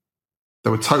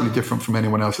 They were totally different from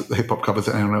anyone else, the hip hop covers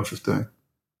that anyone else was doing.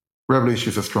 Revolution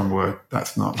is a strong word.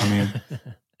 That's not,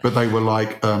 but they were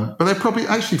like, but they probably,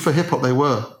 actually for hip hop, they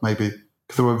were maybe,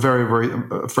 because they were very, very,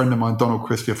 a friend of mine, Donald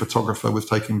Christie, a photographer, was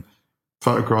taking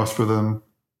photographs for them.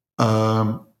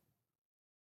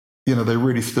 They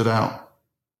really stood out.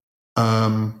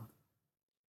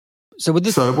 So with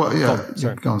this, go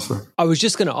on, sorry. I was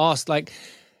just going to ask, like,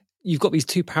 you've got these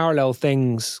two parallel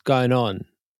things going on,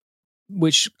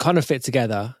 which kind of fit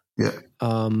together. Yeah.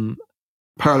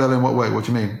 Parallel in what way? What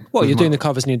do you mean? Well, you're doing the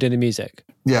covers and you're doing the music.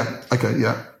 Yeah. Okay.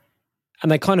 Yeah.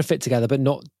 And they kind of fit together, but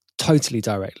not totally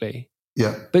directly.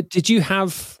 Yeah. But did you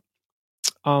have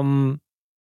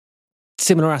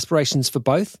similar aspirations for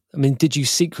both? I mean, did you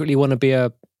secretly want to be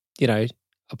a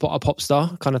pop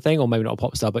star kind of thing, or maybe not a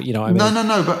pop star, but what I mean?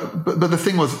 No. But the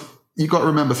thing was, you got to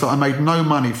remember. So I made no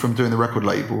money from doing the record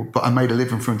label, but I made a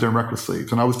living from doing record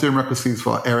sleeves, and I was doing record sleeves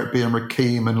for like Eric B and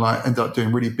Rakim, and like ended up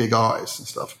doing really big artists and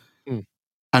stuff. Mm.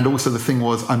 And also the thing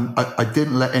was, I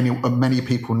didn't let many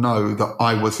people know that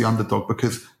I was the underdog,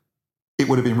 because it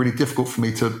would have been really difficult for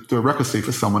me to do a record sleeve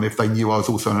for someone if they knew I was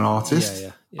also an artist.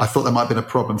 Yeah. I thought there might have been a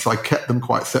problem, so I kept them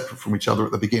quite separate from each other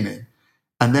at the beginning,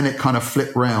 and then it kind of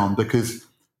flipped round because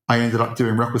I ended up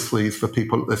doing record sleeves for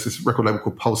people. There's this record label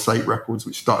called Pulsate Records,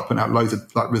 which started putting out loads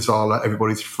of like Rizala,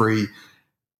 Everybody's Free.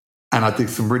 And I did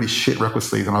some really shit record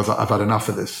sleeves, and I was like, I've had enough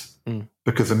of this,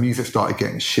 because the music started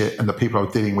getting shit and the people I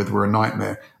was dealing with were a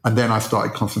nightmare. And then I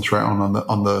started concentrating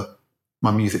on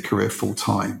my music career full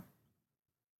time.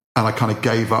 And I kind of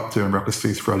gave up doing record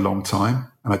sleeves for a long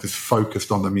time, and I just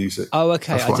focused on the music. Oh,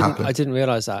 okay. I didn't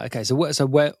realize that. Okay. So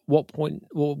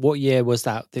what year was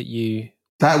that you...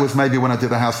 That was maybe when I did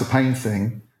the House of Pain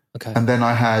thing. Okay. And then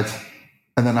I had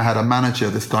a manager,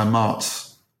 this guy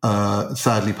Martz,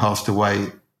 sadly passed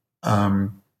away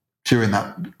during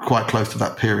that, quite close to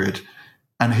that period.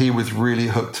 And he was really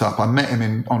hooked up. I met him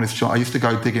in Honest John. I used to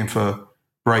go digging for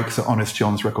breaks at Honest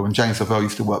John's record, and James Lavelle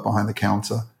used to work behind the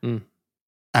counter.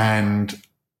 And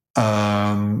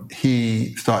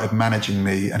he started managing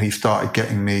me, and he started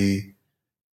getting me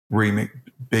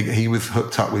he was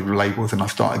hooked up with labels, and I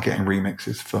started getting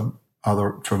remixes from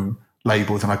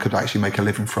labels, and I could actually make a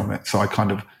living from it. So I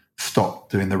kind of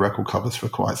stopped doing the record covers for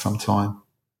quite some time.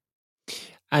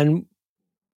 And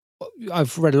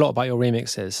I've read a lot about your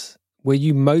remixes. Was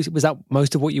that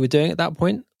most of what you were doing at that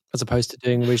point, as opposed to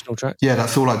doing original tracks? Yeah,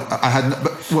 that's all I had.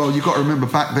 But, well, you got to remember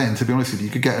back then, to be honest with you,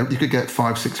 you could get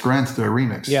 $5-6 grand to do a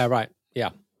remix. Yeah, right. Yeah.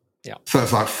 So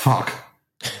it's like, fuck.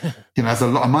 There's a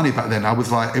lot of money back then. It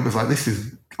was like, this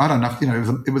is, I don't know,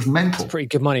 it was mental. It's pretty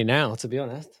good money now, to be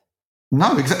honest.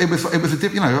 No, it was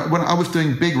when I was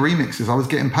doing big remixes, I was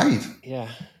getting paid. Yeah.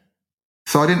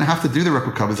 So I didn't have to do the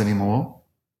record covers anymore.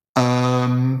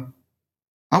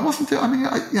 I wasn't doing,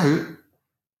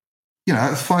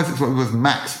 it's $5-6 was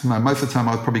max. Most of the time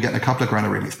I was probably getting a couple of grand a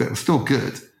remix, but it was still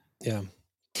good. Yeah.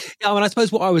 Yeah, I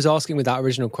suppose what I was asking with that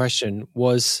original question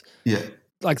was,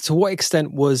 like, to what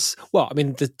extent was,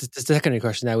 the secondary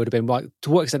question there would have been, like,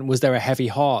 to what extent was there a heavy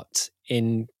heart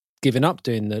in giving up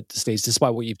doing the sleeves,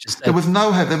 despite what you've just said? There was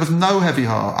no heavy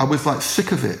heart. I was like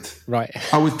sick of it. Right.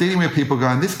 I was dealing with people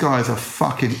going, this guy's a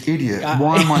fucking idiot.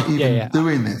 Why am I even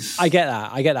doing this? I get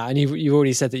that. And you've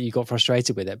already said that you got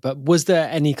frustrated with it, but was there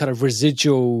any kind of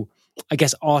residual, I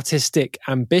guess, artistic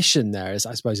ambition there, I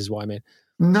suppose is what I mean?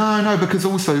 No, because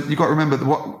also you got to remember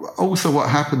what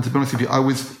happened, to be honest with you,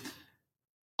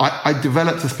 I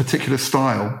developed this particular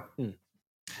style, and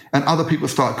other people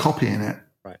started copying it.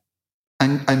 Right.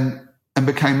 And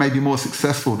became maybe more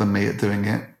successful than me at doing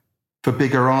it for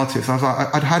bigger artists. I was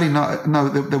like, I'd had enough. No,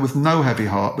 there was no heavy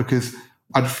heart, because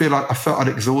I felt I'd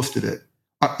exhausted it.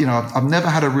 I've never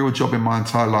had a real job in my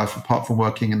entire life apart from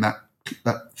working in that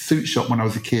suit shop when I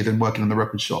was a kid and working in the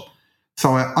record shop.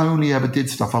 So I only ever did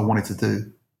stuff I wanted to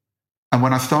do. And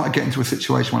when I started getting to a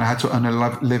situation when I had to earn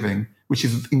a living, which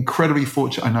is incredibly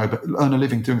fortunate, I know, but earn a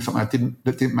living doing something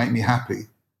that didn't make me happy,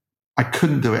 I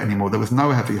couldn't do it anymore. There was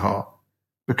no heavy heart,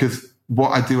 because what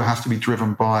I do has to be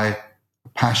driven by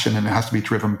passion, and it has to be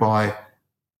driven by,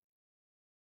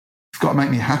 it's got to make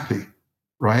me happy,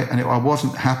 right? And I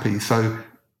wasn't happy. So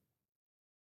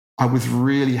I was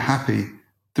really happy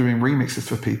doing remixes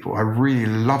for people. I really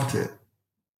loved it.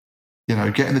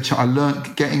 I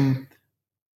learned getting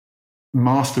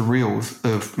master reels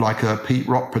of like a Pete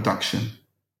Rock production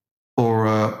or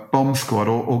a Bomb Squad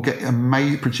or get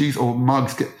a produce or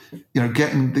Muggs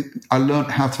I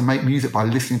learned how to make music by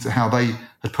listening to how they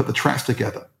had put the tracks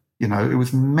together. You know, it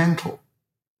was mental.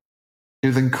 It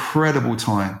was an incredible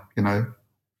time, you know.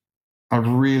 I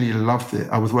really loved it.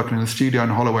 I was working in a studio on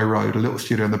Holloway Road, a little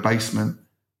studio in the basement.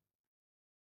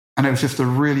 And it was just a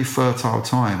really fertile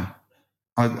time.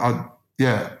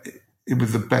 It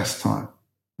was the best time.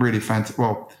 Really fantastic.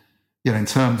 Well, you know, in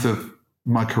terms of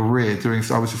my career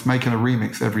I was just making a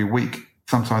remix every week,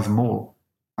 sometimes more.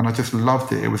 And I just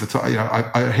loved it. It was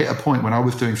I hit a point when I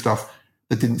was doing stuff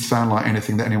that didn't sound like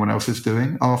anything that anyone else was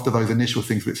doing. After those initial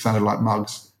things which sounded like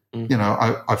Muggs, you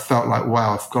know, I felt like,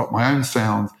 wow, I've got my own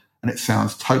sound and it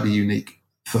sounds totally unique.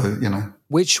 So, you know.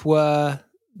 Which were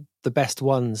the best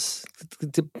ones?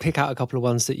 To pick out a couple of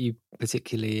ones that you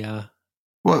particularly...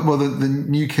 Well, the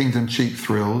New Kingdom Cheap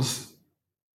Thrills,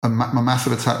 my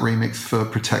Massive Attack remix for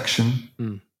Protection.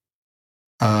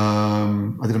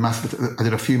 I did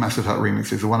a few Massive Attack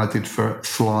remixes. The one I did for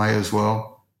Sly as well.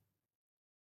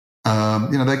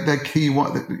 You know, they're key. You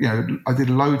know, I did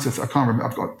loads of. I can't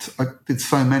remember. I did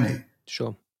so many.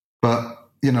 Sure. But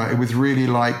you know, it was really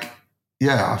like,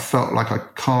 I felt like I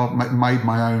made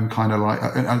my own kind of like.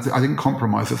 I didn't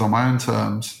compromise. It was on my own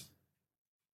terms,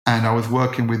 and I was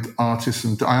working with artists,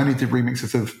 and I only did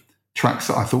remixes of tracks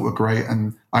that I thought were great,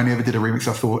 and I only ever did a remix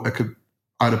I thought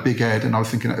I had a big head, and I was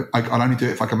thinking I'll only do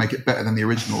it if I can make it better than the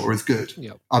original or as good.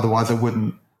 Yep. Otherwise, I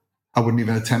wouldn't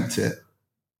even attempt it.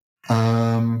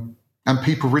 And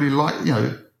people really like, you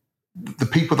know, the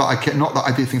people that not that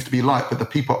I did things to be liked, but the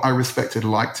people I respected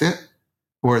liked it.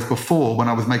 Whereas before, when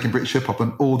I was making British hip hop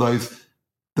and all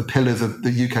the pillars of the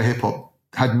UK hip hop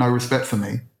had no respect for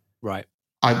me. Right.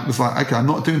 I was like, okay, I'm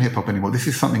not doing hip hop anymore. This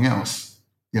is something else.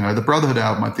 You know, the Brotherhood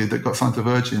album I did that got signed to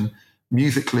Virgin,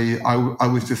 musically, I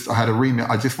had a remix.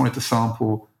 I just wanted to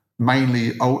sample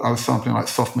mainly, I was sampling like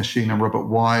Soft Machine and Robert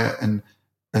Wyatt and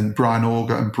Brian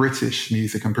Auger and British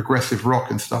music and progressive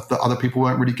rock and stuff that other people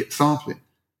weren't really sampling.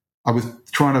 I was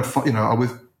trying to, you know,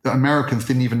 that Americans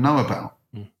didn't even know about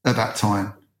at that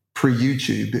time,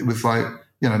 pre-YouTube. It was like,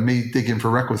 you know, me digging for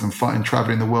records and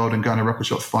traveling the world and going to record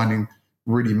shops, finding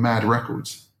really mad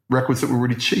records that were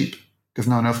really cheap because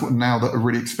no one else would now that are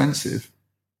really expensive.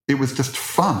 It was just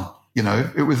fun, you know.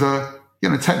 It was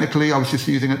technically I was just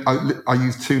using it. I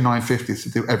used two 950s to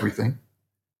do everything.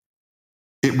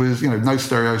 It was, you know, no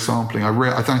stereo sampling.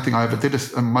 I don't think I ever did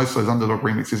and most of those Underdog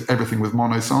remixes, everything was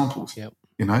mono samples. Yep.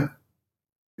 You know,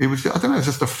 it was, I don't know, it was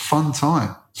just a fun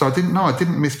time. So I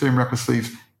didn't miss doing record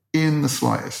sleeves in the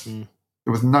slightest. There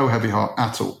was no heavy heart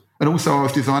at all. And also I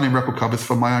was designing record covers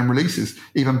for my own releases.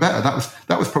 Even better. That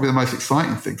was probably the most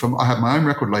exciting thing. I had my own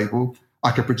record label. I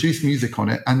could produce music on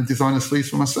it and design the sleeves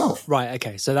for myself. Right.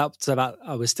 Okay. So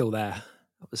I was still there.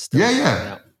 I was still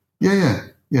Yeah.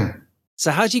 So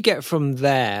how do you get from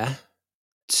there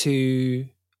to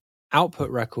Output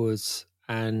Records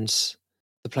and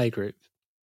the Playgroup?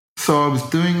 So I was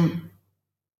doing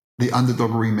the Underdog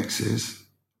remixes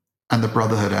and the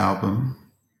Brotherhood album.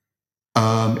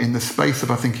 In the space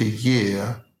of, I think, a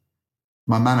year,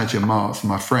 my manager, Marks,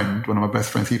 my friend, one of my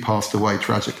best friends, he passed away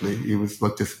tragically. He was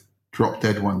like just dropped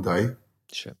dead one day.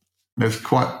 Sure. And it was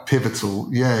quite pivotal.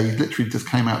 Yeah, he literally just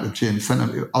came out of the gym,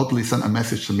 oddly sent a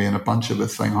message to me and a bunch of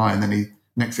us saying hi, and then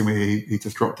next thing he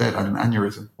just dropped dead, had an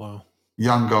aneurysm. Wow.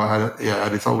 Young guy,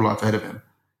 had his whole life ahead of him.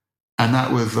 And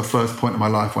that was the first point in my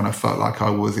life when I felt like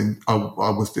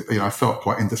I felt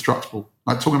quite indestructible.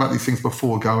 Like talking about these things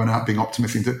before, going out, being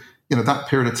optimistic, you know, that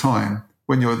period of time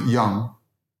when you're young,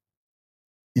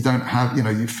 you don't have, you know,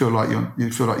 you feel like you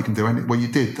can do anything. Well, you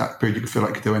did that period, you could feel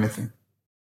like you could do anything.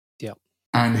 Yeah.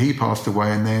 And he passed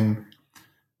away, and then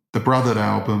the Brotherhood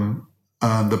album,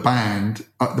 the band,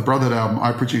 the Brotherhood album,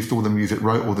 I produced all the music,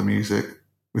 wrote all the music,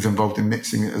 was involved in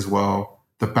mixing it as well.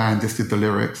 The band just did the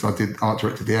lyrics. I did art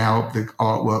directed the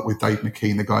artwork with Dave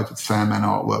McKean, the guy who did Sandman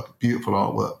artwork, beautiful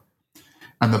artwork.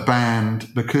 And the band,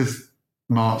 because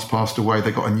Marks passed away,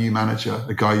 they got a new manager,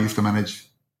 the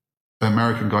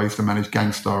American guy used to manage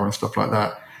Gangstar and stuff like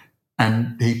that.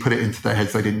 And he put it into their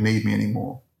heads they didn't need me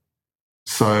anymore.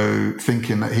 So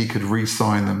thinking that he could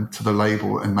re-sign them to the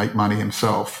label and make money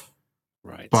himself.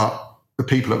 Right. But the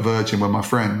people at Virgin were my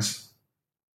friends.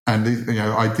 And, you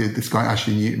know, I did this guy,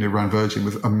 Ashley Newton, who ran Virgin,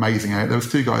 was amazing. There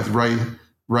was two guys,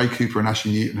 Ray Cooper and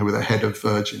Ashley Newton, who were the head of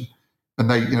Virgin. And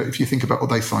they, you know, if you think about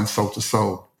what they signed Soul to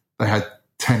Soul, they had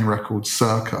 10 records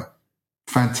circa.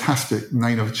 Fantastic,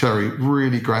 Nana Cherry,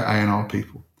 really great A&R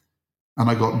people. And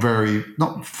I got very,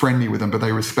 not friendly with them, but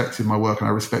they respected my work and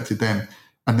I respected them.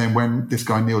 And then when this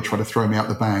guy Neil tried to throw me out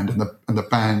the band and the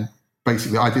band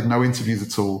basically, I did no interviews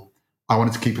at all. I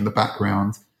wanted to keep in the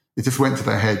background. It just went to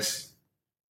their heads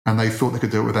and they thought they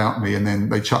could do it without me. And then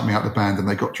they chucked me out the band and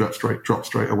they got dropped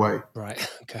straight away. Right.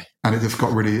 Okay. And it just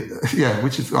got really,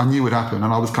 which is, I knew would happen.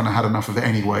 And I was kind of had enough of it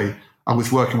anyway. I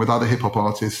was working with other hip hop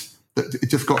artists. It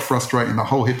just got frustrating. The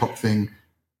whole hip hop thing,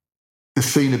 the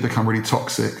scene had become really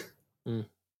toxic. Mm.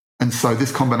 And so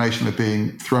this combination of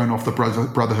being thrown off the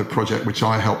Brotherhood project, which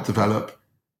I helped develop,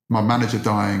 my manager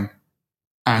dying,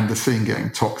 and the scene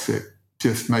getting toxic,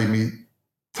 just made me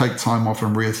take time off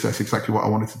and reassess exactly what I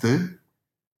wanted to do.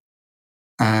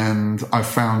 And I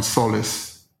found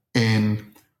solace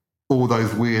in all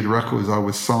those weird records I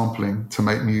was sampling to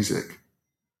make music.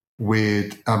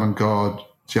 Weird avant-garde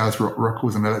jazz rock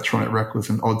records and electronic records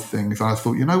and odd things. And I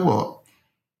thought, you know what?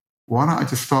 Why don't I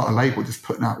just start a label just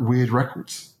putting out weird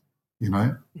records, you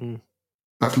know? Mm.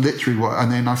 That's literally what...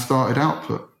 And then I started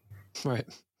Output. Right.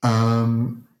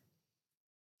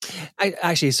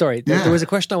 Actually, sorry, there was a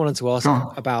question I wanted to ask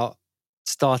about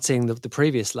starting the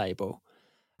previous label.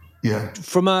 Yeah.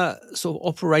 From a sort of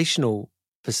operational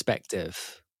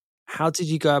perspective, how did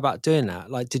you go about doing that?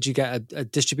 Like, did you get a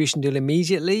distribution deal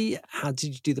immediately? How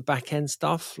did you do the back end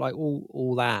stuff? Like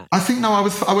all that? I think I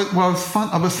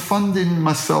was funding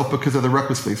myself because of the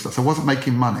record sleeve stuff. So I wasn't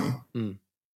making money. Mm.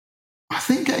 I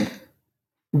think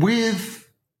with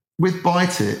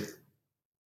Bite It,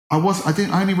 I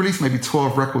only released maybe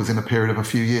 12 records in a period of a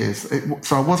few years.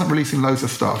 So I wasn't releasing loads of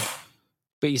stuff.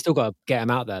 But you still got to get them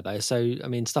out there, though. So, I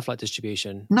mean, stuff like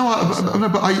distribution. No,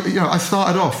 but I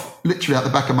started off literally out the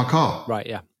back of my car. Right,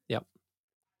 yeah. It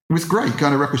was great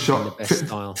going to a record shop. The best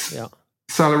style, yeah.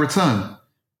 Sale or return.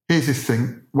 Here's this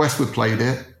thing. Westwood played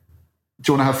it.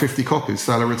 Do you want to have 50 copies?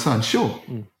 Sale or return? Sure.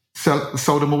 Mm.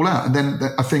 Sold them all out. And then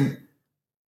I think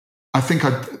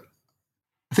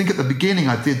at the beginning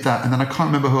I did that, and then I can't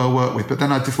remember who I worked with, but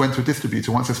then I just went to a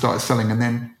distributor once I started selling,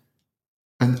 and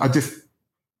I just,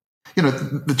 you know,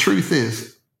 the truth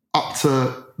is, up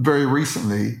to very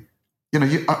recently, you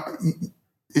know,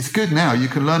 it's good now. You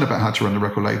can learn about how to run the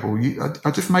record label.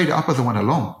 I just made it up as I went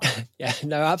along. Yeah,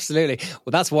 no, absolutely.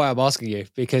 Well, that's why I'm asking you,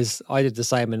 because I did the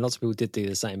same and lots of people did do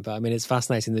the same. But I mean, it's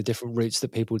fascinating the different routes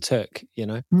that people took, you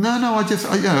know? No, I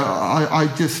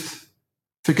just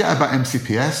forget about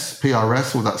MCPS,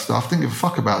 PRS, all that stuff. Didn't give a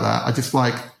fuck about that. I just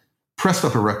pressed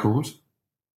up a record,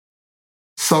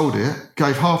 sold it,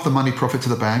 gave half the money profit to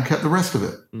the band, kept the rest of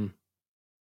it. Mm.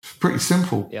 It's pretty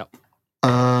simple. Yeah.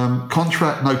 No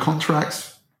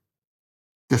contracts,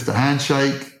 just a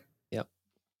handshake. Yep.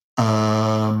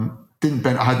 I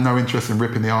had no interest in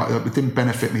ripping the art. It didn't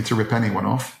benefit me to rip anyone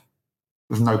off.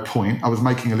 There's no point. I was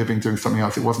making a living doing something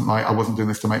else. It wasn't like I wasn't doing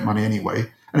this to make money anyway.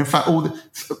 And in fact,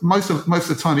 most of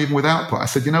the time, even with Output, I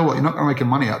said, you know what, you're not going to make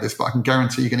money out of this, but I can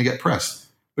guarantee you're going to get press,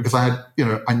 because I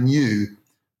knew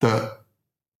that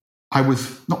I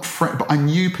was not but I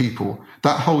knew people.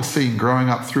 That whole scene growing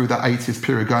up through that 80s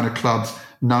period, going to clubs,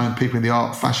 knowing people in the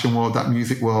art, fashion world, that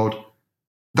music world,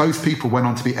 those people went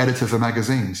on to be editors of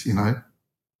magazines, you know?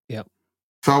 Yep.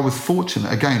 So I was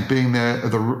fortunate, again, being there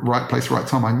at the right place, right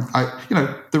time.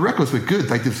 The records were good.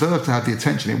 They deserved to have the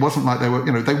attention. It wasn't like they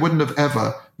wouldn't have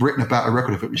ever written about a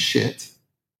record if it was shit.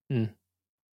 Mm.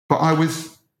 But I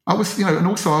was, and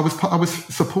also I was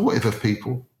supportive of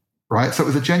people, right? So it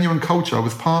was a genuine culture. I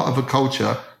was part of a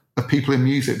culture of people in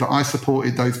music that I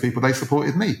supported those people. They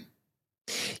supported me.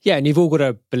 Yeah, and you've all got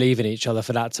to believe in each other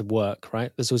for that to work,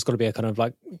 right? There's always got to be a kind of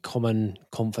like common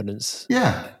confidence.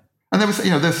 Yeah. And there was,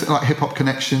 there's like Hip Hop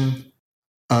Connection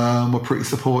were pretty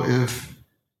supportive.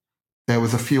 There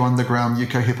was a few underground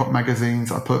UK hip hop magazines.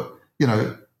 I put,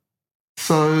 I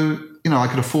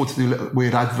could afford to do little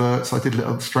weird adverts. I did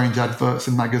little strange adverts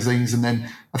in magazines. And then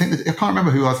I can't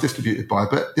remember who I was distributed by,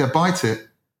 but yeah, Bite It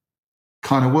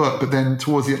kind of worked. But then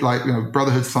towards the,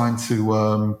 Brotherhood signed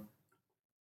to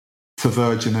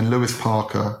Virgin, and Lewis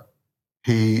Parker,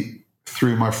 I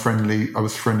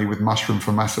was friendly with Mushroom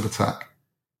from Massive Attack.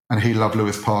 And he loved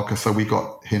Lewis Parker, so we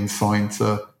got him signed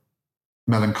to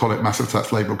Melancholic, Massive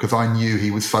Attack's label, because I knew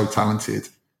he was so talented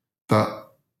that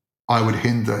I would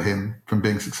hinder him from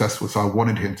being successful. So I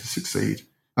wanted him to succeed.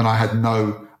 And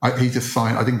he just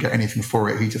signed, I didn't get anything for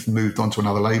it. He just moved on to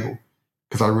another label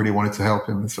because I really wanted to help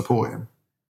him and support him.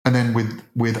 And then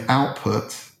with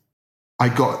Output,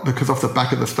 because off the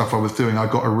back of the stuff I was doing, I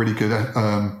got a really good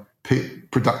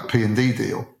P&D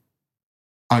deal.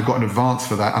 I got an advance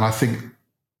for that, and I think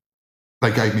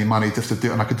they gave me money just to do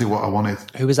it, and I could do what I wanted.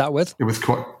 Who was that with? That was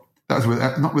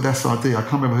not with SRD. I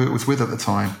can't remember who it was with at the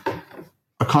time.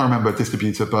 I can't remember a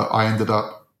distributor, but I ended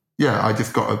up, I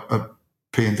just got a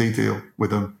P&D deal with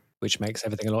them. Which makes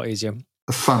everything a lot easier.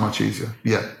 So much easier,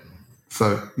 yeah.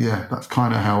 So yeah, that's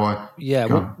kind of how I. Yeah.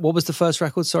 What was the first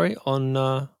record? Sorry, on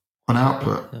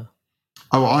Output. Yeah.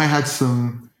 Oh, I had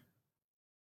some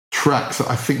tracks that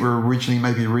I think were originally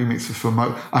maybe remixes for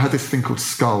Mo. I had this thing called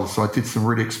Skull, so I did some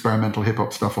really experimental hip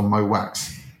hop stuff on Mo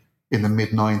Wax in the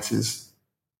mid-90s.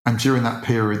 And during that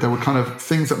period, there were kind of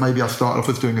things that maybe I started off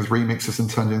as doing as remixes and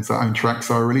turned into their own tracks.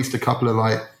 So I released a couple of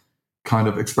like kind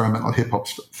of experimental hip hop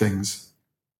things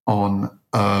on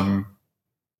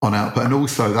Output. And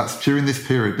also that's during this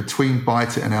period between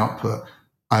Bite It and Output,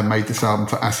 I made this album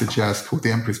for Acid Jazz called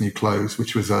The Emperor's New Clothes,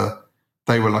 which was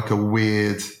they were like a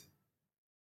weird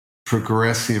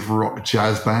progressive rock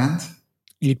jazz band.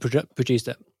 You produced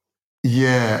it?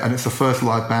 Yeah, and it's the first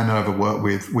live band I ever worked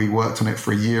with. We worked on it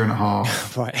for a year and a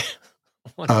half. Right.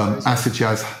 Acid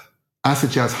Jazz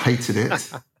hated it.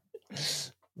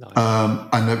 Nice.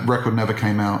 And the record never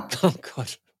came out. Oh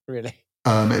God, really?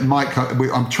 It might come,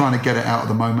 I'm trying to get it out at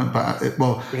the moment, but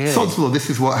really? Sod's Law, this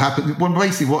is what happened. Well,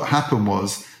 basically what happened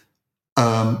was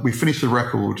we finished the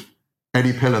record.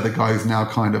 Eddie Pillar, the guy who's now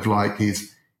kind of like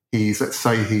he's let's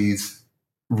say he's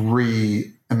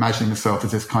reimagining himself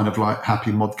as this kind of like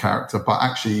happy mod character, but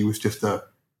actually he was just a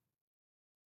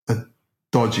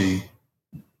dodgy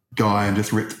guy and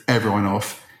just ripped everyone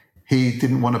off. He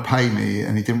didn't want to pay me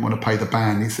and he didn't want to pay the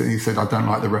band. He said, I don't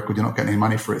like the record, you're not getting any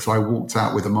money for it. So I walked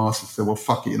out with the masters and said, well,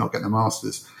 fuck it, you're not getting the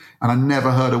masters. And I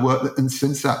never heard a word. And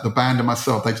since that, the band and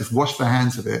myself, they just washed their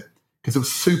hands of it because it was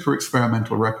a super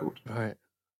experimental record. Right.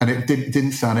 And it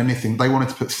didn't sound anything. They wanted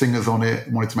to put singers on it,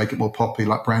 wanted to make it more poppy,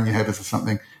 like Brand New Heathers or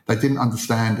something. They didn't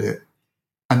understand it.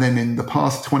 And then in the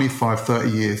past 25, 30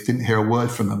 years, didn't hear a word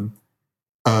from them.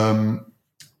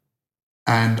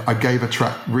 And I gave a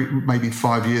track maybe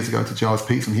 5 years ago to Giles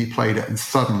Peets, and he played it. And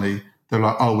suddenly they're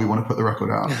like, oh, we want to put the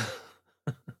record out.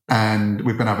 And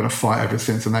we've been having a fight ever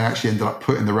since. And they actually ended up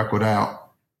putting the record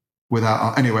out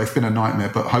without. Anyway, it's been a nightmare,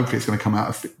 but hopefully it's going to come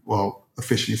out,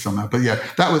 officially somehow. But yeah,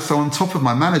 that was so on top of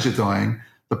my manager dying,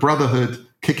 the Brotherhood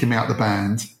kicking me out the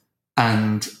band,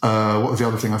 and what was the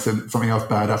other thing I said? Something else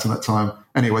bad happened at that time.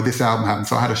 Anyway, this album happened,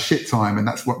 so I had a shit time, and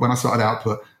that's when I started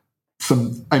Output.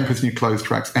 Some Emperor's New Clothes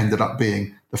tracks ended up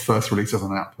being the first releases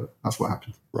on Output. That's what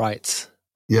happened. Right.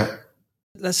 Yeah.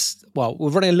 We're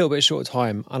running a little bit short of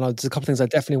time, and there's a couple of things I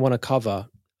definitely want to cover.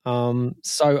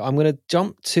 So I'm going to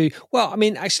jump to. Well, I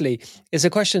mean, actually, it's a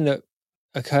question that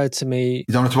occurred to me.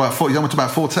 You don't want to talk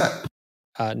about Fortet?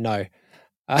 No.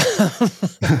 Why?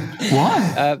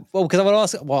 Well, because I want to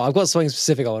ask. Well, I've got something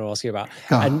specific I want to ask you about,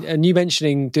 and you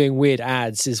mentioning doing weird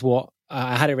ads is what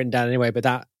I had it written down anyway, but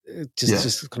that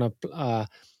just kind of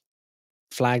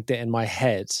flagged it in my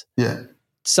head. Yeah.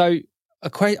 So a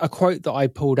quote that I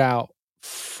pulled out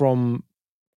from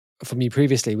you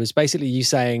previously was basically you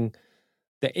saying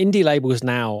that indie labels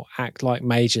now act like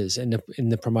majors in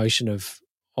the promotion of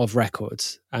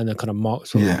records and the kind of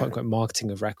quote-unquote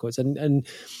marketing of records, and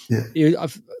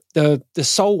the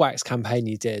Soul Wax campaign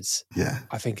you did,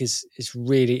 I think is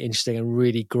really interesting and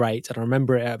really great, and I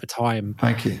remember it at the time.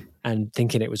 Thank you. And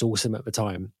thinking it was awesome at the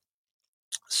time.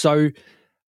 So,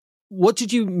 what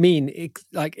did you mean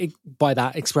by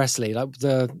that expressly? Like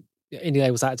the indie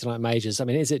labels acting like majors. I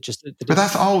mean, is it just? But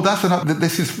that's another.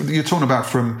 This is you're talking about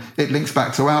from. It links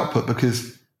back to Output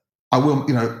because I will.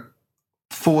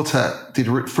 Fortet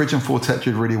Fridge and Fortet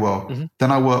did really well. Mm-hmm.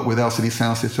 Then I worked with LCD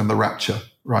Sound System, The Rapture.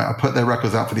 Right, I put their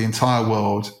records out for the entire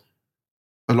world.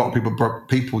 A lot of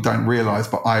people don't realize,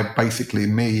 but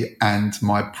me and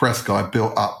my press guy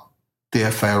built up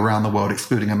DFA around the world,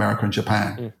 excluding America and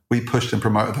Japan. Mm. We pushed and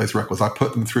promoted those records. I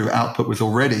put them through. Output was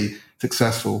already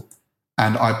successful,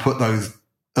 and I put those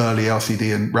early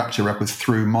LCD and Rapture records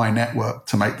through my network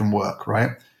to make them work,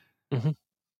 right? Mm-hmm.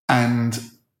 And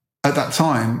at that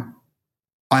time,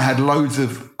 I had loads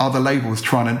of other labels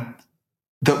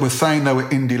that were saying they were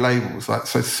indie labels, like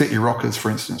so City Rockers, for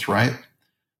instance, right?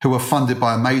 Who were funded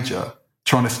by a major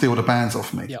trying to steal the bands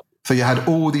off me. Yep. So you had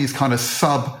all these kind of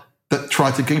that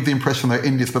tried to give the impression they're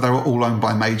indies, but they were all owned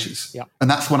by majors. Yep. And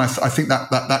that's when I think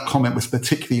that comment was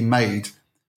particularly made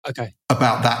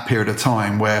about that period of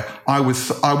time where I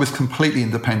was completely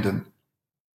independent.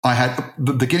 I had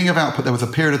the beginning of Output. There was a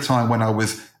period of time when when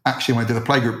I did a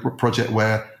playgroup project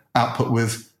where Output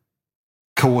was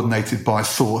coordinated by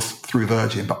Source through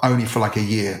Virgin, but only for like a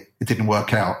year. It didn't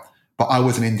work out. But I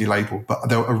was an indie label, but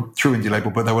they were a true indie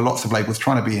label, but there were lots of labels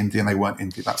trying to be indie and they weren't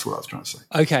indie. That's what I was trying to say.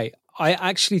 Okay. I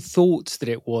actually thought that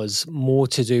it was more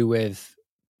to do with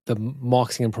the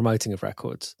marketing and promoting of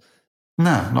records.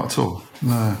 No, not at all.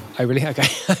 No. Oh, really? Okay.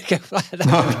 That's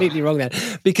completely wrong then.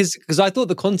 Because I thought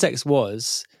the context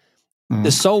was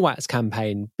the Soul Wax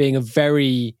campaign being a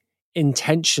very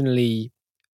intentionally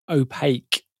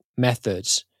opaque method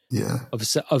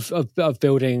of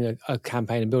building a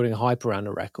campaign and building a hype around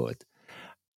a record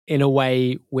in a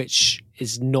way which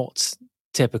is not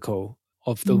typical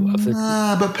of the.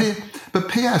 Nah, but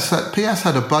PS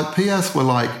had a but PS were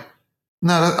like,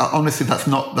 no, honestly,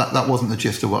 that wasn't the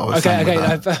gist of what I was saying.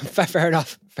 Okay, fair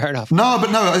enough. No,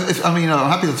 but no, I mean, I'm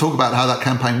happy to talk about how that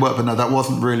campaign worked, but no, that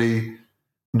wasn't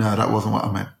what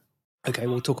I meant. Okay,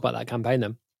 we'll talk about that campaign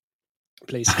then,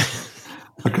 please.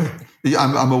 Okay. Yeah,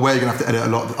 I'm aware you're going to have to edit a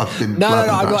lot. I've been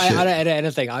I don't edit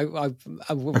anything. I'm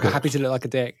happy to look like a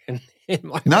dick.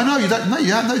 No, you don't.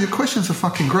 No, your questions are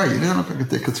fucking great. You don't look like a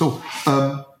dick at all.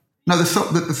 No, the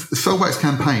Soulwax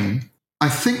campaign, I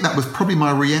think that was probably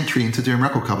my re-entry into doing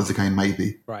record covers again,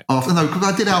 maybe. Right. Because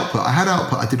I did Output. I had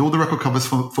Output. I did all the record covers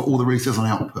for all the releases on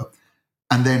Output.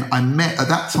 And then at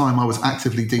that time, I was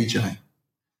actively DJing.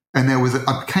 And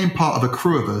I became part of a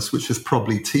crew of us, which was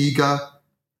probably Tiga,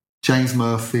 James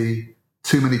Murphy,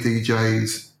 Too Many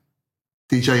DJs,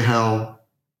 DJ Hell,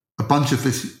 a bunch of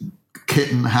this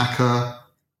Kitten, Hacker.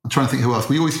 I'm trying to think who else.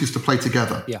 We always used to play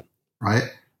together. Yeah. Right?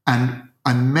 And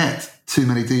I met Too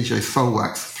Many DJs,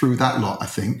 Soulwax, through that lot, I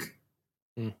think.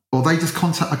 Or they just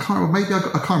I can't remember. Maybe I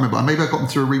can't remember. Maybe I got them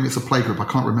through a remix of Playgroup. I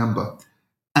can't remember.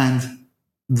 And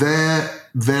they're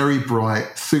very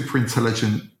bright, super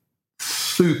intelligent,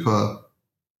 super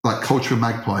like cultural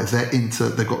magpies.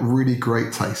 They've got really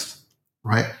great taste,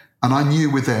 right? And I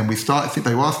knew with them, they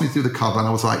asked me to do the cover and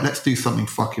I was like, let's do something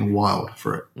fucking wild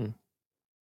for it. And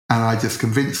I just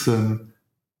convinced them,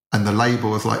 and the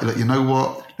label was like, look, you know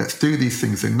what? Let's do these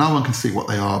things and no one can see what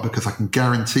they are, because I can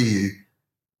guarantee you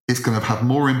it's going to have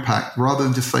more impact, rather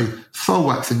than just say,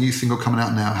 Soulwax, a new single coming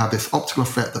out now, have this optical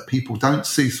effect that people don't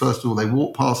see. First of all, they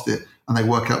walk past it and they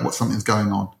work out what something's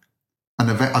going on. And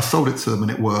I sold it to them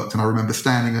and it worked. And I remember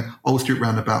standing at Old Street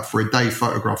Roundabout for a day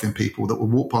photographing people that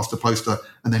would walk past a poster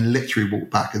and then literally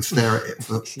walk back and stare at it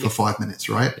for 5 minutes,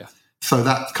 right? Yeah. So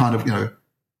that kind of,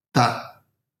 that,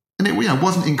 and it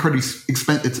wasn't incredibly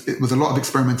expensive. It was a lot of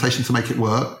experimentation to make it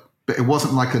work, but it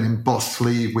wasn't like an embossed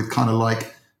sleeve with kind of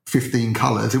like 15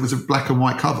 colors. It was a black and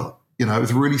white cover. It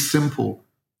was really simple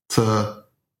to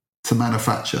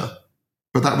manufacture.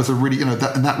 But that was a really,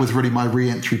 that was really my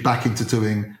re-entry back into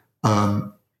doing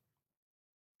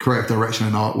creative direction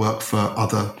and artwork for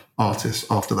other artists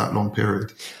after that long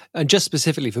period. And just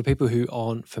specifically for people who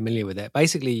aren't familiar with it,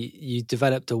 basically you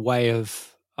developed a way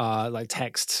of like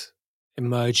text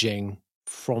emerging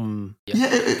from.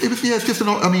 It's just a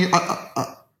lot. I mean,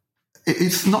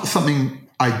 it's not something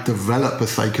I developed per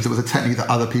se, because it was a technique that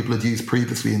other people had used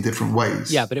previously in different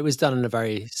ways. Yeah, but it was done in a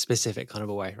very specific kind of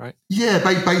a way, right? Yeah,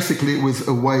 basically it was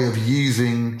a way of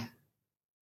using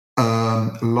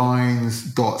lines,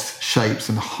 dots, shapes,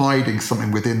 and hiding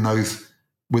something within those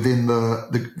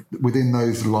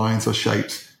lines or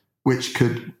shapes, which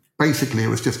could basically, it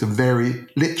was just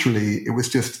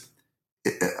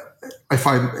if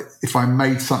I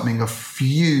made something a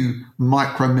few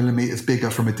micromillimeters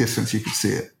bigger from a distance, you could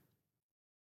see it.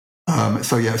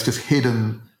 It's just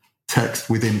hidden text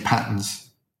within patterns.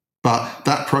 But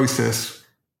that process,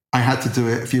 I had to do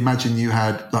it. If you imagine you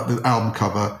had like the album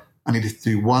cover, I needed to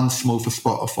do one small for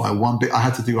Spotify, one bit. I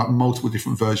had to do like multiple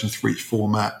different versions for each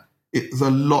format. It was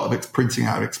a lot of printing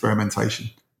out of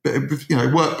experimentation. But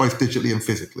it worked both digitally and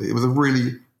physically. It was a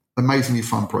really amazingly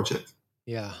fun project.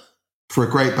 Yeah. For a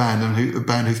great band, and a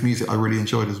band whose music I really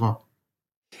enjoyed as well.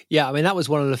 Yeah, I mean, that was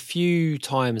one of the few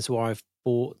times where I've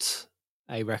bought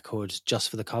a record just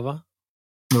for the cover.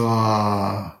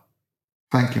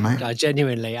 Thank you, mate.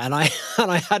 Genuinely, and I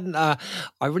hadn't, I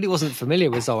really wasn't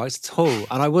familiar with Soulwax at all,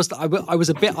 and I was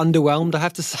a bit underwhelmed, I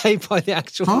have to say, by the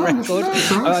actual record.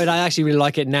 I mean, I actually really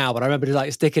like it now, but I remember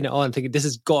like sticking it on and thinking this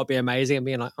has got to be amazing, and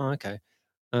being like, oh, okay.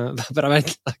 But I mean,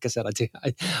 like I said,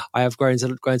 I have grown to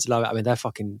love it. I mean, they're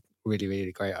fucking really,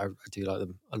 really great. I do like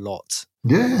them a lot.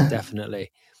 Yeah,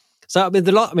 definitely. So I mean,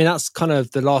 that's kind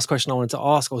of the last question I wanted to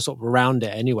ask, or sort of around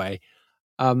it anyway.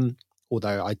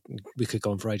 Although we could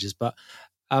go on for ages, but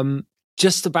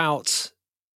just about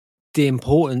the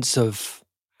importance of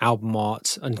album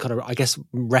art and kind of, I guess,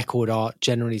 record art,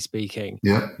 generally speaking.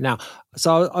 Yeah. Now,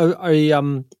 so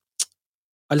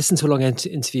I listened to a long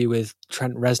interview with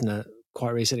Trent Reznor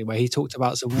quite recently where he talked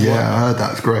about some work. Yeah, I heard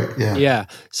that. It's great. Yeah. Yeah.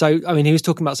 So, I mean, he was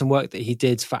talking about some work that he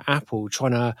did for Apple,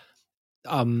 trying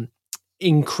to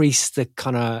increase the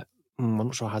kind of, I'm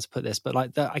not sure how to put this, but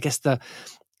like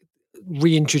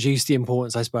reintroduce the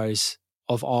importance, I suppose,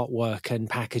 of artwork and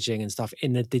packaging and stuff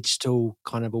in a digital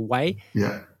kind of a way.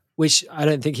 Yeah. Which I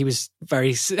don't think he was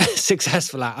very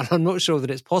successful at. And I'm not sure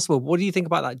that it's possible. What do you think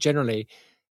about that generally?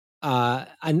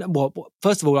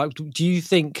 First of all, like, do you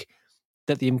think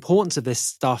that the importance of this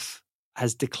stuff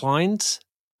has declined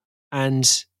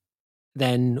And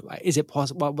then is it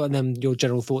possible? Well, and then your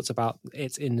general thoughts about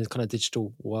it in the kind of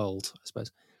digital world, I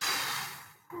suppose.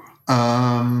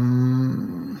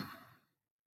 I'm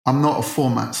not a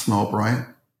format snob, right?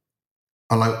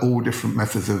 I like all different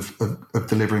methods of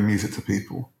delivering music to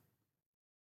people.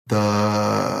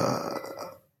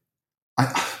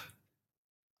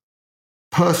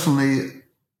 Personally,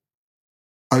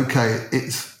 okay,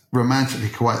 it's romantically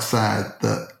quite sad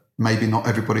that maybe not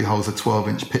everybody holds a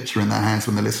 12-inch picture in their hands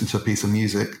when they listen to a piece of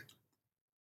music.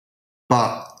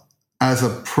 But as a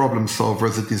problem solver,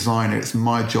 as a designer, it's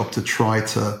my job to try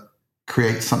to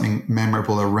create something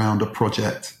memorable around a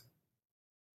project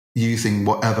using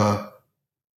whatever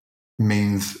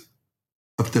means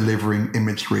of delivering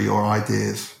imagery or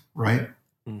ideas, right?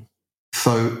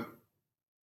 So,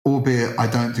 albeit I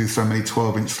don't do so many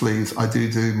 12-inch sleeves, I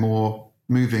do more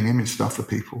moving image stuff for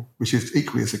people, which is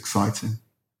equally as exciting.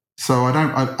 So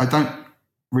I don't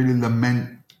really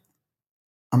lament.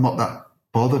 I'm not that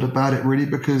bothered about it really,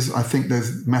 because I think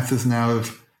there's methods now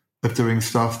of doing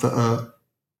stuff that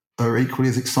are equally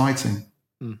as exciting.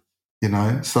 You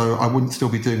know, so I wouldn't still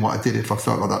be doing what I did if I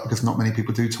felt like that, because not many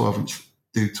people do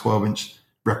 12-inch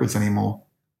records anymore.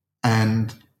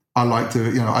 And I like to,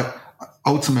 you know,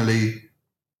 ultimately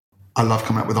I love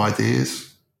coming up with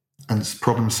ideas and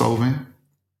problem solving.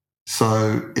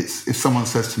 So it's, if someone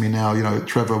says to me now, you know,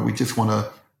 Trevor, we just want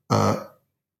a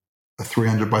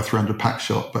 300 by 300 pack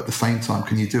shot, but at the same time,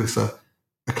 can you do us a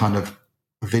kind of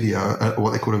a video, or what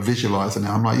they call a visualizer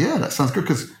now? I'm like, yeah, that sounds good,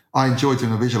 because I enjoy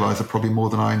doing a visualizer probably more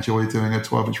than I enjoy doing a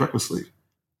 12-inch record sleeve.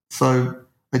 So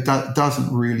it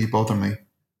doesn't really bother me.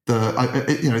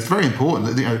 It's very important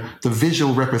that, you know, the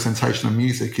visual representation of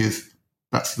music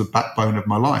that's the backbone of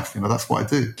my life. You know, that's what I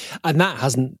do. And that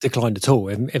hasn't declined at all.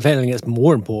 If anything, it's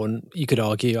more important, you could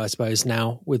argue, I suppose,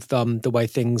 now with the way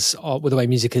things are, with the way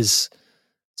music is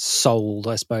sold,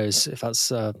 I suppose, if that's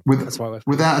that's the right way.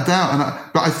 Without a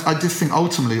doubt. But I just think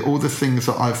ultimately all the things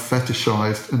that I've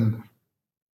fetishized and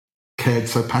cared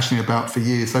so passionately about for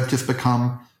years, they've just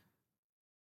become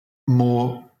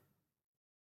more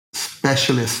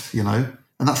specialist, you know.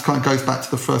 And that's kind of goes back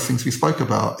to the first things we spoke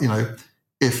about, you know.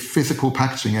 If physical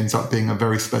packaging ends up being a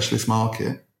very specialist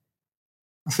market,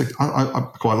 I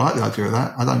quite like the idea of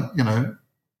that. I don't, you know,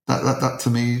 that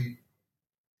to me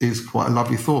is quite a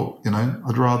lovely thought, you know.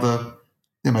 I'd rather,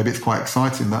 you know, maybe it's quite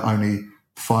exciting that only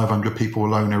 500 people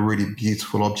will own a really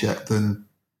beautiful object than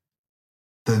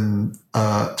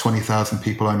 20,000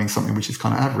 people owning something which is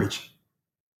kind of average.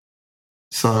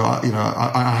 So,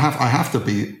 I have to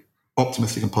be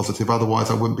optimistic and positive, otherwise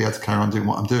I wouldn't be able to carry on doing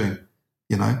what I'm doing,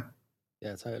 you know.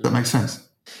 Yeah, totally. That makes sense.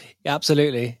 Yeah,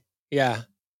 absolutely. Yeah.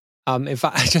 In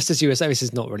fact, just as you were saying, this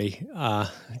is not really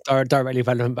directly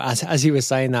relevant, but as you were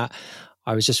saying that,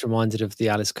 I was just reminded of the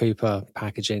Alice Cooper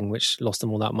packaging, which lost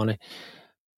them all that money.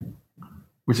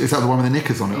 Which is that the one with the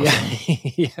knickers on it? Or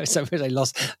something? Yeah. So they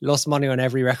lost money on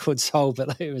every record sold,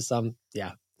 but it was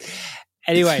yeah.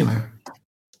 Anyway,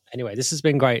 this has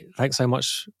been great. Thanks so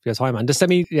much for your time, man. Just let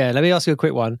me ask you a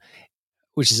quick one.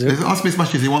 Which is ask me as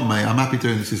much as you want, mate. I'm happy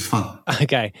doing this. It's fun.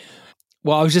 Okay.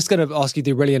 Well, I was just going to ask you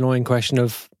the really annoying question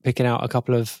of picking out a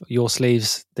couple of your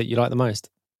sleeves that you like the most.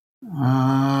 In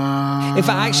fact,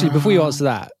 actually, before you answer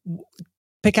that,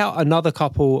 pick out another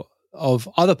couple of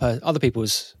other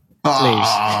people's sleeves.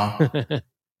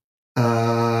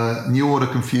 New Order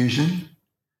Confusion,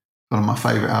 one of my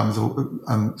favourite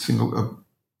albums,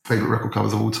 favourite record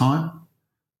covers of all time.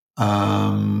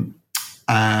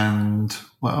 And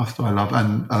what else do I love?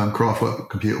 And Kraftwerk,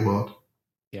 Computer World.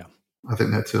 Yeah. I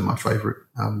think they're two of my favourite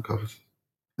album covers.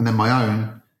 And then my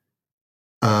own,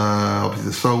 obviously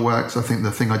the Soul Wax. I think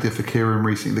the thing I did for Kieran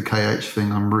recently, the KH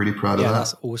thing, I'm really proud of that. Yeah,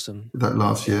 that's awesome. That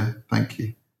last year. Thank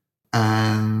you.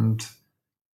 And,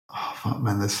 oh, fuck,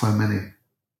 man, there's so many.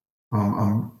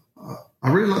 I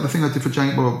really like the thing I did for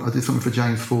James. Well, I did something for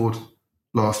James Ford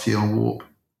last year on Warp.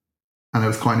 And it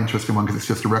was quite an interesting one because it's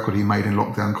just a record he made in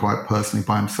lockdown quite personally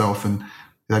by himself. And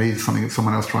they needed something that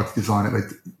someone else tried to design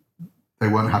it. They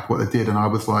weren't happy what they did. And I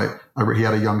was like, he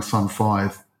had a young son,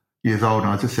 5 years old.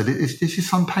 And I just said, is your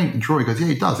son paint and draw? He goes, yeah,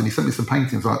 he does. And he sent me some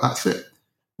paintings. Like, that's it.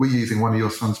 We're using one of your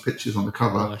son's pictures on the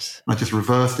cover. Nice. And I just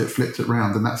reversed it, flipped it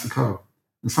around, and that's the cover.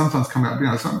 And sometimes coming up,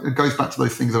 it goes back to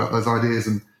those things about those ideas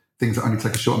and things that only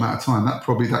take a short amount of time. That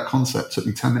concept took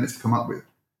me 10 minutes to come up with.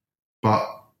 But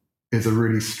it's a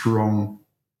really strong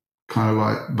kind of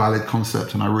like valid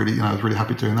concept, and I was really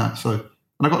happy doing that. So, and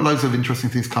I've got loads of interesting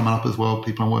things coming up as well,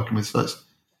 people I'm working with, so it's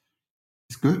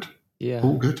good. Yeah.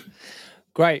 All good.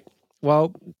 Great.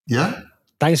 Well, yeah.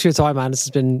 Thanks for your time, man. This has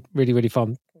been really, really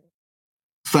fun.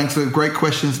 Thanks for great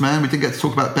questions, man. We didn't get to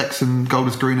talk about Becks and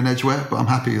Golders Green and Edgware, but I'm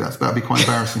happy. That'd be quite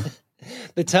embarrassing.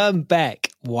 The term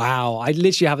Beck, wow. I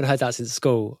literally haven't heard that since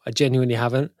school. I genuinely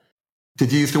haven't.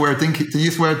 Did you used to wear a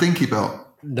dinky belt?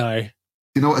 No. Do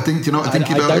you know what a dinky belt is?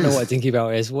 I don't know what a dinky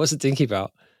belt is. What's a dinky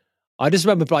belt? I just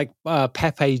remember like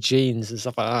Pepe jeans and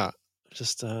stuff like that.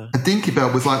 Just a dinky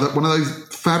belt was like one of those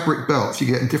fabric belts you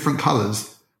get in different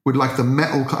colours with like the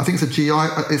metal. I think it's a GI.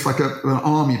 It's like an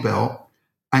army belt,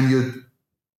 and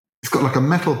it's got like a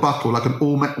metal buckle, like an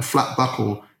all metal flat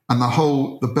buckle, and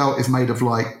the belt is made of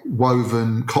like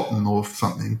woven cotton or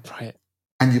something. Right.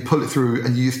 And you pull it through,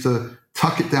 and you used to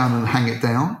tuck it down and hang it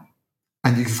down,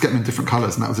 and you just get them in different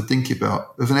colours, and that was a dinky belt.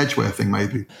 It was an Edgware thing,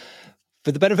 maybe.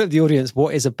 For the benefit of the audience,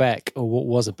 what is a Beck, or what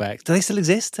was a Beck? Do they still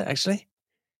exist, actually?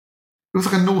 It was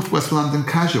like a Northwest London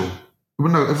casual.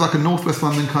 Well, no, it was like a Northwest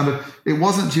London kind of. It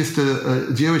wasn't just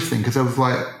a Jewish thing, because there was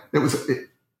like it was a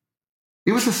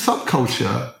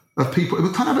subculture of people. It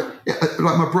was kind of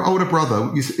like my older brother.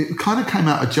 It kind of came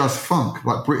out of jazz funk,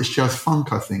 like British jazz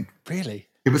funk, I think. Really?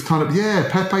 It was kind of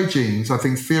Pepe jeans. I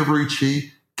think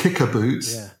Fiorucci, kicker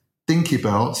boots, dinky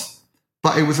belts.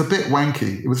 But it was a bit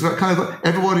wanky. It was kind of like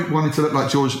everybody wanted to look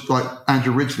like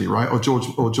Andrew Ridgeley, right, or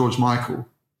George Michael,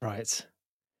 right?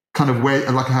 Kind of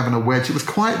like having a wedge. It was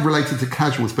quite related to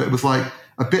casuals, but it was like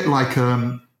a bit like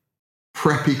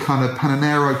preppy kind of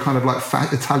Panamero, kind of like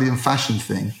Italian fashion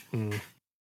thing. Mm.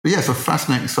 But yeah, it's a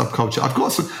fascinating subculture.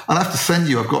 I'll have to send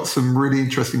you. I've got some really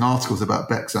interesting articles about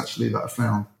Becks actually that I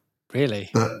found. Really?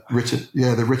 That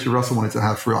Richard Russell wanted to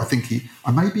have through. I think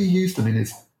maybe he used them in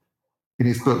his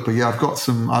book, but yeah, I've got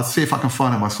some. I'll see if I can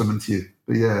find them. I'll send them to you.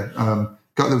 But yeah,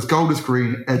 there was Golders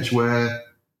Green, Edgware.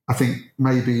 I think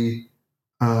maybe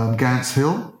Gants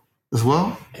Hill as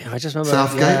well. Yeah, I just remember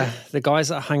Southgate. The guys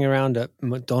that hang around at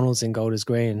McDonald's in Golders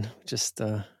Green. Just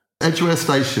Edgware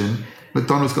Station,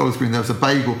 McDonald's, Golders Green. There was a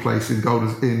bagel place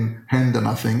in Hendon.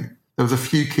 I think there was a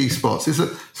few key spots.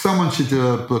 Someone should do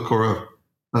a book or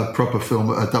a proper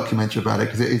film, a documentary about it,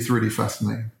 because it's really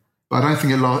fascinating. But I don't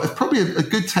think it's probably a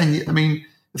good 10 years. I mean,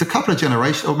 it's a couple of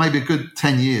generations, or maybe a good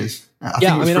 10 years.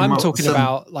 I'm talking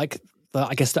about like,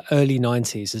 I guess the early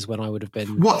 90s is when I would have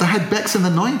been. What, they had Becks in the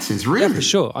 90s, really? Yeah, for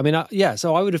sure. I mean,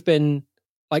 so I would have been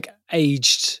like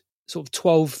aged sort of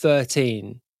 12,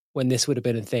 13 when this would have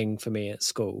been a thing for me at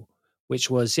school, which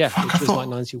was like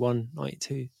 91,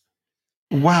 92.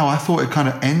 Wow, I thought it kind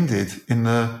of ended in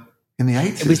the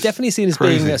 80s. It was definitely seen as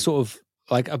being a sort of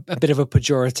like a bit of a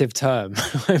pejorative term.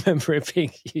 I remember it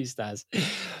being used as.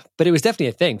 But it was definitely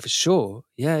a thing for sure.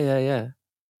 Yeah.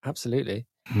 Absolutely.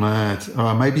 Mad.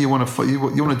 Maybe you want to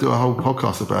do a whole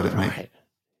podcast about it, mate. Right.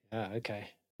 Yeah, okay.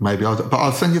 Maybe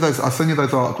I'll send you those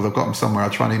articles. I've got them somewhere. I'll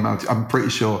try and email. I'm pretty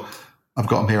sure I've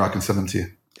got them here. I can send them to you.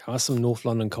 Oh, that's some North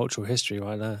London cultural history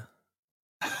right there.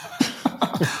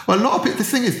 Well, a lot of people. The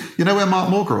thing is, you know where Mark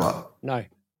Moore grew up? No.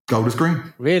 Golders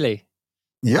Green. Really?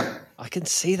 Yep. I can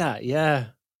see that. Yeah.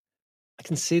 I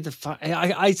can see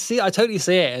I totally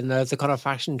see it in the kind of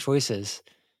fashion choices.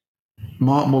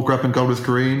 Mark Moore grew up in Golders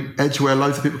Green. Edgware,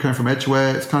 loads of people came from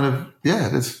Edgware. It's kind of,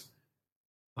 it's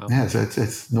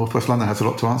Northwest London has a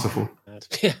lot to answer for.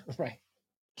 Yeah, right.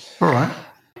 All right.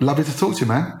 Lovely to talk to you,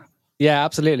 man. Yeah,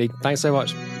 absolutely. Thanks so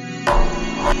much.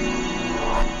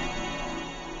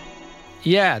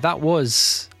 Yeah, that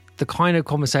was the kind of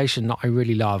conversation that I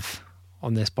really love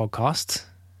on this podcast.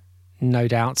 No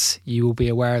doubt you will be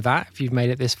aware of that if you've made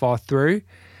it this far through.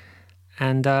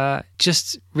 And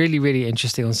just really, really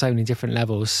interesting on so many different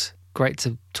levels. Great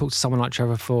to talk to someone like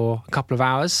Trevor for a couple of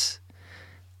hours.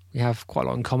 We have quite a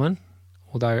lot in common,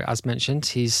 although, as mentioned,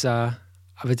 he's of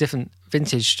a different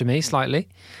vintage to me slightly.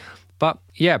 But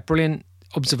yeah, brilliant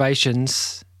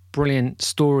observations, brilliant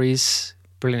stories,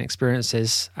 brilliant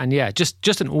experiences. And yeah,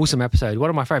 just an awesome episode. One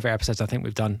of my favourite episodes I think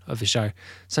we've done of the show.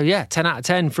 So yeah, 10 out of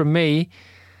 10 from me.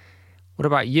 What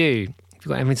about you? If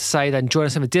you've got anything to say, then join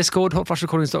us in the Discord,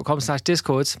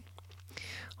 hotflushrecordings.com/Discord.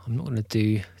 I'm not going to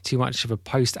do too much of a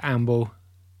post-amble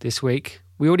this week.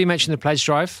 We already mentioned the pledge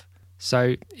drive.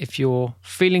 So if you're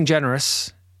feeling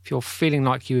generous, if you're feeling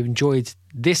like you enjoyed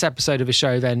this episode of the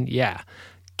show, then yeah,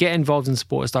 get involved and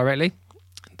support us directly.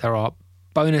 There are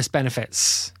bonus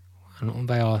benefits, and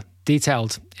they are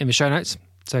detailed in the show notes.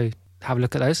 So have a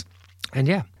look at those. And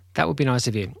yeah, that would be nice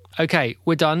of you. Okay,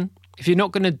 we're done. If you're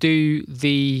not going to do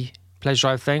the pledge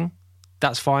drive thing,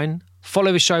 that's fine.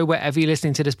 Follow the show wherever you're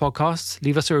listening to this podcast.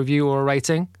 Leave us a review or a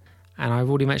rating. And I've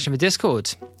already mentioned the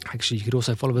Discord. Actually, you could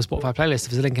also follow the Spotify playlist.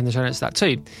 There's a link in the show notes to that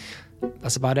too.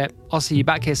 That's about it. I'll see you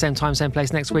back here, same time, same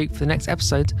place next week for the next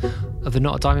episode of the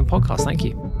Not a Diving Podcast. Thank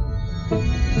you.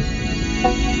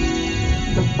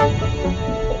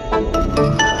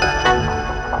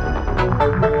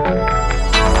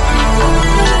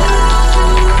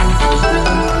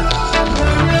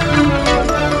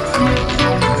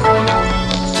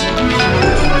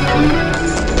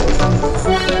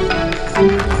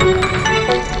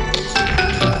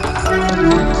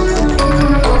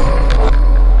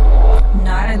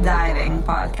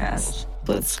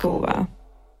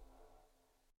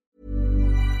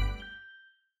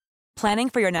 Planning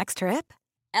for your next trip?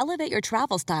 Elevate your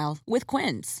travel style with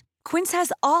Quince. Quince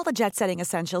has all the jet-setting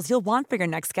essentials you'll want for your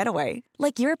next getaway,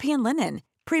 like European linen,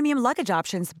 premium luggage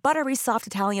options, buttery soft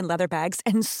Italian leather bags,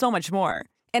 and so much more.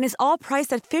 And is all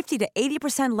priced at 50 to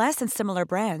 80% less than similar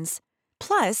brands.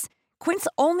 Plus, Quince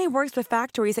only works with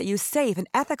factories that use safe and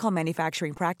ethical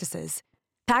manufacturing practices.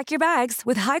 Pack your bags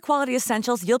with high-quality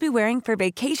essentials you'll be wearing for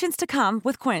vacations to come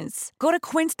with Quince. Go to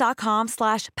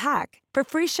quince.com/pack for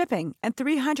free shipping and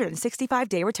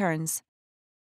 365-day returns.